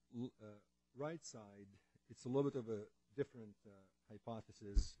the right side, it's a little bit of a different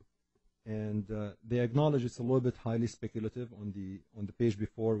hypothesis, and they acknowledge it's a little bit highly speculative on the page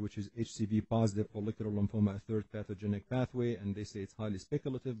before, which is HCV positive follicular lymphoma, a third pathogenic pathway, and they say it's highly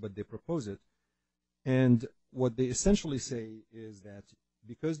speculative, but they propose it. And what they essentially say is that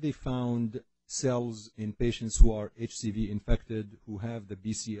because they found cells in patients who are HCV infected who have the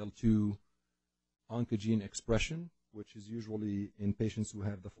BCL2 oncogene expression, which is usually in patients who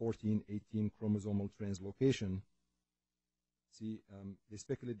have the 14-18 chromosomal translocation. They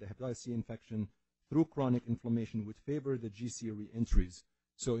speculate the hepatitis C infection through chronic inflammation would favor the GC reentries.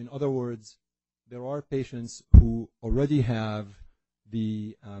 So in other words, there are patients who already have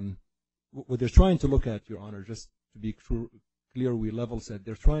the, what they're trying to look at, Your Honor, just to be clear, we level set,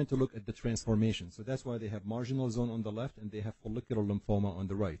 they're trying to look at the transformation. So that's why they have marginal zone on the left and they have follicular lymphoma on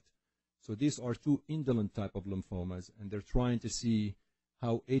the right. So these are two indolent type of lymphomas, and they're trying to see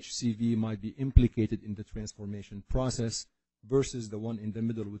how HCV might be implicated in the transformation process versus the one in the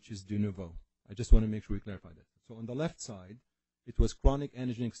middle, which is de novo. I just want to make sure we clarify that. So on the left side, it was chronic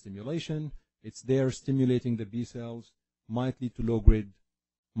antigenic stimulation. It's there stimulating the B cells, might lead to low-grade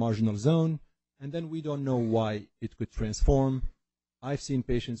marginal zone, and then we don't know why it could transform. I've seen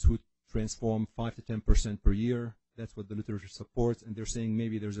patients who transform 5 to 10% per year. That's what the literature supports, and they're saying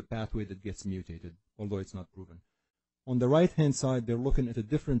maybe there's a pathway that gets mutated, although it's not proven. On the right-hand side, they're looking at a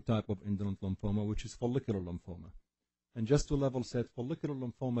different type of indolent lymphoma, which is follicular lymphoma. And just to level set, follicular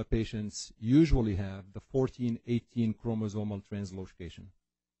lymphoma patients usually have the 14-18 chromosomal translocation.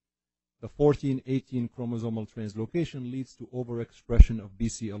 The 14-18 chromosomal translocation leads to overexpression of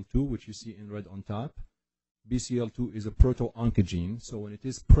BCL2, which you see in red on top. BCL2 is a proto-oncogene, so when it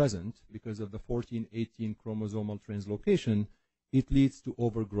is present, because of the 14-18 chromosomal translocation, it leads to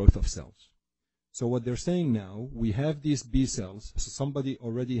overgrowth of cells. So what they're saying now, we have these B cells, so somebody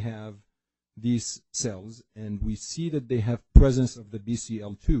already have these cells, and we see that they have presence of the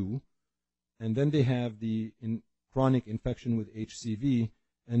BCL2, and then they have the chronic infection with HCV,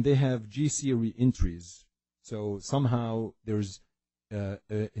 and they have GC reentries. So somehow there's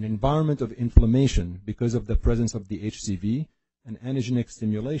an environment of inflammation because of the presence of the HCV and antigenic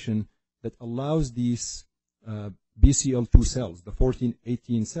stimulation that allows these BCL2 cells, the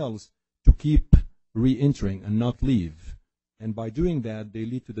 14-18 cells, to keep re-entering and not leave. And by doing that, they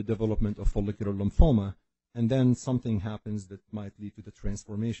lead to the development of follicular lymphoma, and then something happens that might lead to the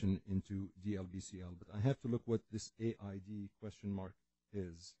transformation into DLBCL. But I have to look what this AID question mark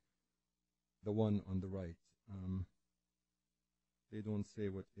is, the one on the right. They don't say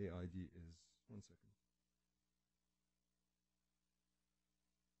what AID is. 1 second.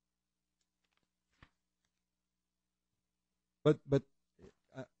 But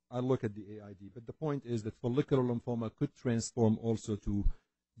I'll look at the AID. But the point is that follicular lymphoma could transform also to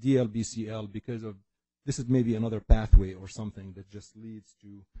DLBCL because of this is maybe another pathway or something that just leads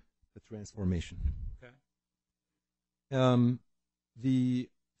to the transformation. Okay. The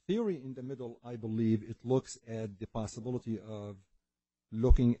theory in the middle, I believe, it looks at the possibility of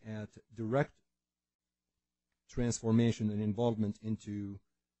looking at direct transformation and involvement into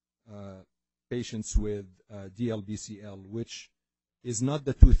patients with DLBCL, which is not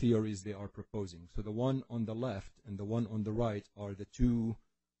the two theories they are proposing. So the one on the left and the one on the right are the two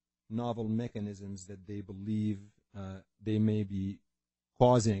novel mechanisms that they believe they may be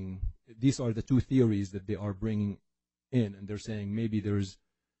causing. These are the two theories that they are bringing in, and they're saying maybe there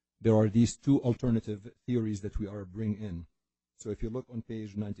are these two alternative theories that we are bringing in. So if you look on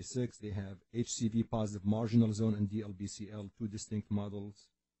page 96, they have HCV positive marginal zone and DLBCL, two distinct models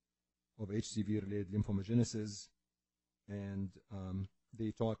of HCV-related lymphomagenesis. And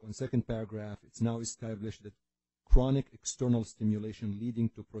they talk on second paragraph, it's now established that chronic external stimulation leading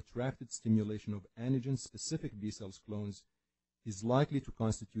to protracted stimulation of antigen-specific B cells clones is likely to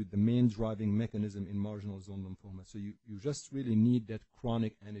constitute the main driving mechanism in marginal zone lymphoma. So you just really need that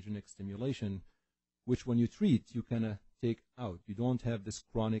chronic antigenic stimulation, which when you treat, you kind of take out. You don't have this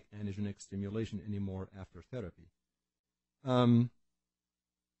chronic antigenic stimulation anymore after therapy.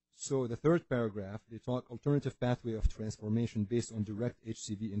 So the third paragraph, they talk alternative pathway of transformation based on direct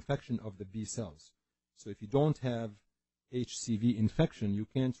HCV infection of the B cells. So if you don't have HCV infection, you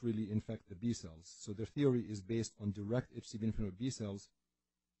can't really infect the B cells. So their theory is based on direct HCV infection of B cells,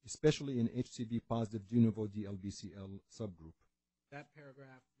 especially in HCV positive de novo DLBCL subgroup. That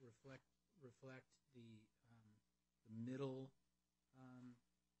paragraph reflect the middle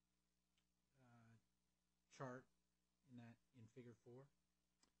chart in figure 4?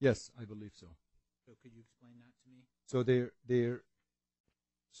 Yes, I believe so. So could you explain that to me? So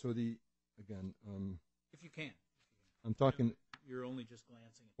again, if you can. I'm talking. You're only just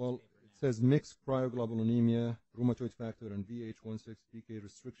glancing at Well, the paper now. it says mixed cryoglobulinemia, rheumatoid factor, and VH16 PK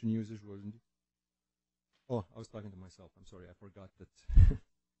restriction usage was. Oh, I was talking to myself. I'm sorry, I forgot that.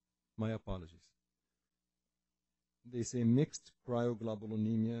 My apologies. They say mixed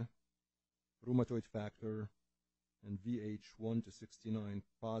cryoglobulinemia, rheumatoid factor, and VH1 to 69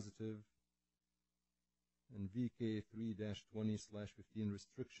 positive, and VK3-20/15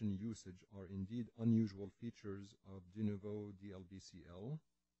 restriction usage are indeed unusual features of de novo DLBCL.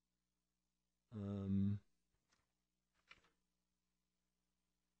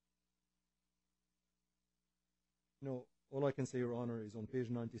 All I can say, Your Honor, is on page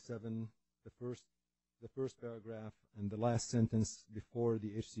 97, the first paragraph and the last sentence before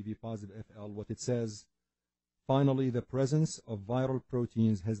the HCV positive FL, what it says, finally, the presence of viral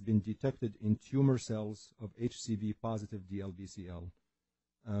proteins has been detected in tumor cells of HCV positive DLBCL.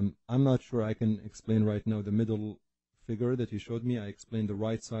 I'm not sure I can explain right now the middle figure that you showed me. I explained the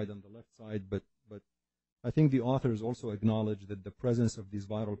right side and the left side, but I think the authors also acknowledge that the presence of these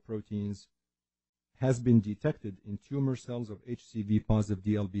viral proteins has been detected in tumor cells of HCV positive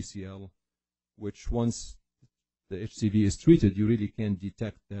DLBCL, which once the HCV is treated, you really can't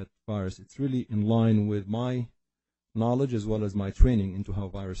detect that virus. It's really in line with my knowledge as well as my training into how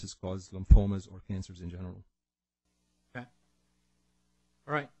viruses cause lymphomas or cancers in general. Okay.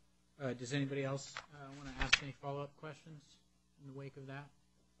 All right. Does anybody else want to ask any follow-up questions in the wake of that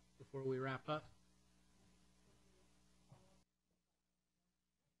before we wrap up?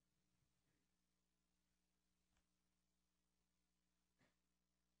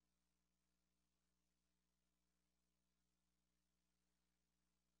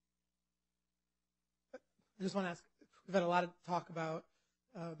 I just want to ask, we've had a lot of talk about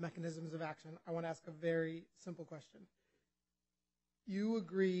mechanisms of action. I want to ask a very simple question. You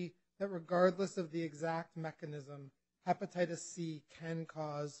agree that regardless of the exact mechanism, hepatitis C can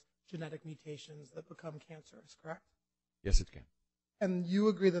cause genetic mutations that become cancerous, correct? Yes, it can. And you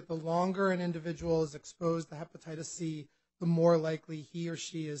agree that the longer an individual is exposed to hepatitis C, the more likely he or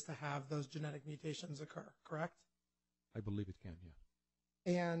she is to have those genetic mutations occur, correct? I believe it can,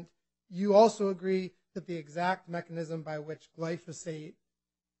 yeah. And you also agree that the exact mechanism by which glyphosate,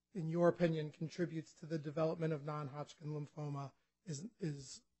 in your opinion, contributes to the development of non-Hodgkin lymphoma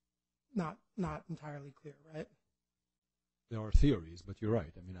is not entirely clear, right? There are theories, but you're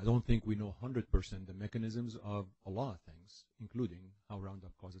right. I mean, I don't think we know 100% the mechanisms of a lot of things, including how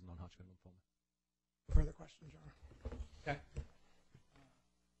Roundup causes non-Hodgkin lymphoma. Further questions, Your Honor? Okay.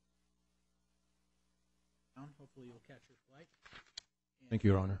 Hopefully you'll catch your flight. Thank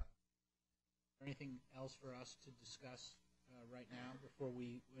you, Your Honor. Is there anything else for us to discuss right now before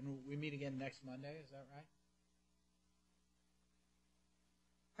when we meet again next Monday? Is that right?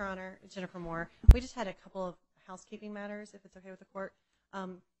 Your Honor, Jennifer Moore. We just had a couple of housekeeping matters, if it's okay with the court.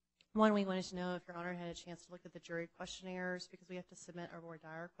 One, we wanted to know if Your Honor had a chance to look at the jury questionnaires, because we have to submit our voir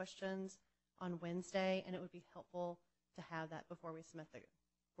dire questions on Wednesday, and it would be helpful to have that before we submit the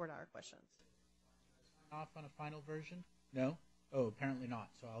voir dire questions. Off on a final version? No? Oh, apparently not.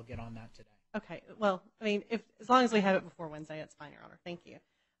 So I'll get on that today. Okay. Well, I mean, as long as we have it before Wednesday, it's fine, Your Honor. Thank you.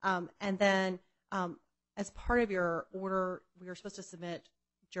 And then, as part of your order, we were supposed to submit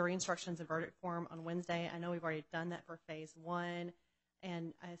jury instructions and verdict form on Wednesday. I know we've already done that for phase 1,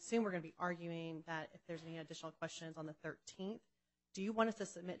 and I assume we're going to be arguing that if there's any additional questions on the 13th. Do you want us to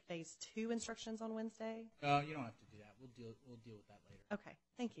submit phase 2 instructions on Wednesday? You don't have to do that. We'll deal with that later. Okay.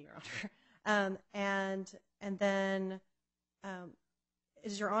 Thank you, Your Honor. And then,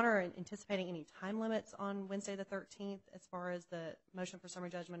 is Your Honor anticipating any time limits on Wednesday the 13th as far as the motion for summary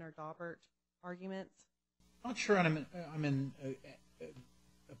judgment or Daubert arguments? I'm not sure I'm in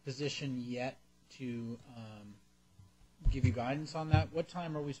a position yet to give you guidance on that. What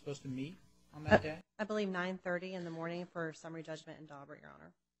time are we supposed to meet on that day? I believe 9:30 in the morning for summary judgment and Daubert, Your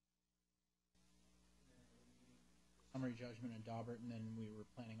Honor. Summary judgment and Daubert, and then we were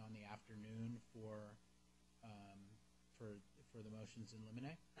planning on the afternoon for the motions in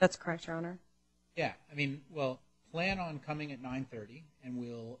limine? That's correct, Your Honor. Yeah, I mean, well, plan on coming at 9:30, and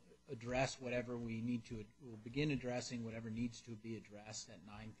we'll address whatever we need to. We'll begin addressing whatever needs to be addressed at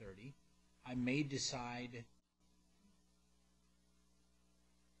 9:30. I may decide.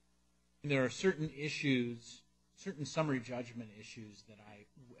 There are certain issues, certain summary judgment issues that I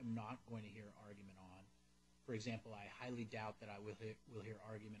am not going to hear argument on. For example, I highly doubt that I will hear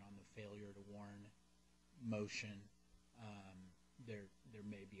argument on the failure to warn motion. There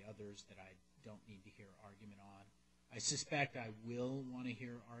may be others that I don't need to hear argument on. I suspect I will want to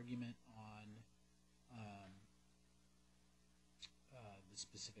hear argument on the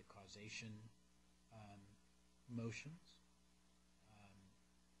specific causation motions.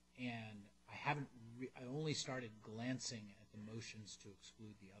 And I only started glancing at the motions to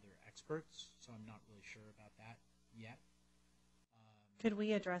exclude the other experts, so I'm not really sure about that yet. Could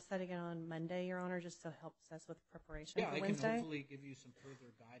we address that again on Monday, Your Honor, just to help us with preparation for Wednesday? Yeah, I can hopefully give you some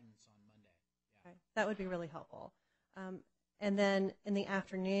further guidance on Monday. Yeah. Okay. That would be really helpful. And then in the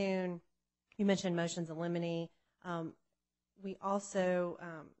afternoon, you mentioned motions in limine. We also,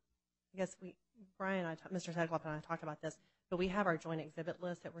 Brian and I, Mr. Sedgwick and I talked about this, but we have our joint exhibit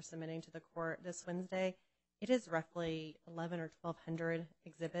list that we're submitting to the court this Wednesday. It is roughly 1,100 or 1,200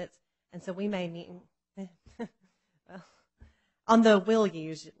 exhibits, and so we may need on the will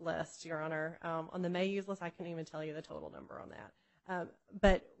use list, Your Honor. On the may use list, I couldn't even tell you the total number on that.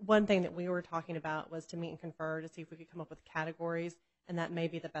 But one thing that we were talking about was to meet and confer to see if we could come up with categories, and that may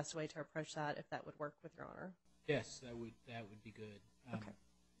be the best way to approach that if that would work with Your Honor. Yes, that would be good. Okay.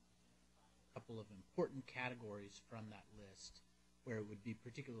 A couple of important categories from that list where it would be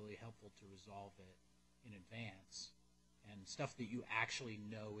particularly helpful to resolve it in advance, and stuff that you actually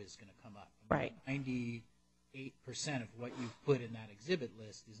know is going to come up. Right. 98% of what you've put in that exhibit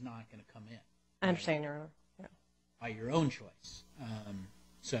list is not going to come in. I understand, Your Honor. Yeah. By your own choice.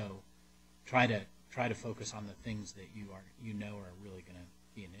 So try to focus on the things that you know are really going to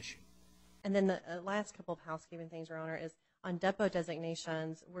be an issue. And then the last couple of housekeeping things, Your Honor, is on depot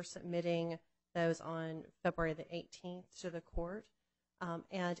designations, we're submitting those on February the 18th to the court.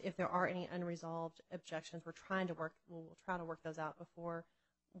 And if there are any unresolved objections, we'll try to work those out before.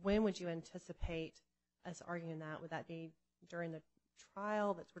 When would you anticipate us arguing that? Would that be during the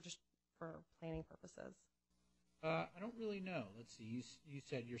trial? We're just for planning purposes. I don't really know. Let's see. You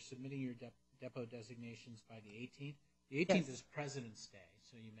said you're submitting your depot designations by the 18th. The 18th is President's Day,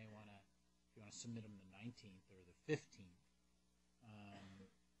 so you may want to, if you want to submit them the 19th or the 15th.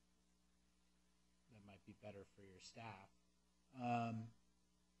 That might be better for your staff.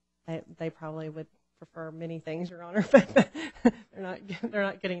 They probably would prefer many things, Your Honor, but they're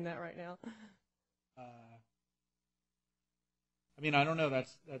not getting that right now. I mean, I don't know.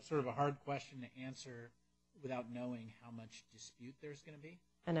 That's sort of a hard question to answer without knowing how much dispute there's going to be.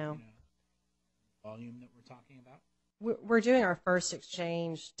 I know. Volume that we're talking about. We're doing our first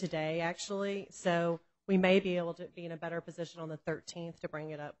exchange today, actually, so we may be able to be in a better position on the 13th to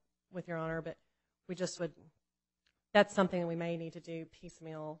bring it up with Your Honor, but we just would. That's something that we may need to do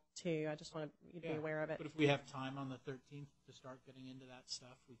piecemeal too. I just want you to be aware of it. But if we have time on the 13th to start getting into that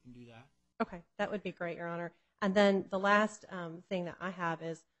stuff, we can do that. Okay, that would be great, Your Honor. And then the last thing that I have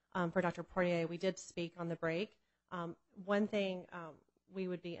is for Dr. Portier. We did speak on the break. One thing we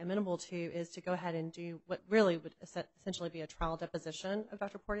would be amenable to is to go ahead and do what really would essentially be a trial deposition of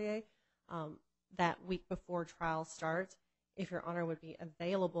Dr. Portier that week before trial starts, if Your Honor would be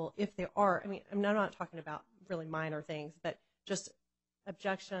available. If there are, I mean, I'm not talking about really minor things, but just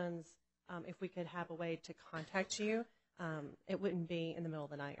objections, if we could have a way to contact you. It wouldn't be in the middle of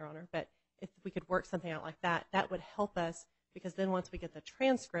the night, Your Honor, but if we could work something out like that, that would help us, because then once we get the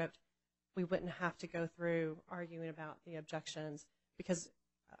transcript, we wouldn't have to go through arguing about the objections, because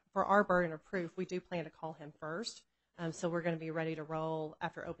for our burden of proof, we do plan to call him first, so we're going to be ready to roll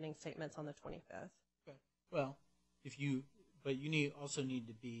after opening statements on the 25th. Okay. Well, but you also need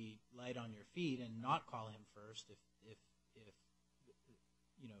to be light on your feet and not call him first if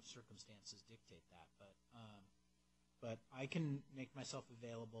circumstances dictate that. But I can make myself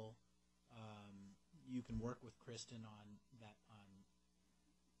available. You can work with Kristen on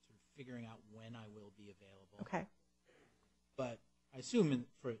sort of figuring out when I will be available. Okay. But I assume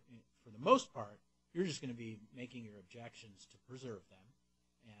for the most part, you're just going to be making your objections to preserve them,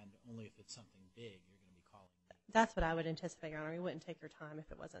 and only if it's something big you're going to be calling them. That's what I would anticipate, Your Honor. We wouldn't take your time if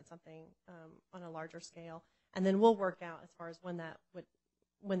it wasn't something on a larger scale. And then we'll work out as far as when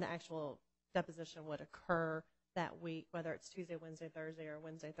the actual deposition would occur that week, whether it's Tuesday, Wednesday, Thursday, or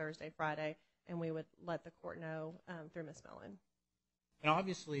Wednesday, Thursday, Friday, and we would let the court know through Ms. Mellon. And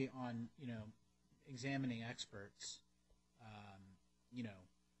obviously on, examining experts,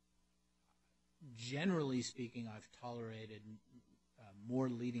 generally speaking, I've tolerated more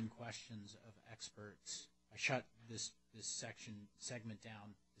leading questions of experts. I shut this segment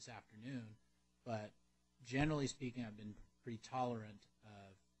down this afternoon, but generally speaking, I've been pretty tolerant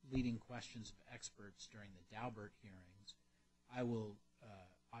of leading questions of experts during the Daubert hearings. I will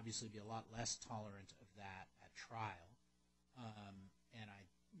obviously be a lot less tolerant of that at trial. And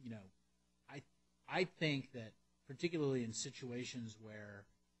I think that particularly in situations where,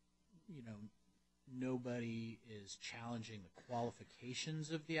 nobody is challenging the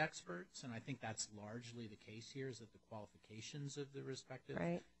qualifications of the experts, and I think that's largely the case here, is that the qualifications of the respective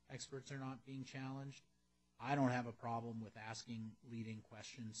experts are not being challenged. I don't have a problem with asking leading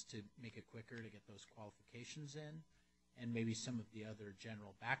questions to make it quicker to get those qualifications in, and maybe some of the other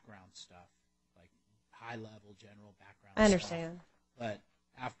general background stuff, like high-level general background stuff. I understand. But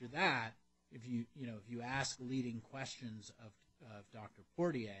after that, if you ask leading questions of Dr.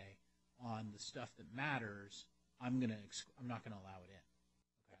 Portier on the stuff that matters, I'm not going to allow it in.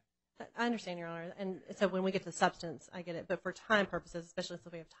 Okay. I understand, Your Honor. And so when we get to the substance, I get it. But for time purposes, especially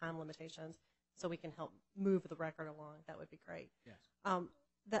since we have time limitations, so we can help move the record along, that would be great. Yes.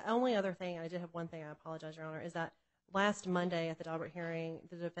 The only other thing, and I did have one thing, I apologize, Your Honor, is that last Monday at the Daubert hearing,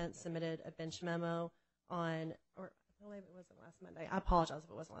 the defense submitted a bench memo on, or maybe it wasn't last Monday. I apologize if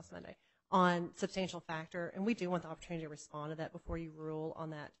it wasn't last Monday, on substantial factor. And we do want the opportunity to respond to that before you rule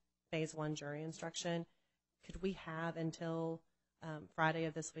on that Phase 1 jury instruction. Could we have until Friday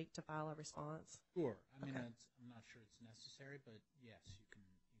of this week to file a response? Sure. I mean, Okay. I'm not sure it's necessary, but yes, you can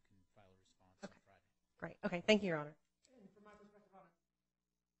file a response on Friday. Great. Okay. Thank you, Your Honor. And from my perspective on it,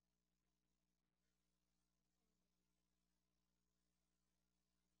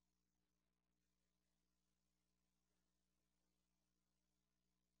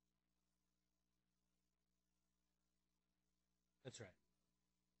 That's right.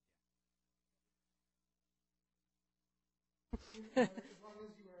 as long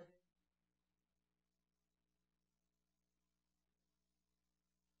as you are.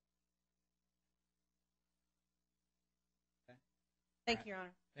 Thank you, Your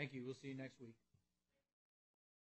Honor. Thank you. We'll see you next week.